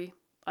 Someone's already.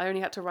 I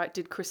only had to write.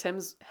 Did Chris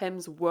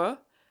Hemsworth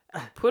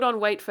put on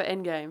weight for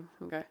Endgame?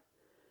 Okay.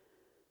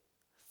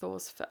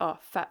 Thor's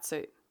fat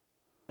suit.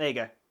 There you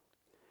go.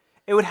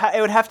 It would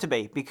have to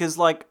be because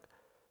like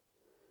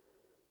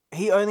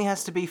he only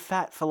has to be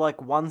fat for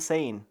like one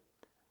scene.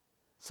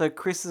 So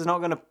Chris is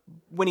not gonna,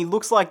 when he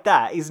looks like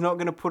that, he's not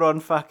gonna put on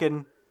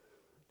fucking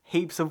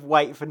heaps of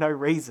weight for no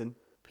reason.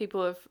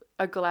 People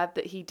are glad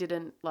that he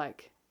didn't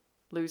like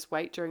lose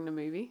weight during the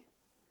movie.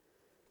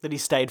 That he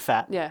stayed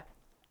fat. Yeah.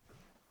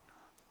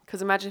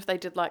 Because imagine if they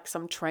did like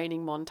some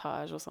training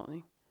montage or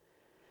something.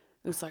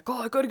 It was like,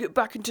 oh, I got to get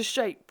back into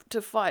shape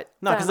to fight.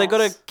 No, because they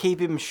got Thanos." to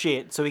keep him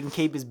shit so he can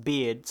keep his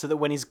beard, so that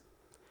when his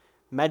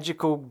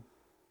magical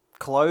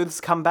clothes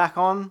come back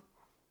on,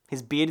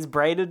 his beard is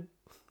braided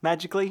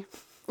magically.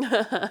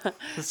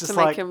 It's just to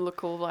like make him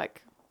look all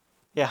like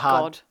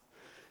hard.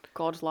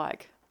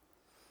 God-like.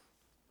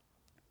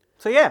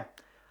 So yeah,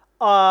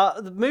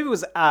 the movie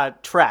was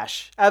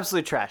trash,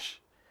 absolute trash,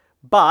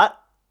 but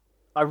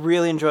I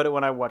really enjoyed it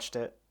when I watched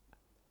it.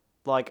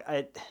 Like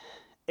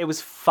it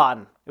was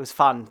fun. It was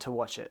fun to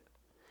watch it.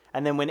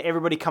 And then when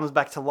everybody comes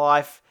back to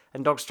life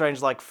and Doctor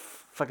Strange like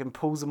fucking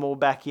pulls them all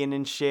back in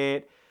and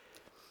shit,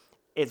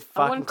 it's I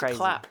fucking wanted crazy. to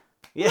clap.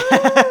 Yeah,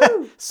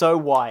 so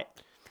white.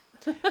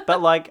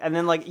 But like, and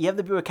then like you have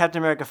the bit where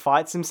Captain America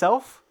fights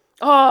himself.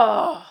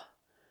 Oh,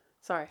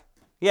 sorry.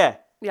 Yeah,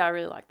 Yeah, I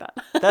really like that.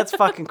 that's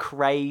fucking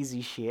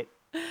crazy shit.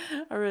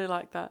 I really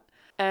like that.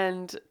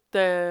 And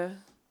the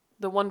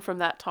one from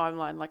that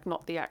timeline, like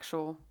not the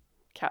actual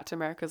Captain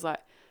America's like,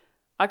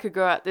 I could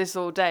go at this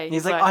all day.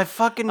 He's like, I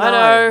fucking know.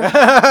 I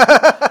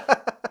know.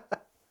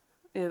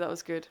 Yeah, that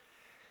was good.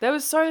 There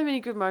was so many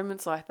good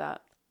moments like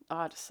that.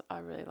 I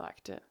really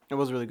liked it. It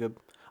was really good.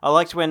 I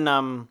liked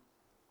when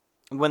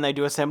they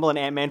do assemble and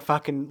Ant-Man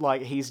fucking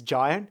like he's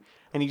giant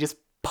and he just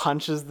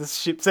punches the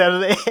ships out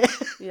of the air.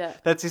 Yeah.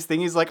 That's his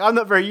thing. He's like, I'm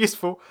not very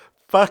useful.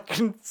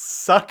 Fucking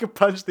sucker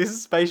punch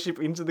this spaceship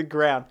into the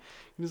ground.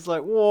 He's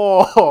like,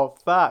 whoa,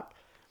 fuck.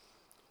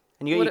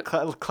 And you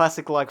got your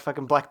classic like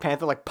fucking Black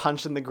Panther like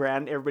punching the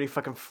ground. Everybody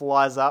fucking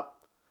flies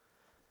up.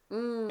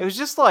 It was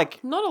just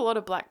like, Not a lot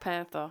of Black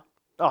Panther.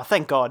 oh,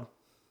 thank God.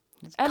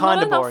 It's And kind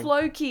not of enough boring.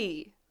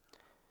 Loki.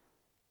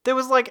 There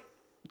was like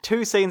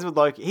 2 scenes with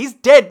Loki. He's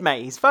dead,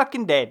 mate. He's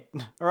fucking dead.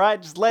 All right,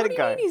 just let What it do you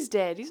go. mean he's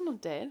dead? He's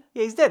not dead.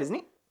 Yeah, he's dead, isn't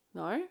he?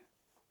 No.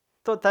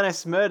 Thought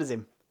Thanos murders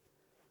him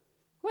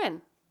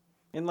When?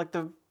 in like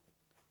the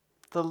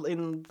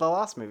in the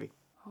last movie.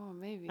 Oh,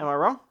 maybe. Am I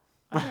wrong?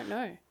 I don't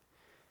know.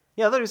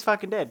 Yeah, I thought he was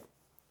fucking dead.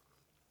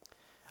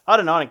 I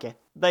don't know. I don't care.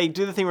 They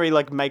do the thing where he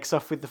like makes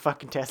off with the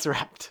fucking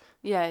Tesseract,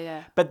 Yeah,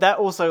 yeah. but that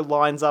also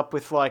lines up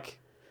with like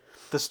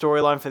the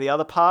storyline for the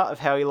other part of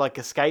how he like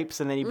escapes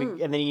and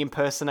then he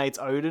impersonates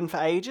Odin for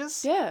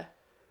ages. Yeah.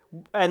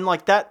 And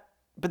like that,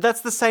 but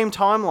that's the same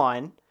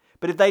timeline.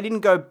 But if they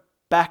didn't go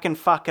back and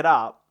fuck it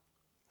up,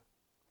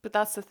 But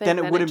that's the thing. then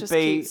it then wouldn't just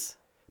be. keeps-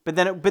 But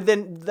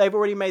then they've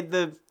already made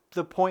the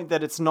point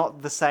that it's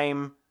not the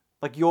same.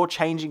 Like you're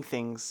changing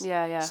things.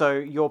 Yeah, yeah. So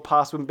your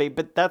past wouldn't be.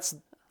 But that's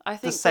I the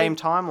think same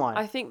they, timeline.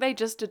 I think they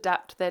just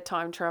adapt their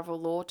time travel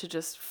law to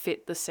just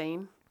fit the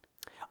scene.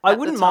 I at the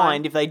wouldn't time.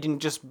 mind if they didn't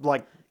just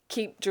like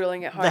Keep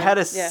drilling it home. they had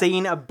a Yeah,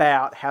 scene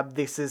about how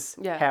this is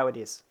Yeah. how it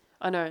is.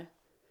 I know.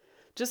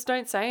 Just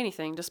don't say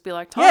anything. Just be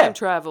like time Yeah.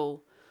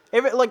 travel.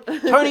 Like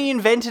Tony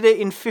invented it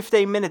in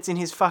 15 minutes in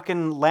his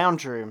fucking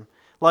lounge room.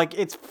 Like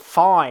it's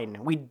fine.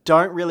 We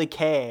don't really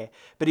care.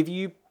 But if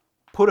you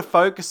put a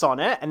focus on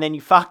it and then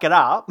you fuck it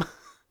up,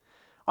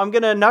 I'm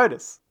gonna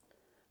notice.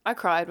 I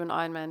cried when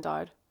Iron Man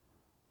died.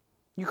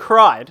 You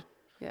cried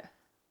Yeah.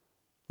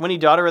 when he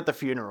died or at the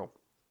funeral.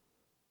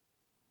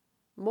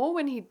 More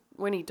when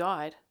he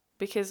died,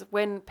 because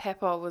when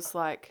Pepper was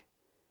like,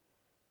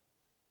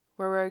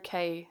 "We're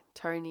okay,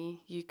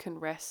 Tony. You can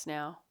rest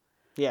now."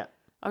 Yeah.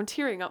 I'm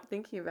tearing up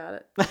thinking about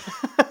it.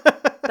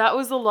 That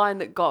was the line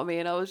that got me,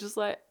 and I was just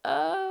like,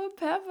 "Oh,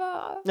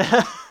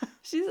 Pepper,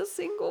 she's a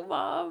single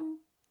mom."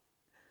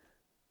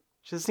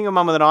 She's a single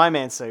mum with an Iron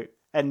Man suit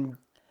and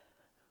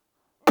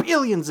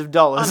billions of I know.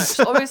 dollars.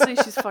 Obviously,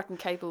 she's fucking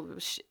capable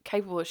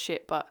of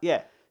shit, but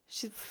Yeah.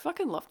 she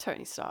fucking loved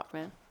Tony Stark,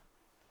 man.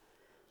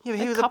 Yeah, but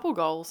he A was couple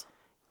goals.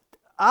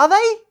 Are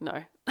they?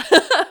 No.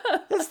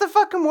 It's the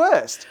fucking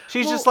worst.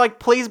 She's just like,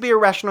 please be a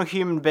rational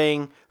human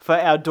being for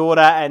our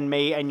daughter and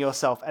me and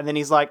yourself. And then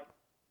he's like,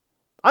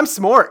 I'm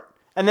smart.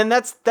 And then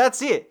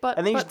that's it. But-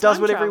 and then he but just does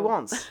time whatever he travel.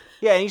 wants.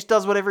 Yeah, and he just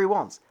does whatever he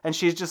wants. And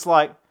she's just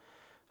like,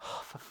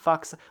 oh, for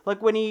fuck's sake.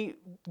 Like when he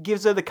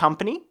gives her the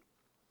company,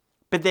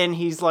 but then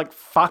he's like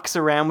fucks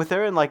around with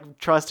her and like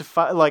tries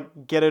to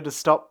like get her to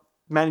stop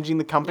managing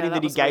the company Yeah, that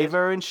that he was gave weird.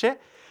 her and shit.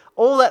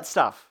 All that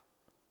stuff.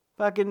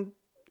 Fucking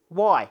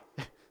why?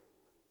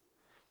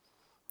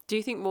 Do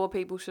you think more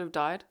people should have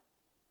died?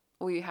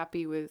 Or are you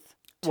happy with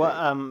two?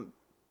 Well,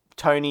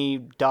 Tony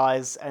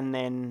dies and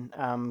then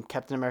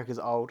Captain America's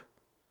old.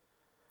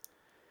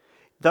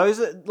 Those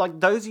are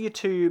your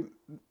two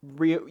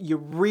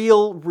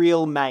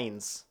real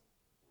mains.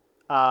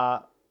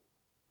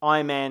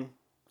 Iron Man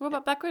What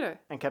about Black Widow?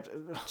 and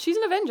Captain. She's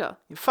an Avenger.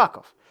 Fuck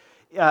off.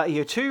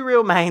 Your two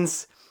real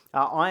mains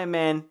are Iron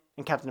Man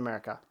and Captain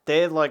America.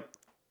 They're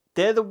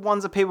the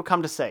ones that people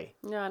come to see.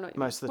 Yeah, I know. What you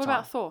Most of mean. the What time.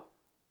 about Thor?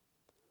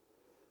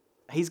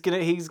 He's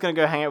gonna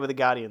go hang out with the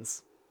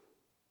Guardians.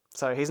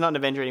 So he's not an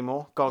Avenger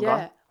anymore. Gone.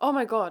 Yeah. Oh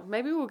my god.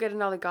 Maybe we'll get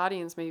another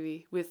Guardians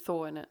movie with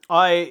Thor in it.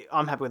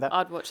 I'm happy with that.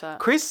 I'd watch that.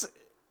 Chris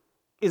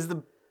is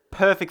the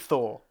perfect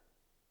Thor.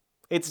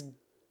 It's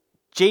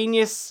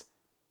genius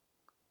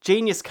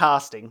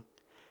casting,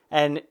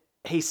 and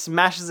he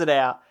smashes it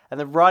out. And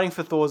the writing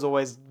for Thor is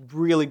always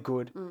really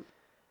good.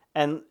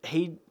 And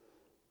I'd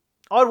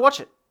watch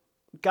it.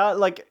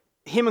 Like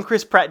him and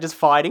Chris Pratt just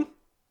fighting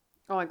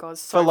Oh my god,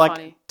 so for like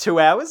funny. 2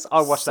 hours.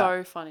 I'd watch that.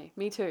 So funny.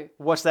 Me too.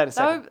 Watch that in a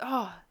second.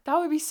 That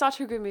would be such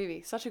a good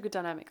movie. Such a good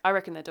dynamic. I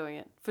reckon they're doing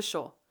it. For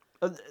sure.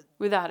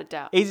 Without a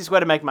doubt. Easiest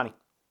way to make money.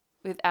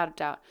 Without a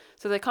doubt.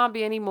 So there can't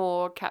be any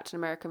more Captain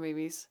America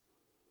movies.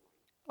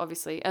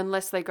 Obviously.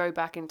 Unless they go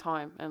back in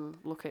time and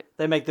look at...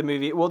 They make the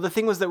movie. Well, the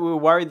thing was that we were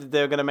worried that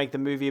they were going to make the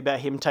movie about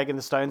him taking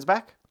the stones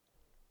back.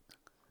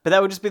 But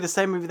that would just be the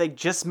same movie they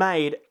just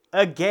made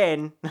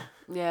again.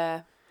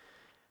 Yeah.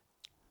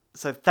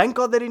 So thank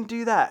God they didn't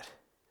do that.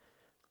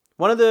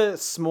 One of the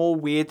small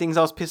weird things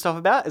I was pissed off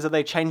about is that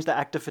they changed the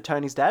actor for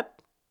Tony's dad.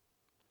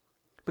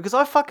 Because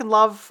I fucking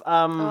love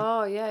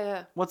Oh,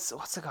 yeah. what's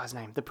the guy's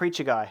name? The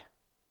preacher guy.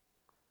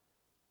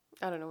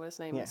 I don't know what his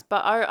name Yeah. is.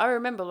 But I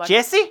remember like...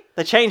 Jesse?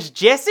 They changed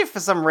Jesse for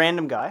some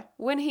random guy.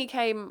 When he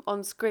came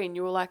on screen,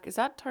 you were like, is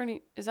that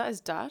Tony? Is that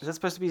his dad? Is that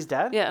supposed to be his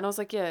dad? Yeah, and I was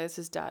like, yeah, it's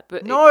his dad.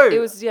 But No! it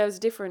was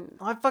different.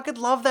 I fucking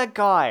love that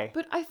guy.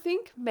 But I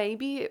think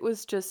maybe it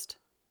was just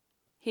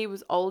he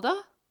was older.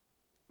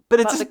 But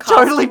it's but a the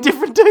totally casting-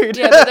 different dude.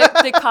 Yeah,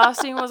 but the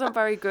casting wasn't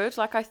very good.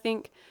 Like I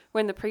think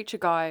when the preacher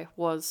guy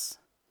was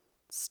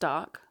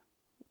Stark,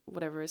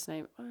 whatever his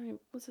name. I don't know,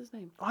 what's his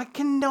name? I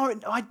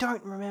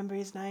don't remember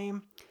his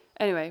name.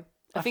 Anyway,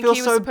 I think feel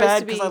he was so supposed bad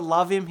to be because I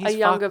love him. He's a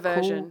younger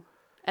fucking cool. version.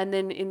 And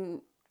then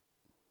in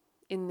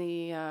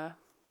the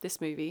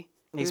this movie,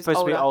 he He's was supposed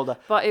to be older.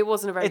 But it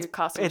wasn't a very It's good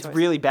casting it's choice.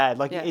 really bad.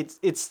 Like Yeah.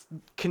 it's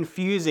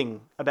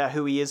confusing about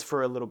who he is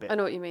for a little bit. I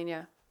know what you mean.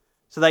 Yeah,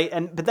 So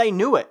but they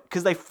knew it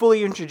because they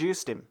fully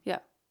introduced him. yeah,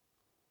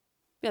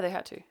 they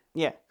had to.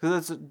 Yeah,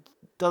 because it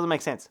doesn't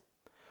make sense.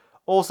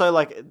 Also,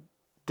 like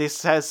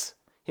this has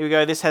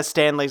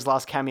Stan Lee's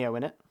last cameo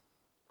in it.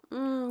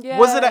 Yeah.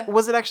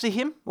 Was it actually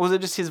him? Or was it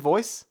just his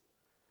voice?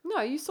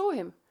 No, you saw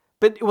him.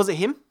 But was it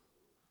him?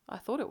 I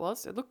thought it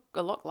was. It looked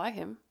a lot like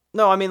him.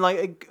 No, I mean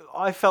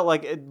I felt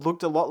like it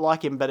looked a lot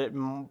like him, but it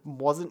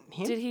wasn't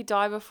him. Did he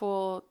die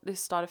before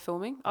this started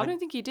filming? I don't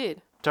think he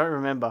did. Don't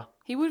remember.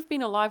 He would have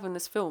been alive when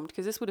this filmed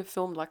because this would have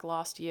filmed like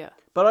last year.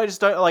 But I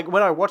just don't like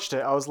when I watched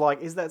it. I was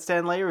like, is that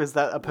Stan Lee or is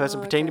that a person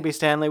Oh, pretending to okay. be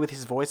Stan Lee with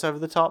his voice over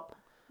the top?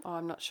 Oh,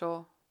 I'm not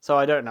sure. So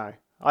I don't know.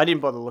 I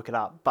didn't bother to look it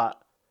up,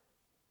 but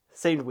it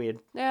seemed weird.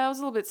 Yeah, I was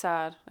a little bit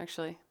sad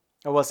actually.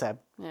 It was sad.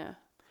 Yeah.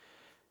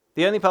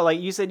 The only part, like,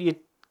 you said you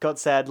got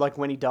sad, like,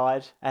 when he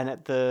died and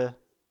at the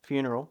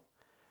funeral.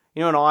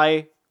 You know when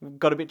I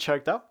got a bit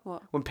choked up?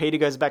 What? When Peter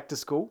goes back to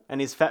school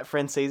and his fat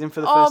friend sees him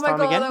for the Oh first my time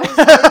god, again. that was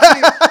so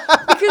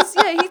cute.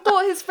 Because he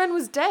thought his friend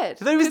was dead.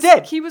 He thought he was 'Cause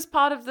dead. He was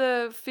part of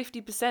the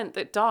 50%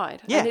 that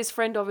died. Yeah. And his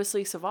friend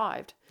obviously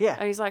survived. Yeah.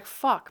 And he's like,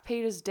 fuck,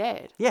 Peter's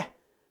dead. Yeah.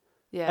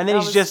 Yeah. And then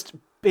that he's was just,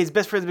 his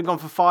best friend's been gone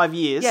for 5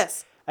 years.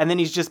 Yes. And then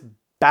he's just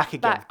back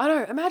again. back. I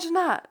know, imagine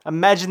that.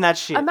 Imagine that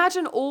shit.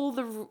 Imagine all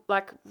the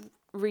like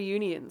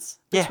reunions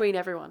Yeah. between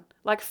everyone.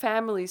 Like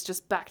families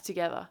just back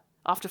together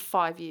after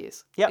 5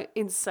 years. Yep.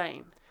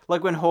 Insane.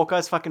 Like when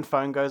Hawkeye's fucking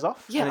phone goes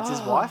off Yeah. and it's his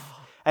Oh. wife.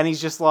 And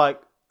he's just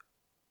like,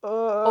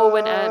 Or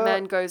when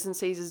Ant-Man goes and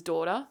sees his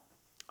daughter.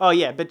 oh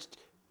yeah, but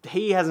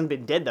he hasn't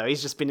been dead though.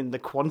 He's just been in the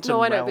quantum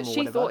No, I know, realm but or she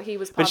whatever. thought he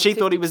was part But of she the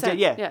thought he was dead, 50%.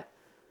 yeah. Yeah.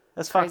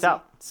 That's Crazy. fucked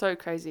up. So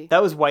crazy.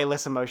 That was way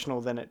less emotional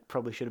than it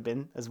probably should have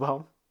been as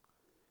well.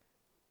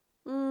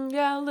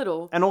 Yeah, a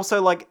little. And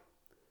also, like,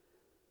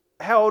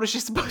 how old is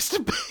she supposed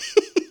to be?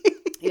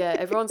 Yeah,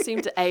 everyone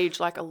seemed to age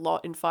like a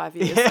lot in 5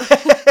 years.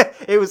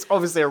 It was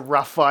obviously a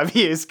rough 5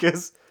 years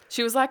because,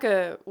 She was like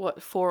 4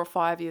 or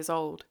 5 years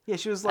old. yeah,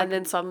 she was like, And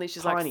then suddenly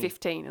she's tiny. like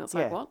 15. And it's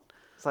Yeah. like, what?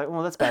 It's like,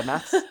 well, that's bad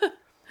maths.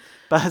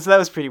 But so that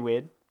was pretty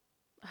weird.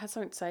 I had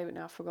something to say, but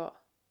now I forgot.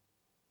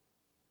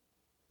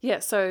 Yeah,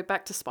 so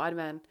back to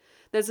Spider-Man.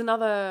 There's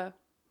another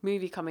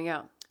movie coming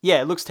out.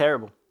 Yeah, it looks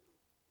terrible.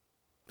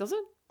 Does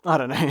it? I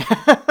don't know.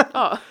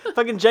 Oh,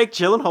 Fucking Jake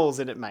Gyllenhaal's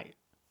in it, mate.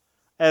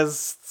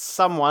 As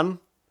someone.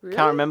 really?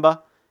 Can't remember.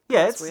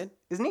 Yeah, That's it's weird.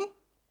 Isn't he?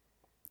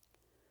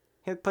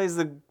 He plays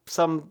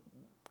some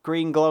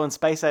green glowing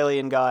space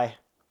alien guy.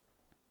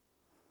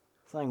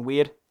 Something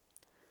weird.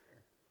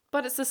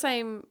 But it's the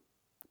same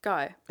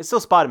guy. It's still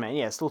Spider-Man,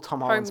 yeah. It's still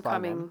Tom Holland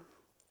Spider-Man. Homecoming.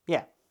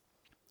 Yeah.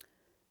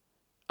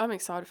 I'm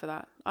excited for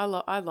that. I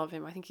love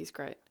him. I think he's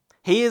great.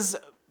 He's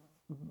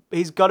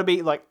got to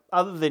be, like,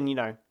 other than,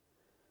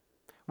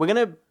 we're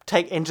going to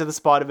take Enter the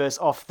Spider-Verse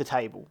off the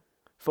table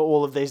for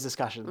all of these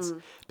discussions.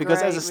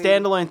 Because as a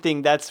great standalone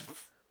thing, that's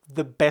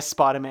the best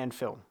Spider-Man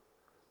film.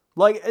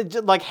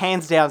 Like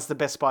hands down, it's the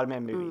best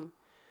Spider-Man movie.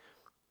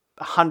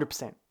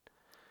 100%.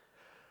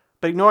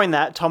 But ignoring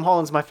that, Tom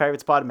Holland's my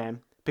favorite Spider-Man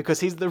because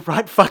he's the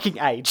right fucking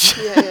age.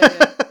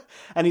 Yeah.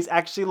 And he's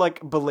actually, like,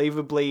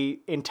 believably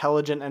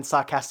intelligent and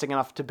sarcastic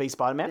enough to be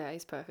Spider-Man. Yeah,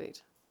 he's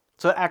perfect.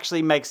 So it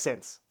actually makes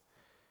sense.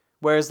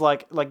 Whereas,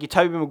 like your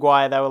Tobey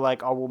Maguire, they were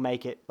like, oh, we'll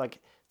make it. Like,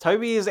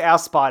 Tobey is our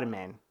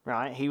Spider-Man,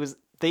 right? He was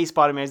the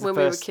Spider-Man. When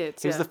we were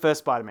kids, He was yeah. the first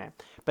Spider-Man.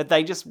 But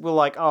they just were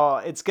like, oh,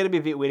 it's going to be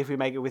a bit weird if we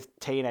make it with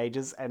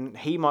teenagers. And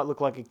he might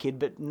look like a kid,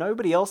 but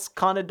nobody else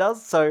kind of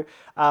does. So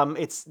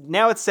it's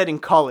set in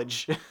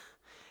college.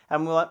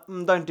 And we're like,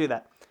 don't do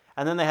that.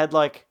 And then they had,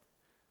 like,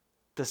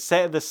 the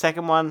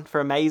second one for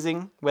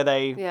Amazing, where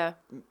they... Yeah.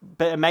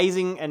 But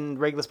Amazing and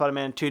regular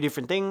Spider-Man are two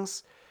different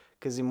things.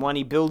 Because in one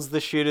he builds the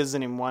shooters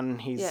and in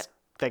one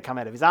they come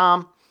out of his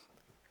arm.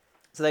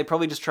 So they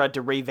probably just tried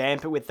to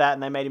revamp it with that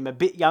and they made him a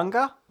bit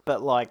younger.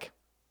 But, like,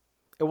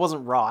 it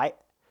wasn't right.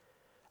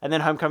 And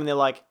then Homecoming, they're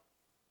like,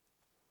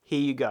 here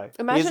you go. Here's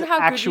Imagine an how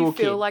good actual you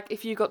feel kid. like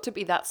if you got to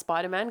be that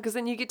Spider-Man, because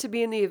then you get to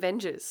be in the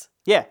Avengers.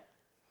 Yeah.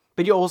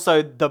 But you're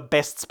also the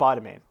best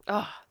Spider-Man.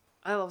 Oh,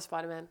 I love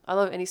Spider-Man. I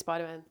love any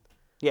Spider-Man.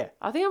 Yeah.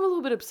 I think I'm a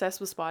little bit obsessed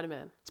with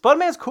Spider-Man.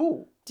 Spider-Man's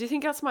cool. Do you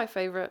think that's my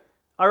favorite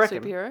I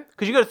reckon. superhero?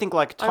 Because you got to think,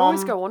 like, Tom... I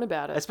always go on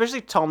about it.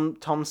 Especially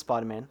Tom's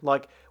Spider-Man.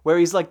 Like, where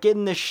he's, like,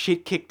 getting the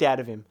shit kicked out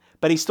of him.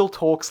 But he still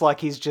talks like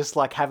he's just,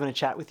 like, having a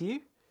chat with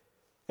you.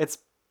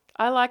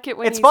 I like it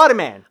when It's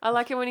Spider-Man. I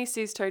like it when he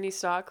sees Tony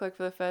Stark, like,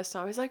 for the first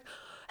time. He's like,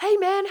 hey,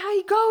 man, how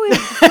you going?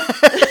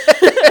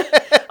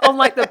 On,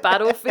 like, the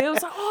battlefield.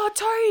 It's like, oh,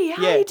 Tony,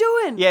 how you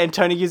doing? Yeah, and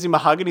Tony gives him a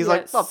hug and he's Yeah,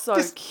 like, oh, so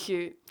this,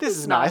 cute. this It's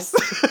is nice.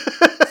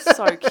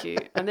 So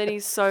cute. And then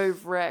he's so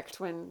wrecked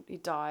when he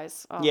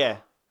dies. Oh, Yeah.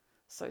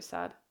 So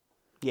sad.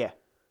 Yeah.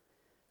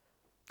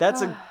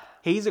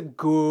 He's a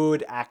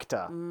good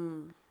actor.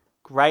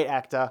 Great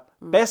actor.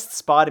 Best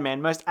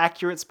Spider-Man, most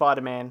accurate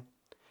Spider-Man.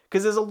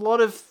 Because there's a lot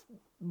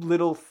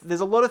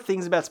of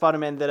things about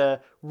Spider-Man that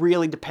are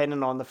really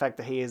dependent on the fact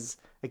that he is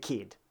a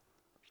kid.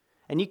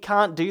 And you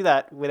can't do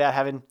that without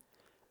having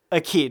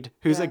a kid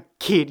who's a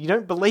kid. You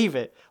don't believe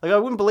it. Like, I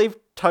wouldn't believe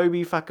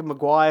Tobey fucking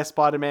Maguire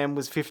Spider-Man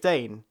was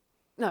 15.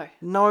 No.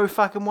 No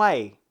fucking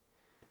way.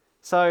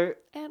 So,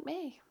 Aunt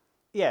May.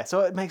 yeah,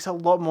 so it makes a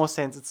lot more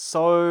sense. It's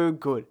so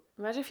good.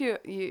 Imagine if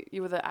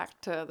you were the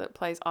actor that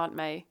plays Aunt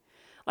May.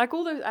 Like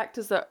all those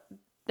actors that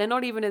they're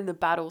not even in the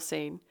battle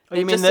scene. Oh, They're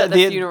you mean just at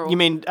the funeral. You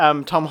mean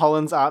Tom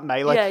Holland's Aunt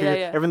May, like Yeah, who yeah,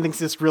 yeah. everyone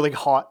thinks is really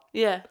hot.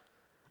 Yeah.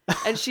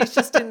 And she's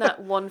just in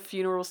that one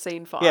funeral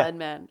scene for Yeah. Iron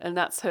Man, and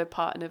that's her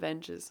part in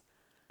Avengers.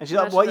 And she's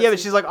like, Imagine "What? Yeah,"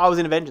 that's but she's like, "I was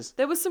in Avengers."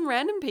 There was some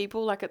random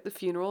people like at the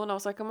funeral, and I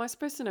was like, am I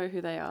supposed to know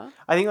who they are?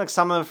 I think like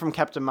some of them are from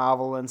Captain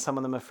Marvel, and some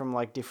of them are from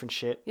like different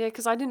shit. Yeah,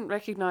 because I didn't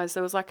recognize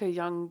there was like a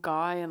young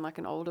guy and like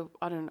an older.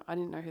 I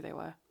didn't know who they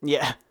were.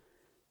 Yeah,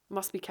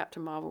 Must be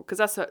Captain Marvel, because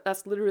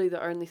that's literally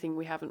the only thing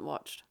we haven't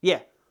watched. yeah.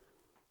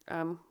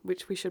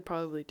 Which we should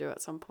probably do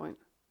at some point.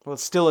 Well,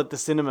 it's still at the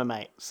cinema,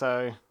 mate.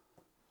 So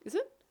Is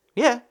it?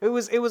 Yeah, it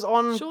was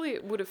on Surely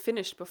it would have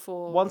finished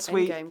before once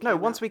we Endgame no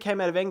came once out. we came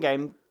out of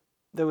Endgame,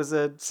 there was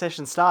a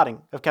session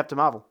starting of Captain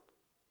Marvel.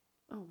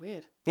 Oh,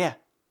 weird. Yeah,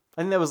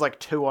 I think there was like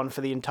 2 on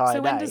for the entire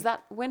So day.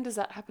 when does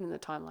that happen in the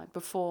timeline?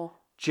 Before?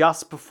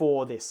 Just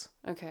before this,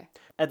 Okay.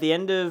 at the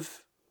end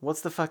of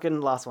what's the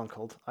fucking last one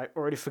called? I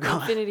already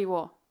forgot. Infinity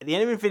War. At the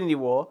end of Infinity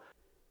War,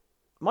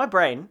 my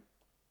brain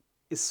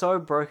is so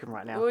broken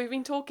right now. Well, we've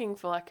been talking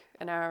for like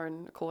an hour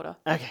and a quarter.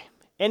 Okay,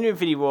 end of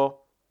Infinity War.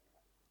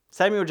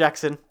 Samuel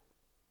Jackson.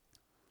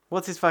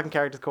 What's his fucking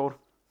character called?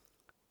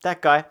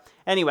 That guy.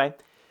 Anyway,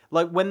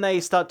 like when they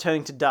start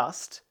turning to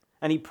dust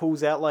and he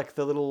pulls out like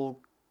the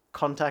little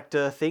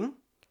contactor thing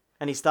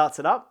and he starts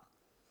it up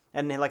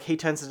and then like he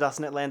turns to dust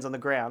and it lands on the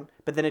ground,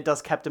 but then it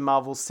does Captain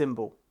Marvel's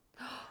symbol.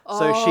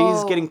 So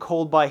she's getting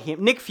called by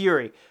him. Nick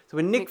Fury. So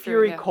when Nick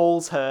Fury yeah.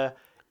 calls her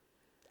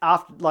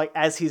after like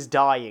as he's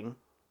dying,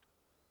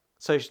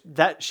 so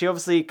she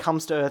obviously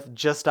comes to Earth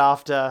just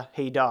after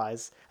he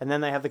dies, and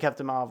then they have the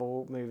Captain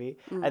Marvel movie,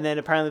 and then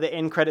apparently the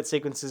end credit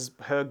sequence is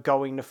her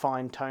going to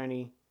find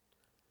Tony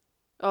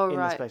Oh, in the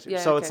right. spaceship. Yeah,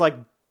 So okay. it's like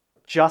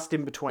just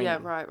in between. Yeah,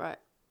 right.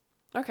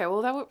 Okay,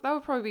 well, that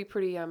would probably be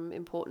pretty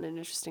important and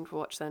interesting to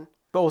watch then.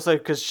 But also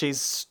because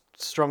she's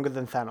stronger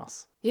than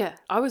Thanos. Yeah,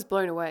 I was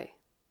blown away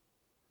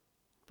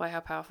by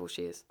how powerful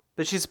she is.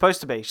 But she's supposed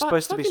to be. She's But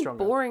supposed to be fucking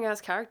stronger. boring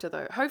as character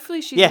though.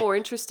 Hopefully she's Yeah. more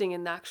interesting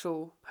in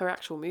her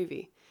actual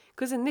movie.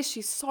 Because in this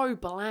she's so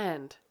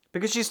bland.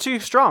 Because she's too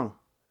strong.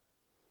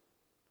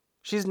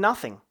 She's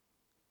nothing.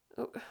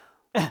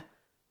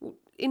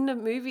 In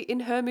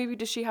her movie,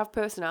 does she have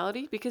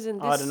personality? Because in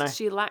I don't know. this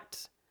she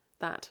lacked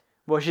that.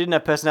 Well, she didn't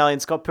have personality in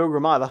Scott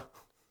Pilgrim either.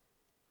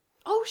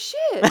 Oh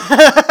shit!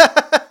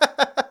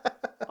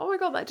 Oh my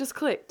god, that just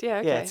clicked. Yeah,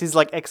 okay. Yeah, it's his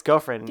like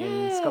ex-girlfriend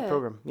in Scott Yeah.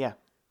 Pilgrim. Yeah.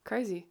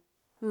 Crazy.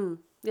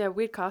 Yeah,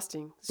 weird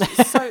casting.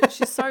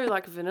 She's so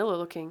like vanilla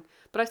looking.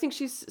 But I think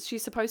she's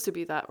supposed to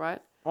be that,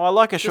 right? Well, I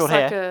like her Just short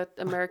like hair.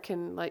 a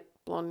American like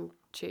blonde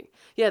chick.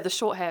 Yeah, the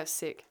short hair is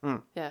sick.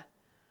 Mm. Yeah.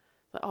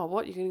 Like, oh,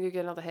 what? You're gonna go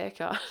get another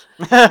haircut?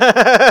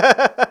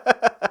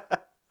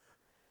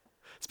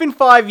 It's been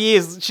 5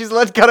 years. She's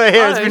let cut her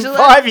hair. I It's know, been she's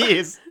 5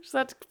 years. She's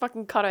had to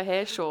fucking cut her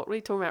hair short. What are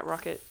you talking about,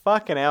 Rocket?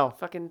 Fucking hell.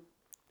 Fucking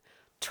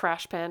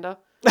trash panda.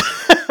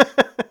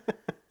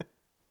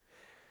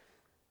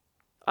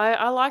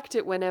 I liked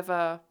it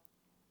whenever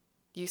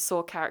you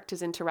saw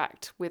characters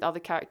interact with other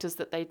characters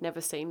that they'd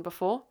never seen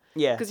before.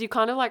 Yeah. Because you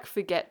kind of like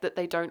forget that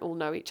they don't all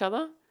know each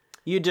other.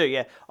 You do,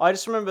 yeah. I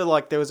just remember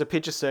like there was a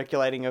picture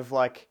circulating of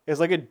like it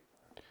was like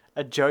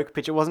a joke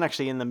picture. It wasn't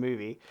actually in the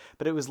movie,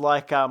 but it was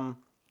like it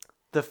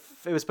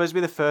was supposed to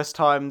be the first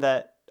time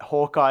that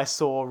Hawkeye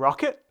saw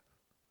Rocket.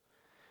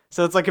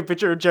 So it's like a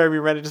picture of Jeremy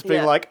Renner just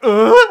being Yeah. like,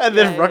 ugh, and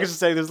then Yeah, Rocket's yeah. just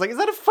saying, "There's like, is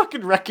that a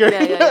fucking raccoon?"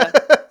 Yeah.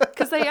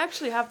 Because they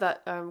actually have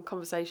that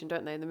conversation,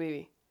 don't they, in the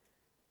movie?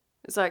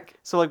 It's like,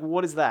 So like,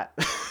 what is that?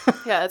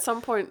 yeah, at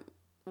some point,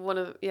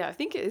 I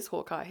think it is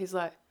Hawkeye. He's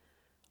like,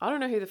 I don't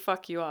know who the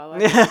fuck you are.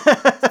 Like,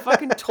 it's a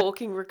fucking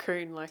talking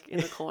raccoon, like, in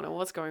the corner.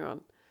 What's going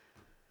on?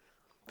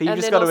 But you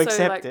And just then got to also,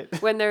 accept like,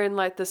 it. when they're in,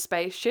 like, the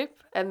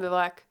spaceship, and they're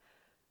like,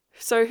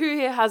 so who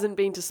here hasn't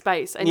been to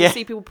space? And Yeah. you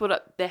see people put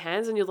up their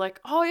hands, and you're like,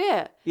 oh,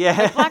 yeah. Yeah.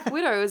 Like, Black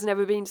Widow has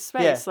never been to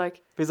space. Yeah.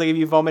 Like, He's like, if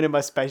you vomit in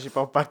my spaceship,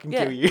 I'll fucking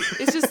yeah. kill you.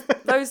 It's just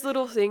those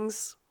little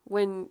things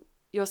when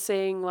you're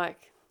seeing,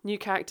 like, new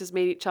characters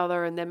meet each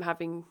other and them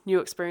having new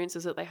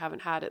experiences that they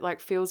haven't had. It,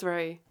 like, feels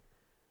very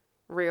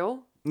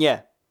real.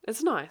 Yeah,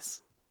 It's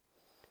nice.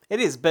 it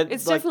is, but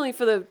It's like, definitely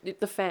for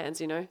the fans,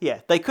 you know?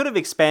 yeah, they could have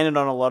expanded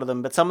on a lot of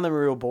them, but some of them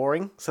are real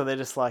boring. So they're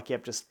just like,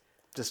 yep, just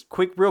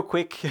real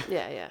quick.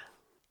 Yeah.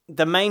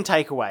 The main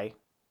takeaway,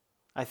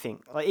 I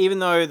think, like even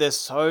though there's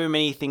so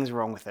many things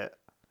wrong with it,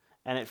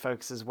 and it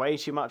focuses way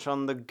too much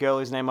on the girl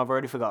whose name I've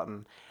already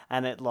forgotten,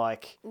 and it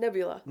like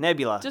Nebula.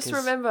 Nebula. Just 'cause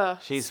remember,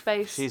 she's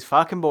space. She's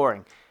fucking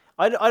boring.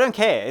 I don't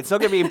care. It's not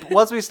gonna be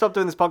once we stop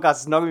doing this podcast.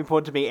 It's not gonna be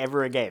important to me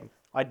ever again.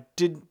 I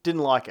didn't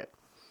like it.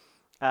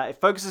 It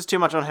focuses too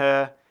much on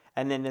her,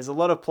 and then there's a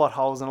lot of plot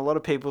holes, and a lot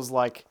of people's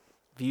like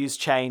views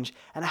change,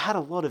 and it had a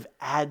lot of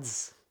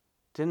ads,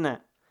 didn't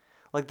it?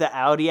 Like the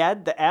Audi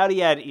ad. The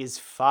Audi ad is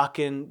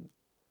fucking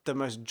the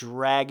most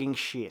dragging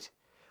shit.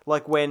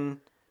 Like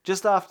when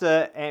just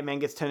after Ant-Man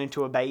gets turned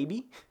into a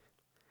baby,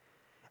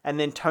 and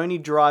then Tony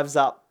drives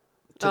up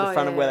to the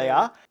front of where they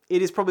are.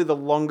 It is probably the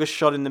longest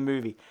shot in the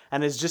movie,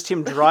 and it's just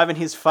him driving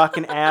his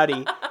fucking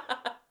Audi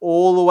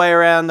all the way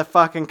around the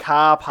fucking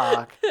car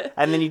park,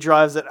 and then he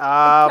drives it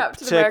up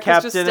Captain to America's just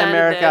Captain standing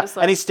America, there, just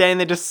like- and he's standing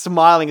there just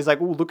smiling. He's like,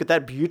 "Oh, look at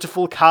that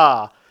beautiful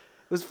car."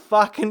 It was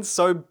fucking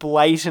so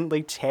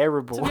blatantly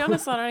terrible. To be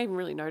honest, I don't even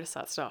really notice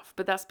that stuff.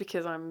 But that's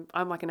because I'm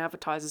like an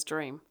advertiser's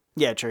dream.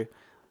 Yeah, true.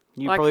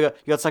 You Like- probably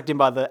got sucked in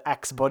by the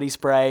Axe body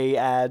spray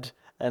ad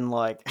and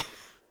like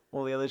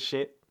all the other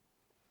shit.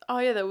 Oh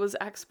yeah, there was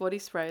Axe body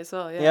spray as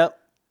well. Yeah. Yep.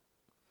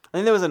 I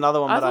think there was another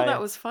one I that thought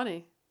that was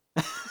funny.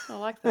 I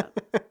like that.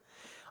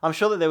 I'm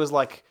sure that there was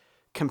like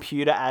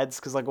computer ads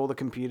because like all the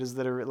computers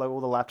that are like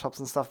all the laptops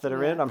and stuff that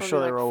are Yeah, in it, I'm probably, sure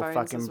they're like, all phones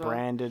fucking as well.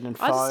 branded and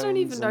I phones. just don't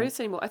even and- notice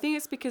anymore. I think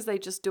it's because they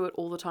just do it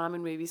all the time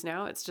in movies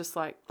now. It's just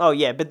like, Oh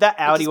yeah, but that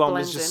Audi just one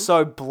was blends just in.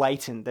 so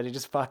blatant that it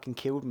just fucking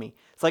killed me.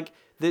 It's like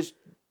there's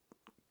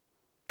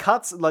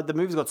cuts, like the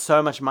movie's got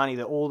so much money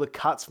that all the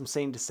cuts from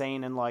scene to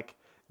scene and like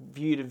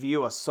view to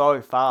view are so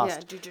yeah,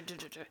 fast.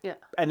 yeah.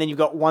 And then you've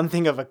got one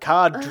thing of a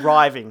car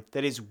driving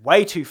that is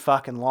way too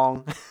fucking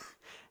long.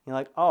 You're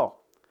like, oh,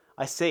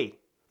 I see.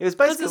 It was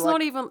Because basically it's like,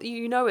 not even,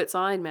 you know, it's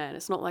Iron Man.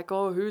 It's not like,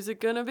 oh, who's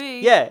it gonna be?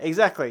 yeah,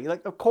 exactly.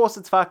 Like, of course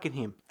it's fucking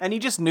him. And he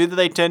just knew that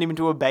they turned him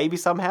into a baby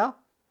somehow.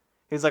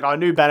 He's like, I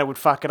knew Banner would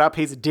fuck it up.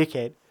 He's a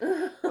dickhead.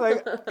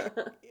 Like,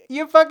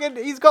 you fucking,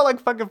 he's got like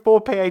fucking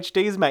 4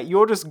 PhDs, mate.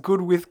 You're just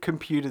good with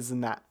computers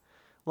and that.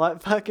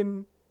 Like,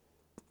 fucking,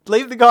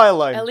 leave the guy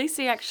alone. At least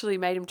he actually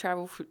made him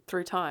travel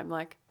through time.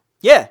 Like,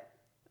 Yeah.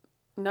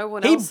 no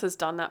one He- else has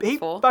done that He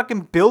before.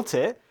 fucking built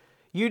it.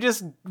 You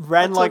just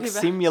ran like talking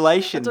about-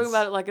 simulations. I'm talking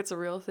about it like it's a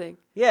real thing.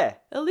 Yeah.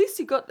 At least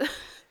he got.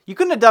 You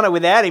couldn't have done it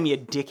without him, you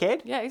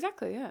dickhead. Yeah,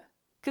 exactly. Yeah.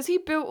 Because he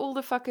built all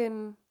the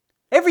fucking.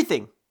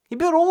 Everything. He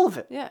built all of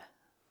it. Yeah.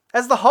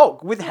 As the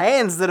Hulk, with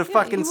hands that are he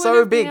fucking wouldn't so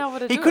have been big. able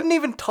to He do couldn't it.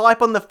 even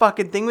type on the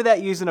fucking thing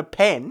without using a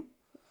pen.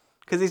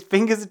 Because his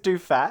fingers are too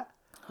fat.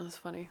 That's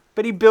funny.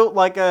 But he built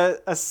like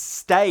a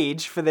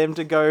stage for them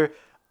to go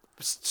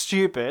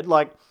stupid.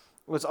 Like,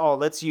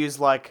 let's use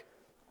like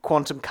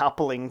quantum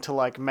coupling to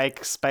like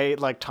make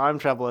like time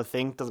travel a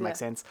thing. Doesn't make Yeah.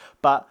 sense.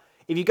 But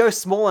if you go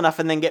small enough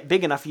and then get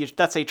big enough,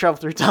 that's how you travel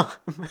through time.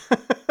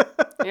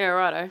 Yeah,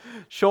 righto.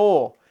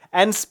 Sure.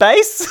 And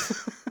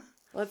space?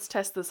 Let's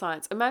test the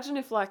science. Imagine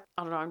if, like,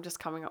 I don't know, I'm just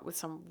coming up with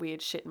some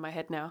weird shit in my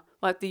head now.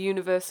 Like the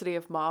University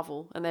of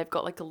Marvel, and they've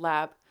got like a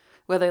lab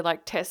where they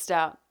like test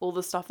out all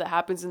the stuff that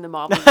happens in the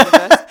Marvel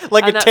universe.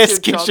 Like and a that's your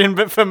test job. kitchen,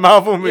 but for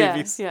Marvel Yeah,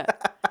 movies. yeah.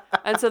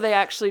 And so they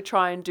actually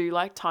try and do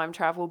like time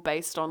travel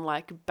based on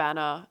like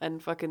Banner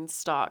and fucking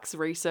Stark's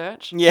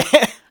research. Yeah.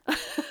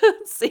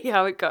 See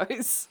how it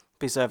goes.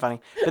 Be so funny.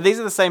 But these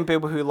are the same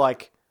people who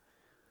like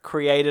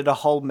created a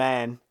whole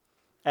man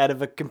out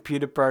of a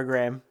computer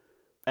program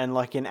and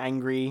like an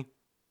angry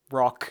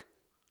rock.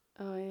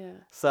 Oh yeah.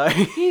 So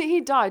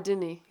He died,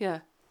 didn't he? Yeah.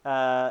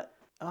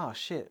 oh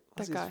shit.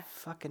 What's That his guy.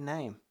 fucking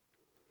name?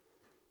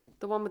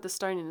 The one with the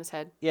stone in his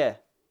head. Yeah.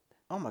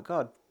 Oh my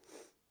god.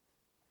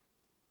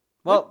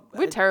 Well,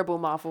 We're terrible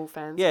Marvel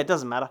fans. yeah, it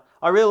doesn't matter.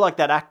 I really like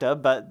that actor,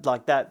 but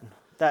like that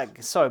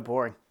is so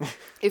boring.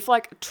 If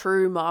like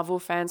true Marvel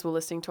fans were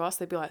listening to us,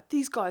 they'd be like,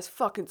 "These guys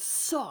fucking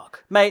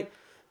suck. Mate,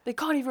 They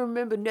can't even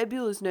remember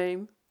Nebula's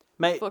name.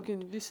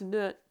 Fucking this and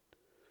that."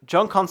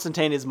 John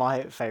Constantine is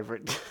my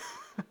favorite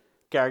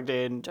character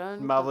in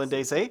John Marvel and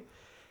DC.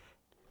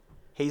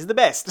 He's the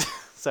best.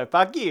 So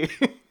fuck you.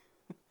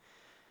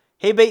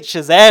 He beat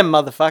Shazam,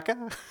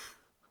 motherfucker.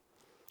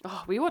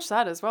 Oh, we watched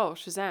that as well,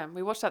 Shazam.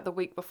 We watched that the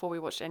week before we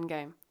watched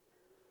Endgame.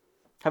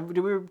 Did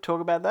we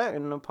talk about that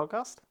in a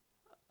podcast?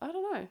 I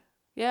don't know.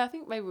 Yeah, I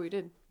think maybe we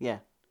did. Yeah.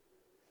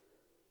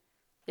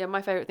 Yeah,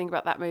 my favorite thing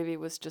about that movie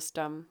was just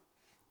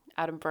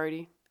Adam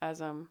Brody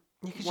as Yeah,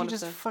 because one you of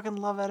just the- fucking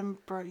love Adam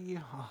Brody.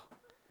 Oh.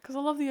 because I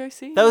love the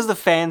OC. That was the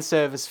fan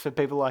service for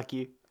people like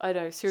you. I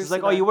know, seriously. It's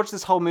like, oh, though. you watched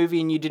this whole movie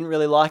and you didn't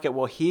really like it.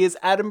 Well, here's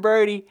Adam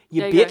Brody,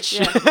 you There you go,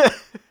 bitch.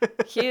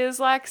 Here's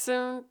like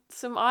some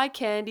eye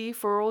candy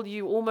for all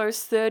you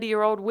almost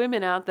 30-year-old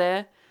women out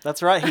there.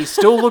 That's right. He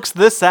still looks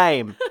the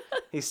same.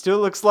 He still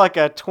looks like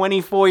a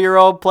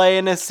 24-year-old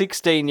playing a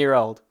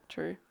 16-year-old.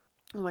 True.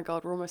 Oh my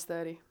god, we're almost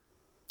 30.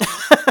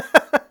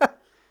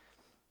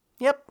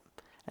 Yep.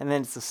 And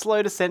then it's a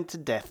slow descent to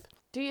death.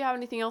 Do you have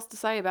anything else to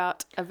say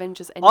about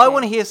Avengers Endgame? I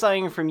want to hear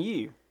something from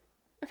you.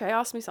 Okay,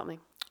 ask me something.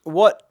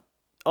 What?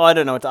 Oh, I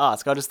don't know what to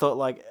ask. I just thought,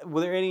 like,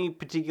 were there any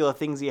particular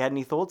things you had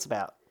any thoughts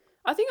about?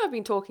 I think I've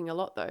been talking a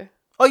lot though.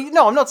 Oh,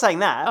 no, I'm not saying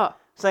that. Oh. I'm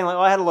saying, like,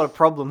 I had a lot of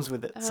problems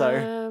with it.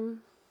 So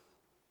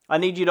I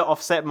need you to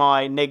offset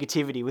my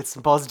negativity with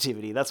some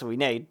positivity. That's what we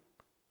need.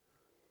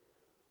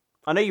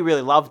 I know you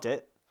really loved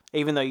it,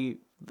 even though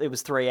it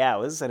was 3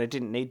 hours and it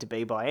didn't need to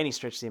be by any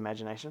stretch of the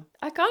imagination.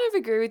 I kind of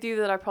agree with you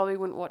that I probably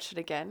wouldn't watch it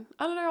again.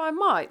 I don't know, I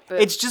might,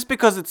 but It's just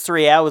because it's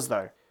 3 hours,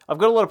 though. I've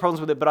got a lot of problems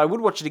with it, but I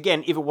would watch it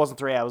again if it wasn't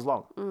 3 hours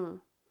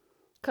long.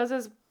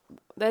 because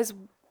there's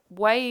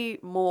way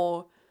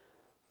more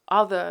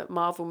other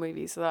Marvel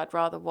movies that I'd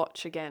rather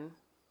watch again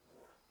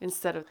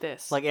instead of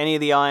this. Like any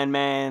of the Iron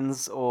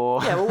Mans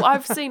or... yeah, well,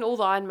 I've seen all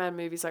the Iron Man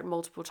movies like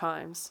multiple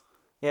times.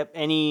 Yep,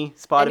 any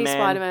Spider-Man. Any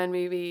Spider-Man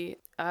movie,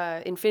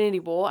 Infinity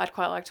War, I'd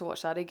quite like to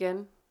watch that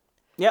again.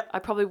 Yep. I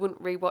probably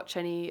wouldn't rewatch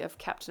any of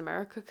Captain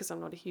America because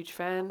I'm not a huge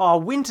fan. Oh,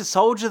 Winter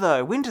Soldier,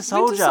 though. Winter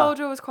Soldier. Winter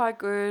Soldier was quite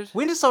good.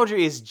 Winter Soldier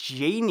is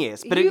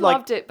genius. But You it, like,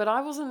 loved it, but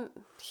I wasn't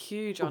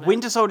huge on it.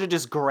 Winter Soldier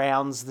just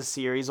grounds the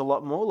series a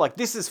lot more. Like,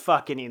 this is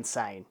fucking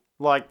insane.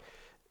 Like,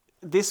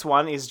 this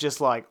one is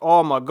just like,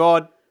 oh my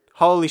god,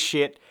 holy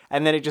shit.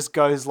 And then it just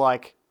goes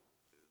like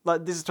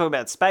this is talking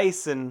about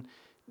space and,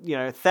 you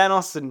know,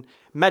 Thanos and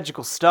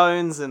magical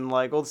stones and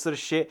like all this sort of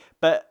shit.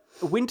 But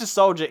Winter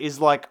Soldier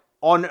is like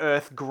on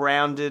Earth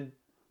grounded.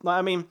 Like,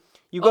 I mean,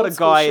 You got Old a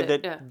school guy shit,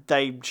 that yeah.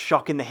 they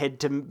shock in the head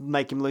to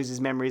make him lose his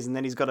memories, and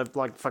then he's got a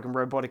like fucking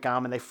robotic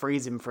arm, and they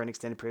freeze him for an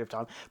extended period of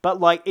time. But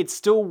like, it's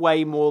still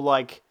way more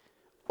like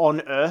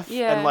on Earth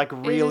Yeah, and like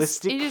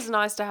realistic. It is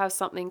nice to have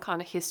something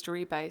kind of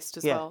history based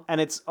as yeah, well.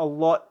 and it's a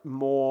lot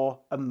more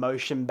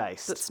emotion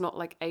based. That's not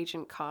like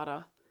Agent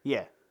Carter.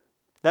 Yeah,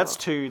 that's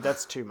too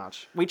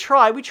much. We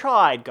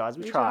tried, guys.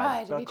 We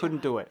tried, but I we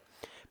couldn't do it.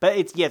 But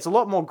it's a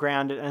lot more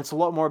grounded, and it's a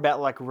lot more about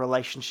like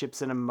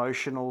relationships and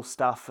emotional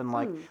stuff, and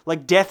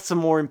like deaths are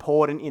more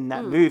important in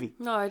that movie.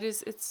 No, it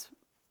is. It's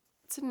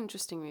an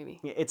interesting movie.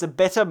 Yeah, it's a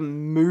better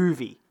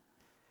movie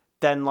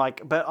than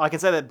like, but I can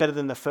say that better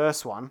than the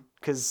first one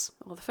because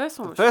Well, the first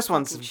one was first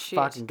one's fucking shit.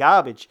 fucking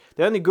garbage.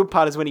 The only good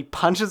part is when he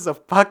punches a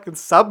fucking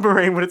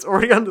submarine when it's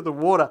already under the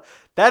water.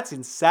 That's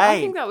insane. I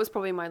think that was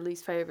probably my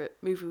least favorite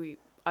movie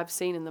I've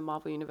seen in the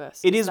Marvel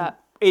universe. It is.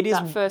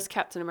 That first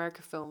Captain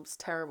America film's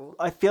terrible.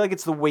 I feel like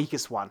it's the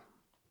weakest one.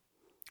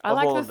 I of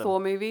like all the of them. Thor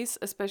movies,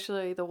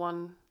 especially the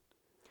one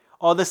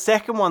Oh, the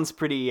second one's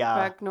pretty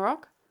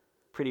Ragnarok.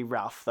 pretty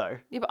rough though.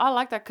 Yeah, but I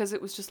like that because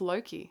it was just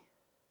Loki.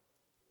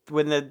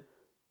 When the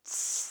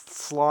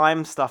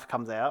slime stuff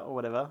comes out or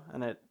whatever,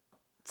 and it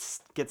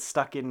gets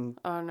stuck in.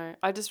 Oh no,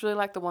 I just really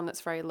like the one that's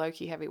very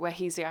Loki heavy, where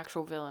he's the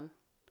actual villain.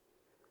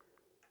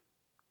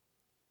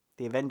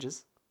 The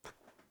Avengers.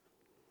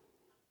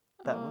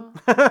 That one.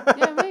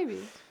 Yeah, maybe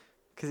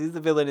Because he's the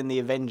villain in the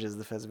Avengers,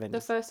 the first the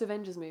Avengers. first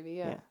Avengers movie.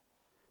 Yeah. Yeah.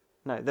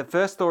 No, the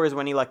first Thor is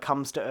when he like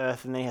comes to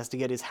Earth and then he has to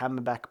get his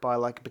hammer back by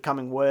like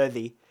becoming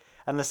worthy.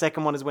 And the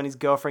second one is when his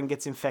girlfriend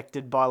gets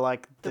infected by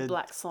like The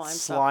black slime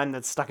stuff. slime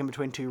that's stuck in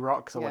between two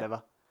rocks or Yeah.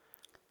 whatever.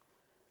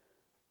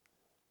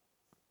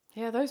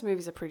 Yeah, those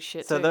movies are pretty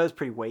shit So too. those are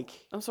pretty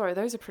weak. I'm sorry,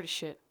 those are pretty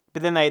shit.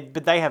 But then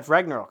they have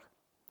Ragnarok.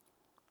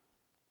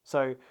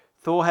 So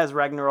Thor has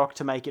Ragnarok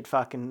to make it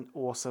fucking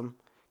awesome.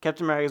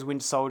 Captain America has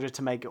Winter Soldier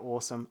to make it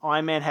awesome.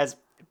 Iron Man has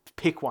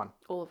pick one.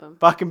 All of them.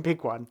 Fucking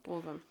pick one. All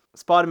of them.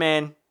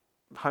 Spider-Man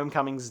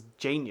Homecoming's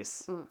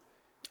genius.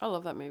 I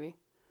love that movie.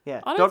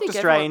 Yeah. I don't Doctor think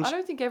Strange. I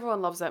don't think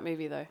everyone loves that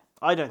movie though.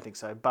 I don't think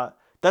so, but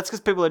that's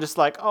because people are just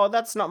like, oh,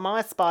 that's not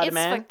my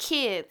Spider-Man. It's for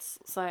kids.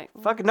 It's like,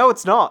 Fucking no,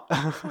 it's not.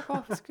 fuck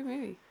off. It's a good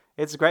movie.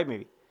 It's a great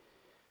movie.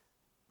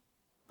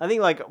 I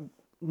think like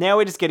now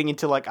we're just getting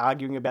into like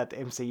arguing about the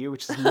MCU,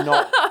 which is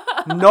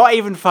not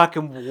even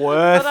fucking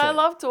worth But I it.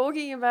 love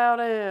talking about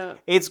it.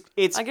 It's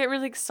I get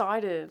really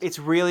excited. it's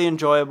really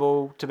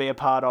enjoyable to be a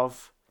part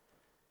of.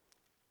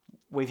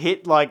 We've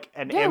hit like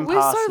an Yeah, impasse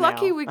we're so now.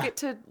 lucky we get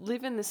to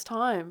live in this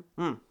time.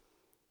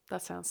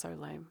 That sounds so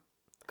lame.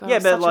 God, Yeah,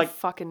 I'm but, such like- a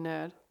fucking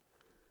nerd.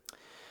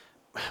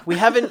 we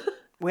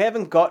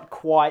haven't got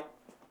quite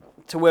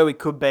to where we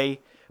could be,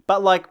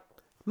 but like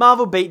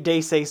Marvel beat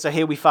DC, so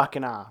here we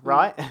fucking are,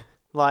 right?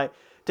 Like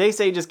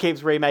DC just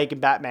keeps remaking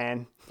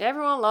Batman.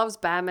 Everyone loves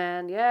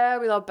Batman. Yeah,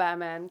 we love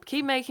Batman.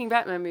 Keep making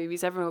Batman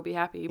movies. Everyone will be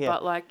happy. Yeah.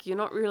 But like, you're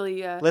not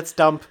really, Let's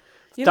dump.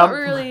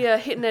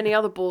 hitting any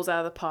other balls out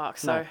of the park.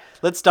 So No.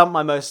 Let's dump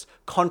my most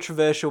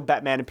controversial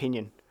Batman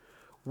opinion.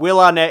 Will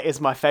Arnett is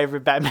my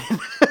favorite Batman.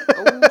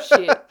 oh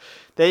shit.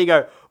 There you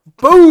go.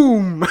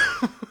 Boom.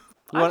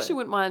 I actually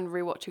wouldn't mind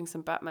rewatching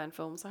some Batman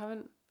films. I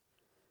haven't.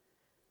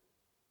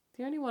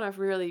 The only one I've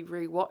really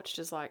rewatched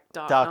is like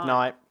Dark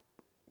Knight.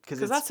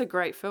 because that's a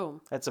great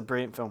film. That's a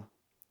brilliant film.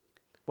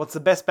 What's the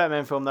best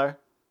Batman film though?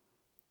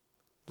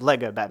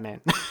 Lego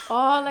Batman.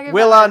 Oh, like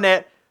Will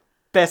Arnett,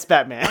 best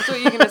Batman. I thought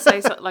you were gonna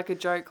say something like a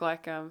joke,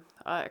 like I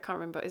can't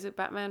remember. Is it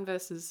Batman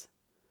versus?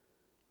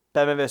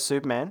 Batman vs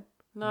Superman.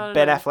 No,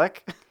 Ben no. Affleck.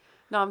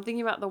 No, I'm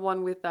thinking about the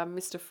one with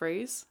Mr.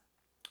 Freeze.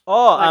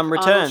 Oh, Like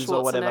Returns Arnold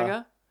or whatever.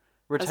 Schwarzenegger.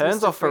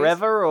 Returns Mr. or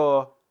Forever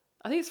or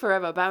I think it's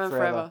Forever. Batman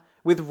Forever.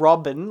 with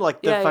Robin,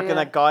 like the Yeah, fucking yeah.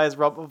 that guy is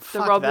Robin. The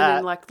Fuck Robin that.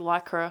 in like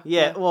lycra.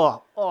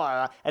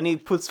 Yeah, and he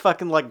puts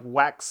fucking like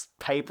wax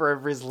paper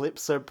over his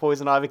lips so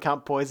Poison Ivy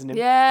can't poison him.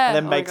 Yeah, and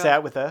then oh my makes God.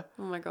 out with her.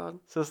 Oh my god.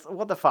 So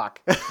what the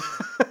fuck? No,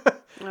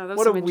 there was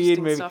What a some weird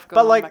interesting movie. stuff going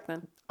But on like back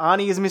then.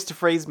 Arnie is Mr.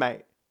 Freeze,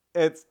 mate.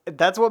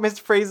 That's what Mr.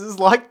 Freeze is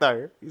like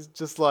though. He's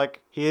just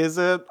like, here's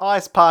an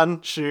ice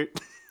pun, shoot.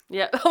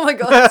 Yeah. Oh my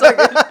god, so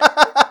good.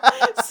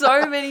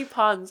 So many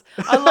puns.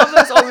 I love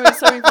those old movies.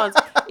 So many puns.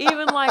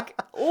 Even like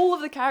all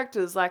of the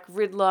characters, like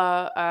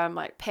Riddler,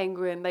 like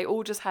Penguin, they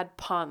all just had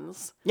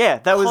puns. Yeah,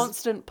 that was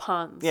Constant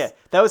puns.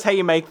 that was how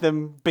you make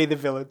them be the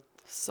villain.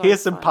 So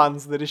Here's some funny.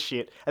 puns that are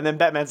shit. And then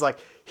Batman's like,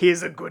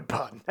 here's a good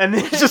pun. And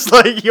then it's just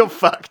like, you're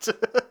fucked.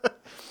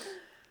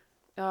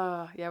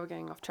 Yeah, we're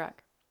getting off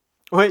track.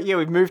 Well, yeah,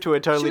 we've moved to a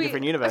Should totally we-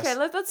 different universe. Okay,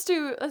 let's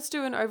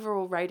do an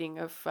overall rating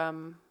of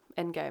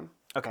Endgame.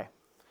 Okay.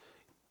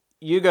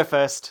 You go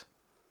first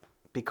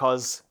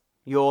because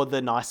you're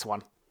the nice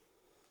one.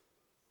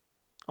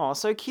 Oh,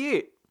 so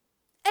cute.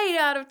 8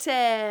 out of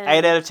 10.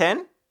 8 out of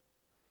 10?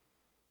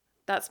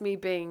 That's me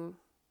being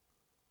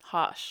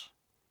harsh.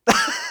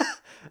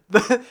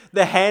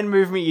 The hand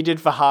movement you did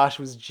for harsh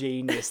was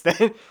genius.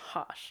 That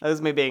Harsh.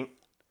 was me being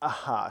a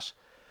harsh.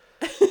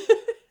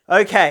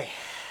 Okay.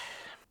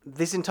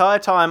 This entire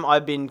time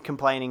I've been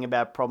complaining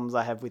about problems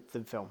I have with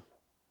the film,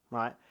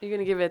 right? You're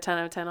gonna give it a 10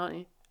 out of 10, aren't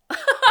you?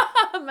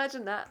 can't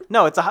imagine that.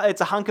 No, it's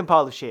a hunkin'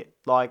 pile of shit.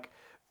 Like,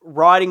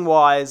 writing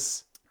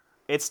wise,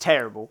 it's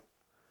terrible.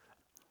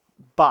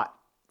 But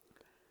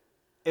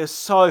it was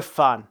so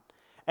fun.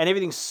 And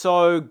everything's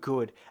so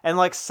good. And,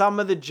 like, some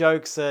of the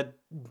jokes are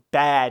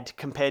bad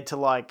compared to,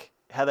 like,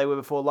 how they were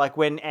before. Like,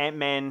 when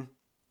Ant-Man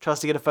tries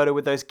to get a photo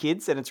with those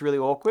kids and it's really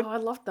awkward. Oh, I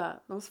loved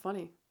that. That was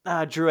funny.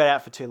 Drew it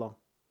out for too long.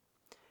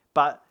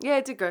 But, Yeah,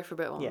 it did go for a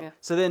bit long, yeah. yeah.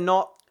 So they're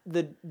not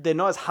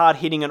as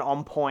hard-hitting and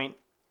on point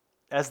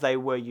as they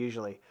were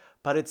usually.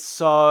 But it's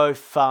so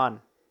fun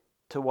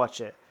to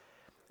watch it.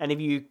 And if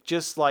you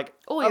just, like...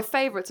 All your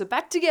favourites are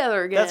back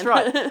together again. That's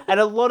right. And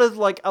a lot of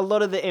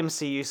the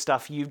MCU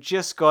stuff, you've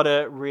just got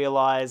to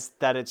realize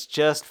that it's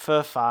just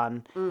for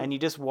fun, and you're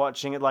just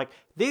watching it like,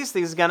 this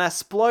thing's gonna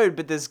explode,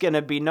 but there's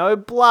gonna be no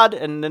blood,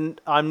 and then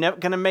I'm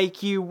not gonna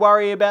make you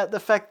worry about the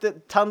fact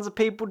that tons of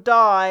people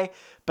die,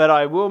 but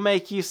I will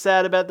make you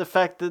sad about the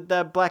fact that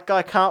that black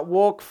guy can't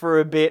walk for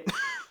a bit,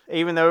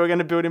 even though we're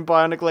gonna build him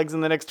bionic legs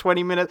in the next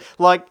 20 minutes.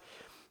 Like,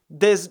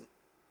 it's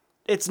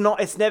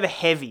never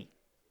heavy.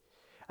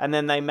 And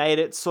then they made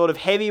it sort of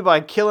heavy by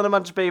killing a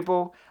bunch of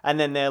people. And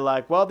then they're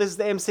like, well, this is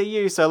the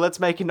MCU, so let's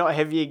make it not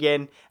heavy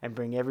again and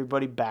bring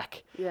everybody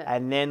back. Yeah.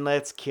 And then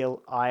let's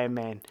kill Iron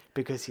Man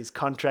because his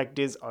contract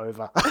is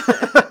over.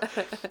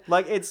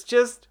 Like, it's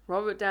just...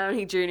 Robert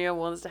Downey Jr.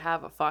 wants to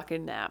have a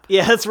fucking nap.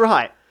 Yeah, that's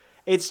right.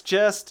 It's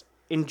just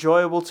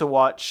enjoyable to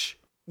watch.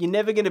 You're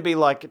never going to be,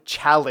 like,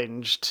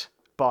 challenged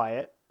by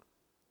it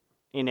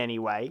in any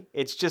way.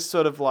 It's just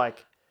sort of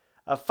like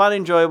a fun,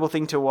 enjoyable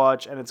thing to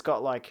watch. And it's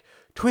got, like...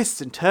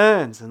 twists and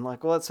turns and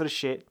like all that sort of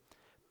shit,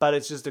 but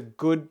it's just a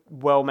good,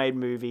 well-made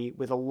movie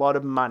with a lot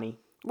of money.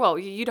 Well,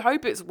 you'd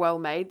hope it's well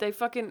made. They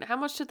fucking... How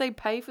much did they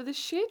pay for this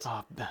shit?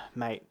 Oh,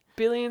 mate.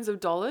 Billions of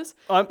dollars?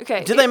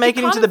 Okay. Did they make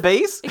it into the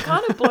bees? It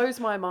kind of blows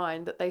my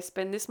mind that they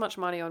spend this much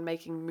money on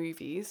making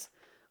movies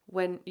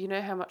when you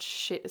know how much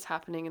shit is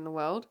happening in the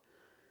world.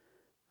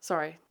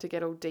 Sorry to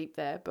get all deep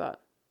there, but...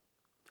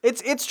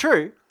 It's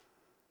true.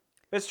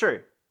 It's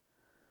true.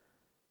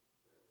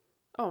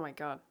 Oh my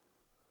God.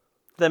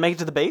 Did they make it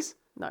to the bees?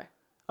 No.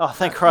 Oh,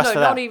 thank Christ for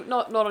that.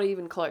 Not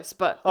even close,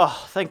 but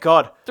Oh, thank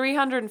God.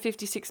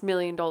 $356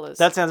 million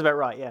That sounds about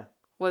right, yeah.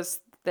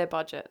 was their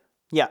budget.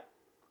 Yeah.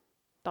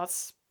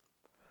 That's...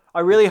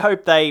 I really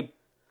hope they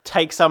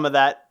take some of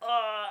that.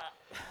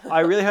 I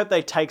really hope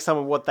they take some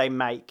of what they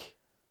make.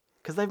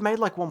 Because they've made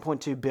like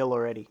 1.2 bill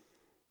already.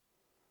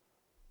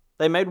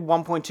 They made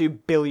 $1.2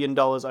 billion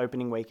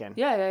opening weekend.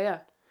 Yeah.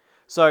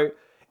 So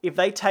if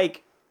they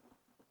take,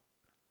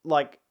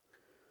 like,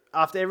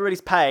 after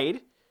everybody's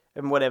paid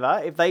and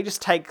whatever, if they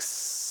just take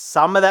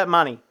some of that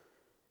money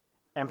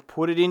and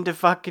put it into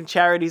fucking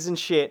charities and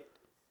shit,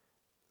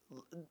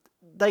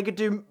 they could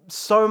do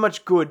so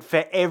much good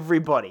for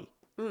everybody.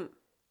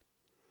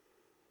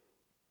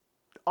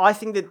 I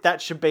think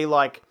that should be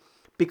like,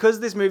 because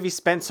this movie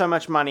spent so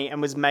much money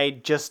and was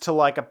made just to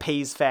like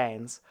appease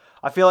fans,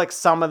 I feel like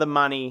some of the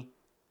money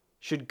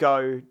should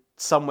go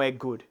somewhere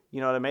good.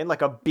 You know what I mean?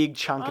 Like a big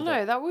chunk of it. I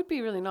know, that would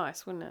be really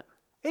nice, wouldn't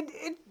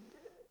it?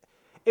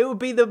 It would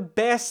be the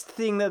best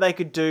thing that they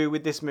could do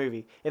with this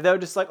movie. If they were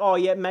just like, oh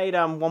yeah, it made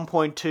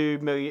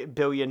 1.2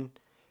 billion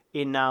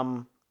in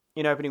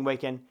opening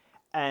weekend,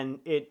 and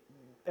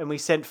we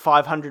sent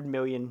 500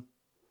 million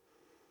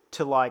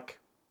to like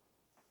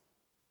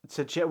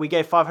we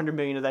gave 500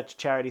 million of that to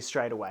charity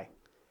straight away.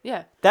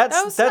 Yeah. That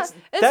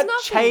nothing.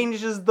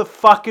 changes the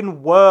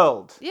fucking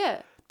world.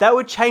 Yeah. That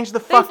would change the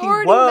They've fucking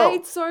already world.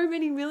 made so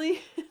many millions.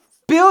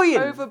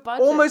 Billions. Over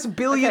budget. Almost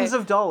billions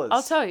Okay, of dollars.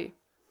 I'll tell you.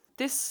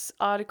 This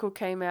article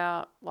came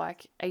out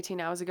like 18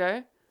 hours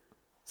ago.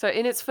 So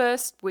in its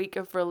first week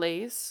of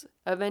release,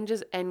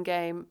 Avengers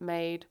Endgame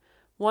made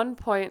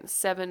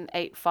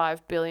 $1.785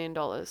 billion.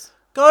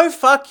 Go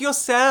fuck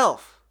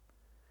yourself.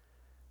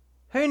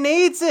 Who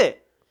needs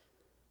it?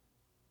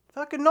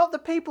 Fucking not the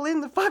people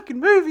in the fucking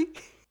movie.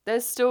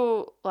 There's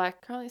still,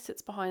 like, currently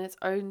sits behind its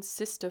own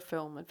sister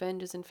film,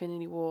 Avengers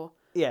Infinity War.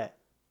 Yeah.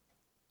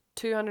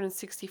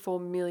 264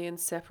 million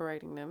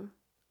separating them.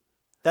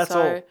 That's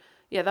all.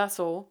 Yeah, that's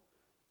all.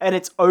 And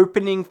it's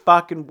opening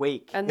fucking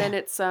week. And then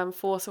it's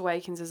Force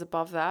Awakens is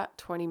above that,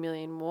 20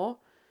 million more.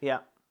 Yeah.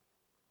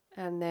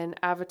 And then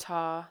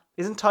Avatar.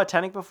 Isn't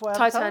Titanic before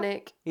Avatar?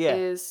 Titanic Yeah.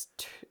 is...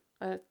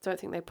 I don't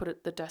think they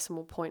put the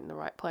decimal point in the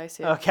right place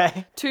here.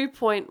 Okay.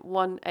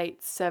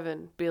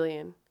 2.187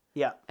 billion.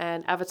 Yeah.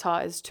 And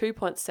Avatar is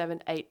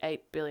 2.788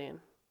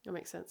 billion. That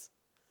makes sense.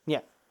 Yeah.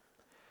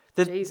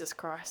 Jesus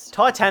Christ.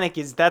 Titanic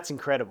that's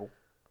incredible.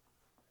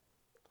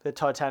 The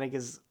Titanic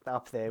is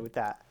up there with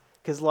that.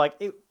 Because, like,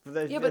 for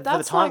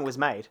the time it was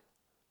made.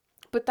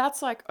 But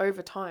that's, like,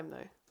 over time,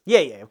 though. Yeah,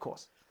 of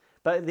course.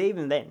 But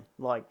even then,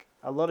 like,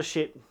 a lot of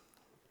shit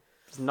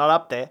is not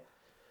up there.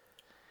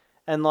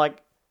 And,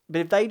 like,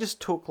 but if they just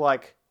took,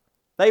 like,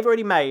 they've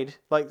already made,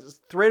 like,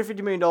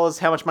 $350 million,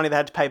 how much money they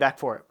had to pay back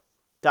for it.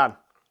 Done.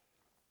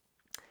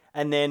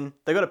 And then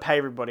they've got to pay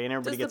everybody, and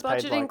everybody gets paid.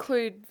 Does the budget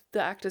include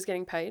the actors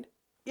getting paid?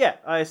 Yeah,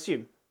 I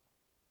assume.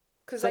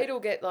 Because they'd all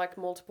get, like,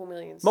 multiple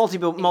millions.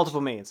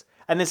 Multiple millions.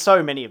 And there's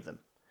so many of them.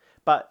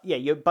 But, yeah,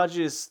 your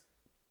budget is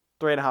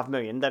 $3.5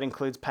 million. That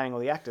includes paying all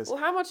the actors. Well,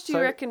 how much do you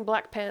So- reckon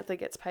Black Panther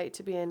gets paid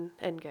to be in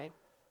Endgame?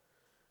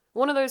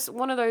 One of those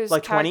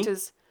Like 20?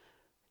 characters,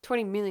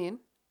 20 million,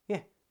 Yeah,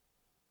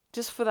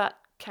 just for that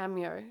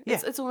cameo.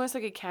 Yeah. It's almost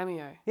like a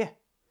cameo. yeah,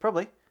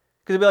 probably.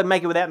 Because it'd be like,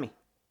 make it without me.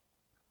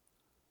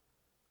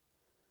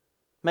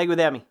 Make it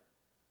without me.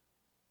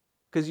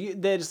 Because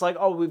they're just like,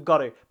 oh, we've got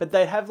to. But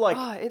they'd have like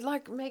Oh, it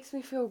like makes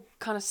me feel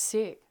kind of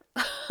sick.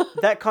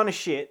 that kind of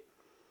shit.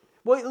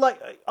 Well, like,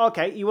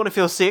 okay, you want to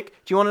feel sick?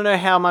 Do you want to know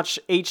how much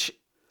each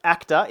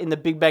actor in The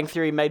Big Bang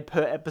Theory made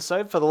per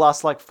episode for the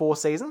last like 4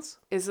 seasons?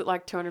 Is it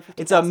like $250,000?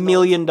 It's $1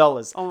 million.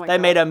 Oh my They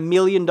God. made $1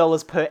 million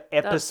per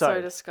episode. That's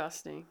so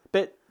disgusting.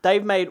 But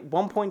they've made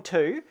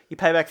 1.2. You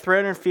pay back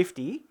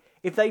 350.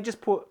 If they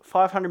just put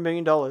 $500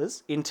 million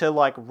into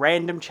like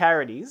random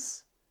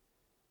charities,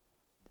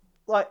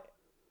 like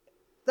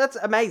that's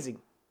amazing.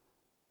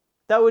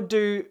 That would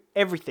do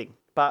everything.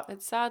 But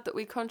It's sad that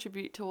we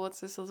contribute towards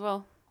this as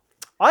well.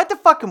 I had to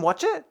fucking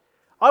watch it.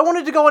 I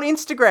wanted to go on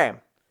Instagram.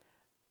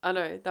 I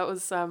know, that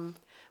was one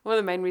of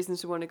the main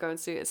reasons we wanted to go and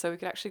see it, so we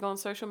could actually go on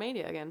social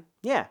media again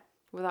Yeah,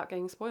 without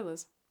getting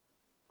spoilers.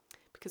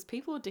 Because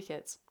people are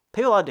dickheads.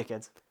 people are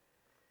dickheads.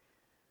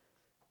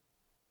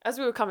 As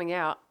we were coming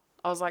out,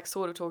 I was like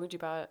sort of talking to you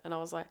about it, and I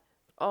was like,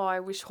 oh, I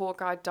wish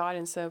Hawkeye died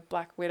instead of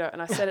Black Widow.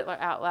 And I said it like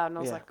out loud, and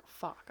I was Yeah. like,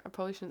 fuck, I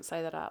probably shouldn't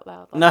say that out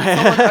loud. Like, No.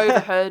 if someone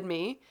overheard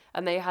me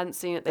and they hadn't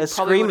seen it, they They'll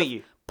probably scream would at have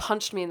you.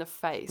 punched me in the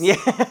face. Yeah.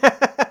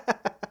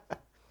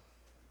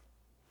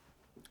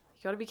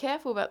 You gotta be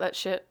careful about that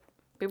shit.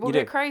 People You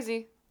get do.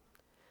 crazy.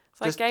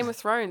 It's like Just- Game of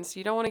Thrones.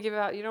 You don't want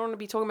to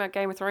be talking about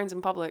Game of Thrones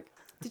in public.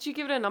 Did you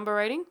give it a number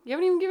rating? You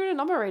haven't even given it a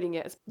number rating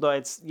yet. No,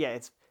 it's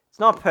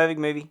not a perfect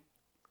movie.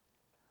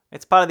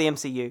 It's part of the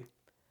MCU.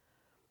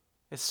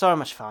 It's so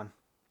much fun.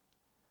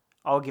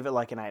 I'll give it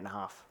like an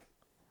 8.5.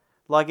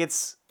 Like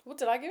it's What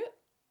did I give it?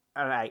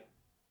 an 8.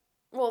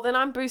 Well, then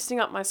I'm boosting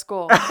up my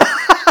score.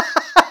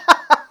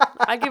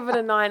 I give it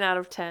a 9 out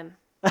of 10.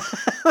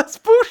 That's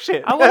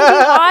bullshit. I want to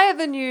be higher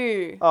than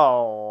you.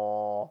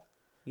 Oh,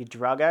 you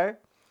druggo.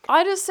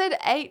 I just said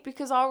 8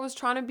 because I was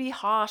trying to be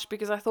harsh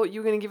because I thought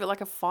you were going to give it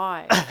like a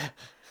 5.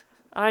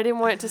 And I didn't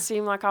want it to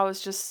seem like I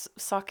was just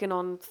sucking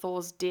on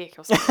Thor's dick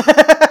or something.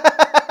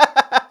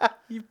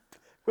 You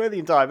were the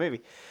entire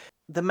movie.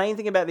 The main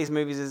thing about these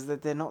movies is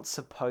that they're not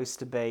supposed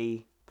to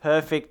be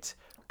perfect,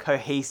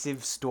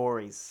 cohesive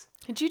stories.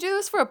 Did you do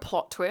this for a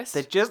plot twist?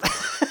 They're just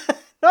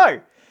no.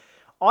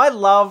 I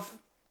love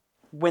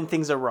when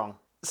things are wrong.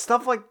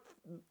 Stuff like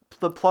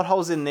the plot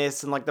holes in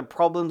this and like the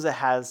problems it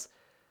has.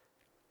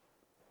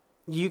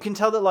 You can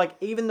tell that like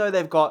even though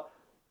they've got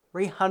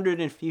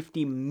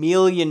 $350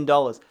 million,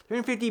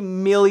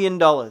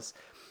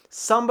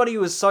 somebody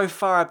was so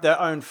far up their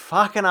own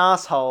fucking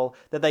asshole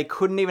that they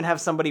couldn't even have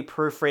somebody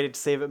proofread it to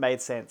see if it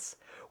made sense.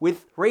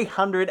 With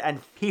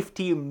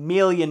 $350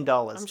 million.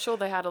 I'm sure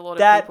they had a lot of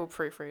That people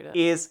proofread it.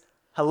 is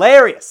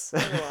hilarious.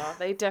 Well,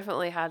 they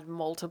definitely had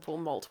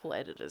multiple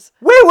editors.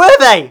 Where were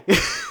they?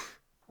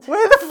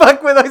 Where the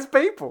fuck were those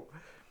people?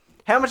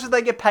 How much did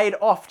they get paid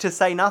off to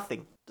say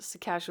nothing? Just a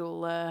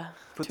casual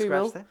Foot 2 scratch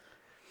mil. there.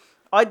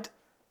 I'd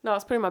No, I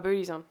was putting my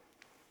booties on.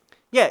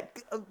 yeah,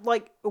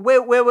 like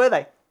where were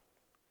they?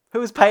 Who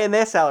was paying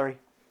their salary?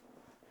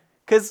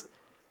 Because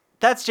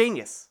that's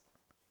genius.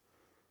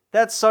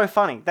 That's so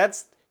funny.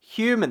 That's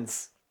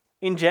humans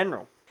in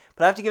general.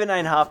 But I have to give it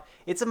an 8.5.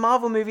 It's a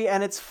Marvel movie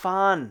and it's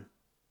fun.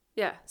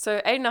 Yeah, so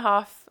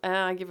 8.5, and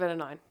I give it a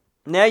 9.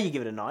 Now you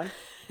give it a 9.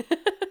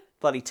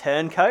 Bloody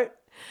turncoat.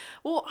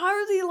 Well, I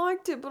really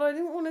liked it, but I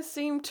didn't want to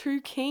seem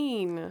too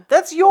keen.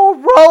 That's your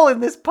role in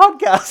this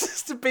podcast,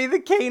 is to be the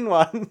keen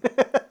one.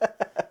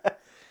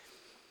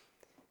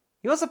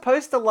 You're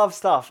supposed to love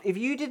stuff. If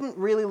you didn't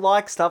really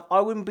like stuff,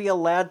 I wouldn't be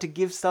allowed to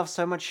give stuff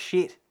so much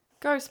shit.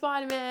 Go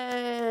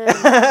Spider-Man!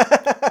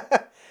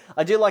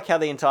 I do like how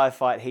the entire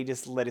fight, he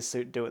just let his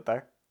suit do it,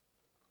 though.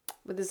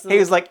 With this He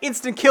was like,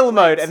 instant kill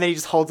mode, and then he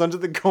just holds onto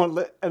the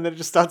gauntlet, and then it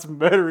just starts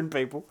murdering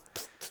people.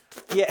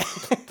 Yeah.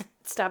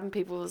 stabbing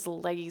people with his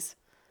little leggies.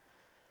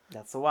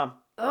 That's the one.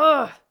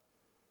 Ugh!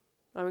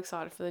 I'm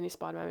excited for the new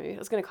Spider-Man movie.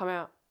 It's going to come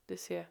out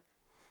this year.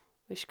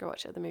 We should go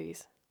watch it at the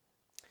movies.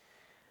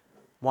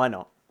 Why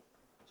not?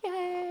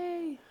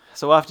 Yay!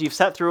 So after you've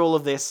sat through all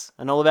of this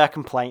and all of our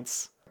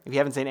complaints, if you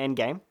haven't seen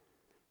Endgame,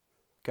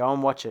 go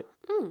and watch it.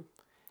 Of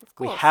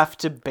We course. have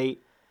to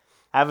beat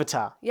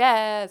Avatar.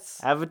 Yes!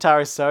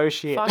 Avatar is so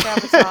shit. Fuck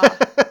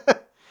Avatar.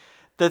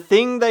 The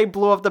thing they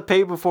blew up the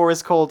people for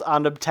is called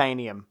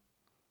unobtainium.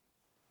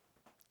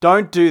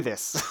 Don't do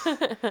this.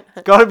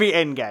 It's got to be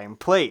Endgame,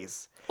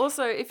 please.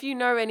 Also, if you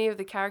know any of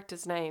the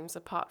characters' names,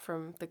 apart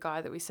from the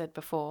guy that we said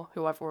before,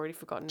 who I've already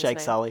forgotten his name. Jake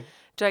Sully.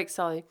 Jake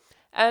Sully.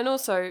 And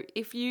also,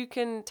 if you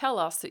can tell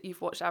us that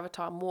you've watched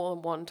Avatar more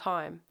than one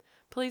time,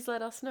 please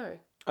let us know.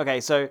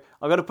 Okay, so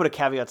I've got to put a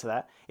caveat to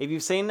that. If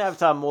you've seen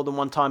Avatar more than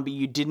one time, but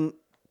you didn't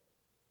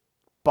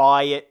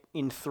buy it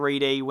in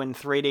 3D when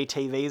 3D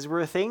TVs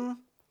were a thing,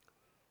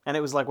 and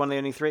it was like one of the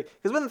only three...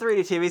 Because when the 3D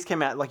TVs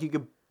came out, like you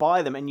could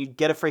buy them and you'd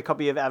get a free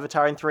copy of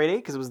Avatar in 3D,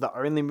 because it was the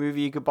only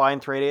movie you could buy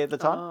in 3D at the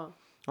time. Oh.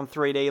 on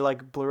 3D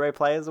like Blu-ray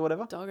players or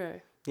whatever.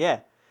 Doggo. Yeah.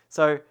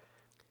 So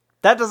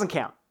that doesn't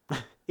count.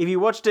 If you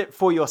watched it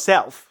for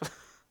yourself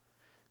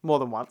more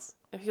than once.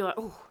 If you're like,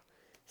 oh,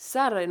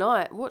 Saturday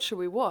night, what should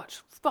we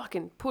watch?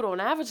 Fucking put on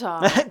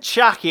Avatar.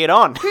 Chuck it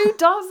on. Who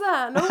does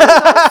that? No one does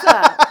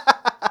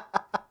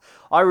that.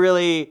 I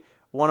really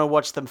want to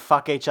watch them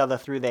fuck each other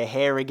through their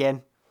hair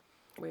again.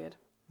 Weird.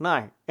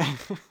 No.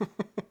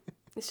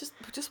 It's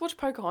just watch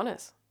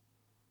Pocahontas.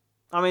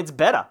 I mean, it's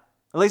better.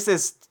 At least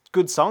there's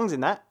good songs in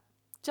that.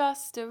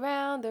 Just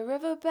around the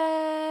river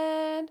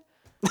bend.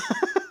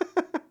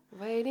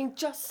 Waiting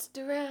just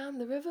around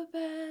the river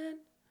bend.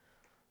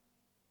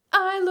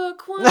 I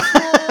look once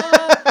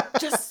more.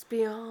 Just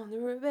beyond the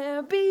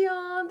river,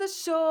 beyond the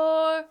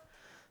shore.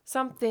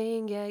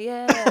 Something, yeah,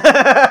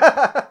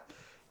 yeah.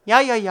 Yeah.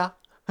 Yeah, yeah,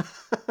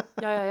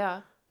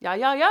 yeah. Yeah,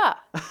 yeah, yeah.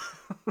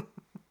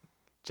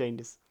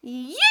 Genius.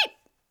 Yeet!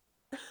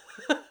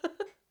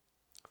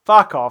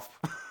 Fuck off.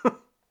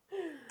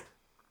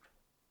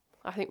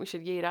 I think we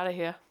should yeet out of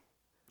here.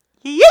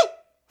 Yeet!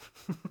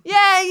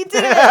 Yeah, you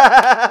did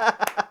it!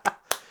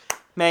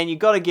 Man, you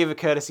got to give a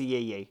courtesy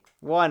yee.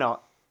 Why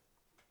not?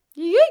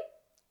 Yeet!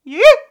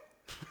 Yeet!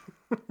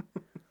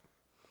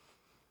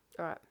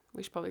 Alright,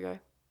 we should probably go.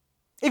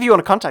 If you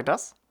want to contact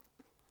us.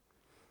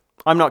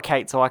 I'm not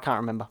Kate, so I can't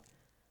remember.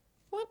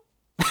 What?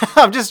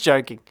 I'm just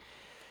joking.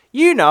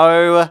 You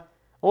know,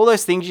 all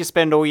those things you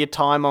spend all your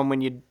time on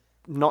when you're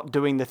not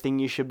doing the thing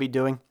you should be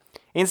doing.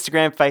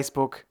 Instagram,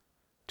 Facebook,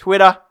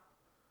 Twitter.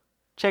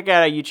 Check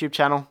out our YouTube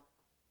channel.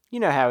 You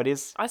know how it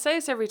is. I say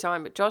this every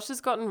time, but Josh has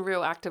gotten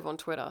real active on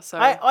Twitter, so...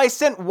 I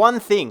sent one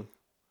thing.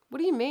 What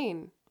do you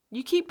mean?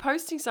 You keep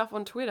posting stuff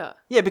on Twitter.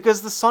 Yeah,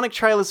 because the Sonic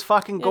trailer's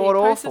fucking Yeah, you posted a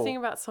god-awful. thing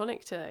about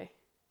Sonic today.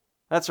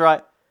 That's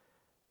right.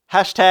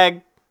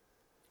 Hashtag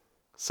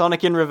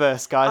Sonic in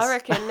reverse, guys. I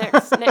reckon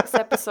next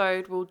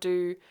episode we'll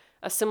do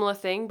a similar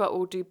thing, but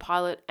we'll do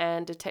Pilot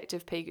and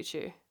Detective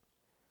Pikachu.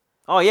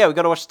 Oh, yeah, we've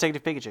got to watch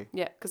Detective Pikachu.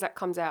 Yeah, because that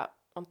comes out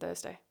on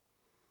Thursday.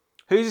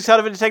 Who's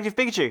excited for Detective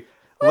Pikachu?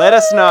 Let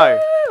us know.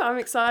 Woo! I'm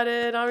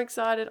excited. I think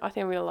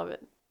I'm going to love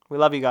it. We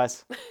love you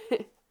guys.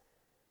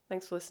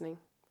 Thanks for listening,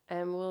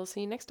 and we'll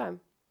see you next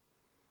time.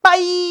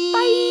 Bye!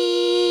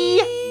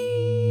 Bye!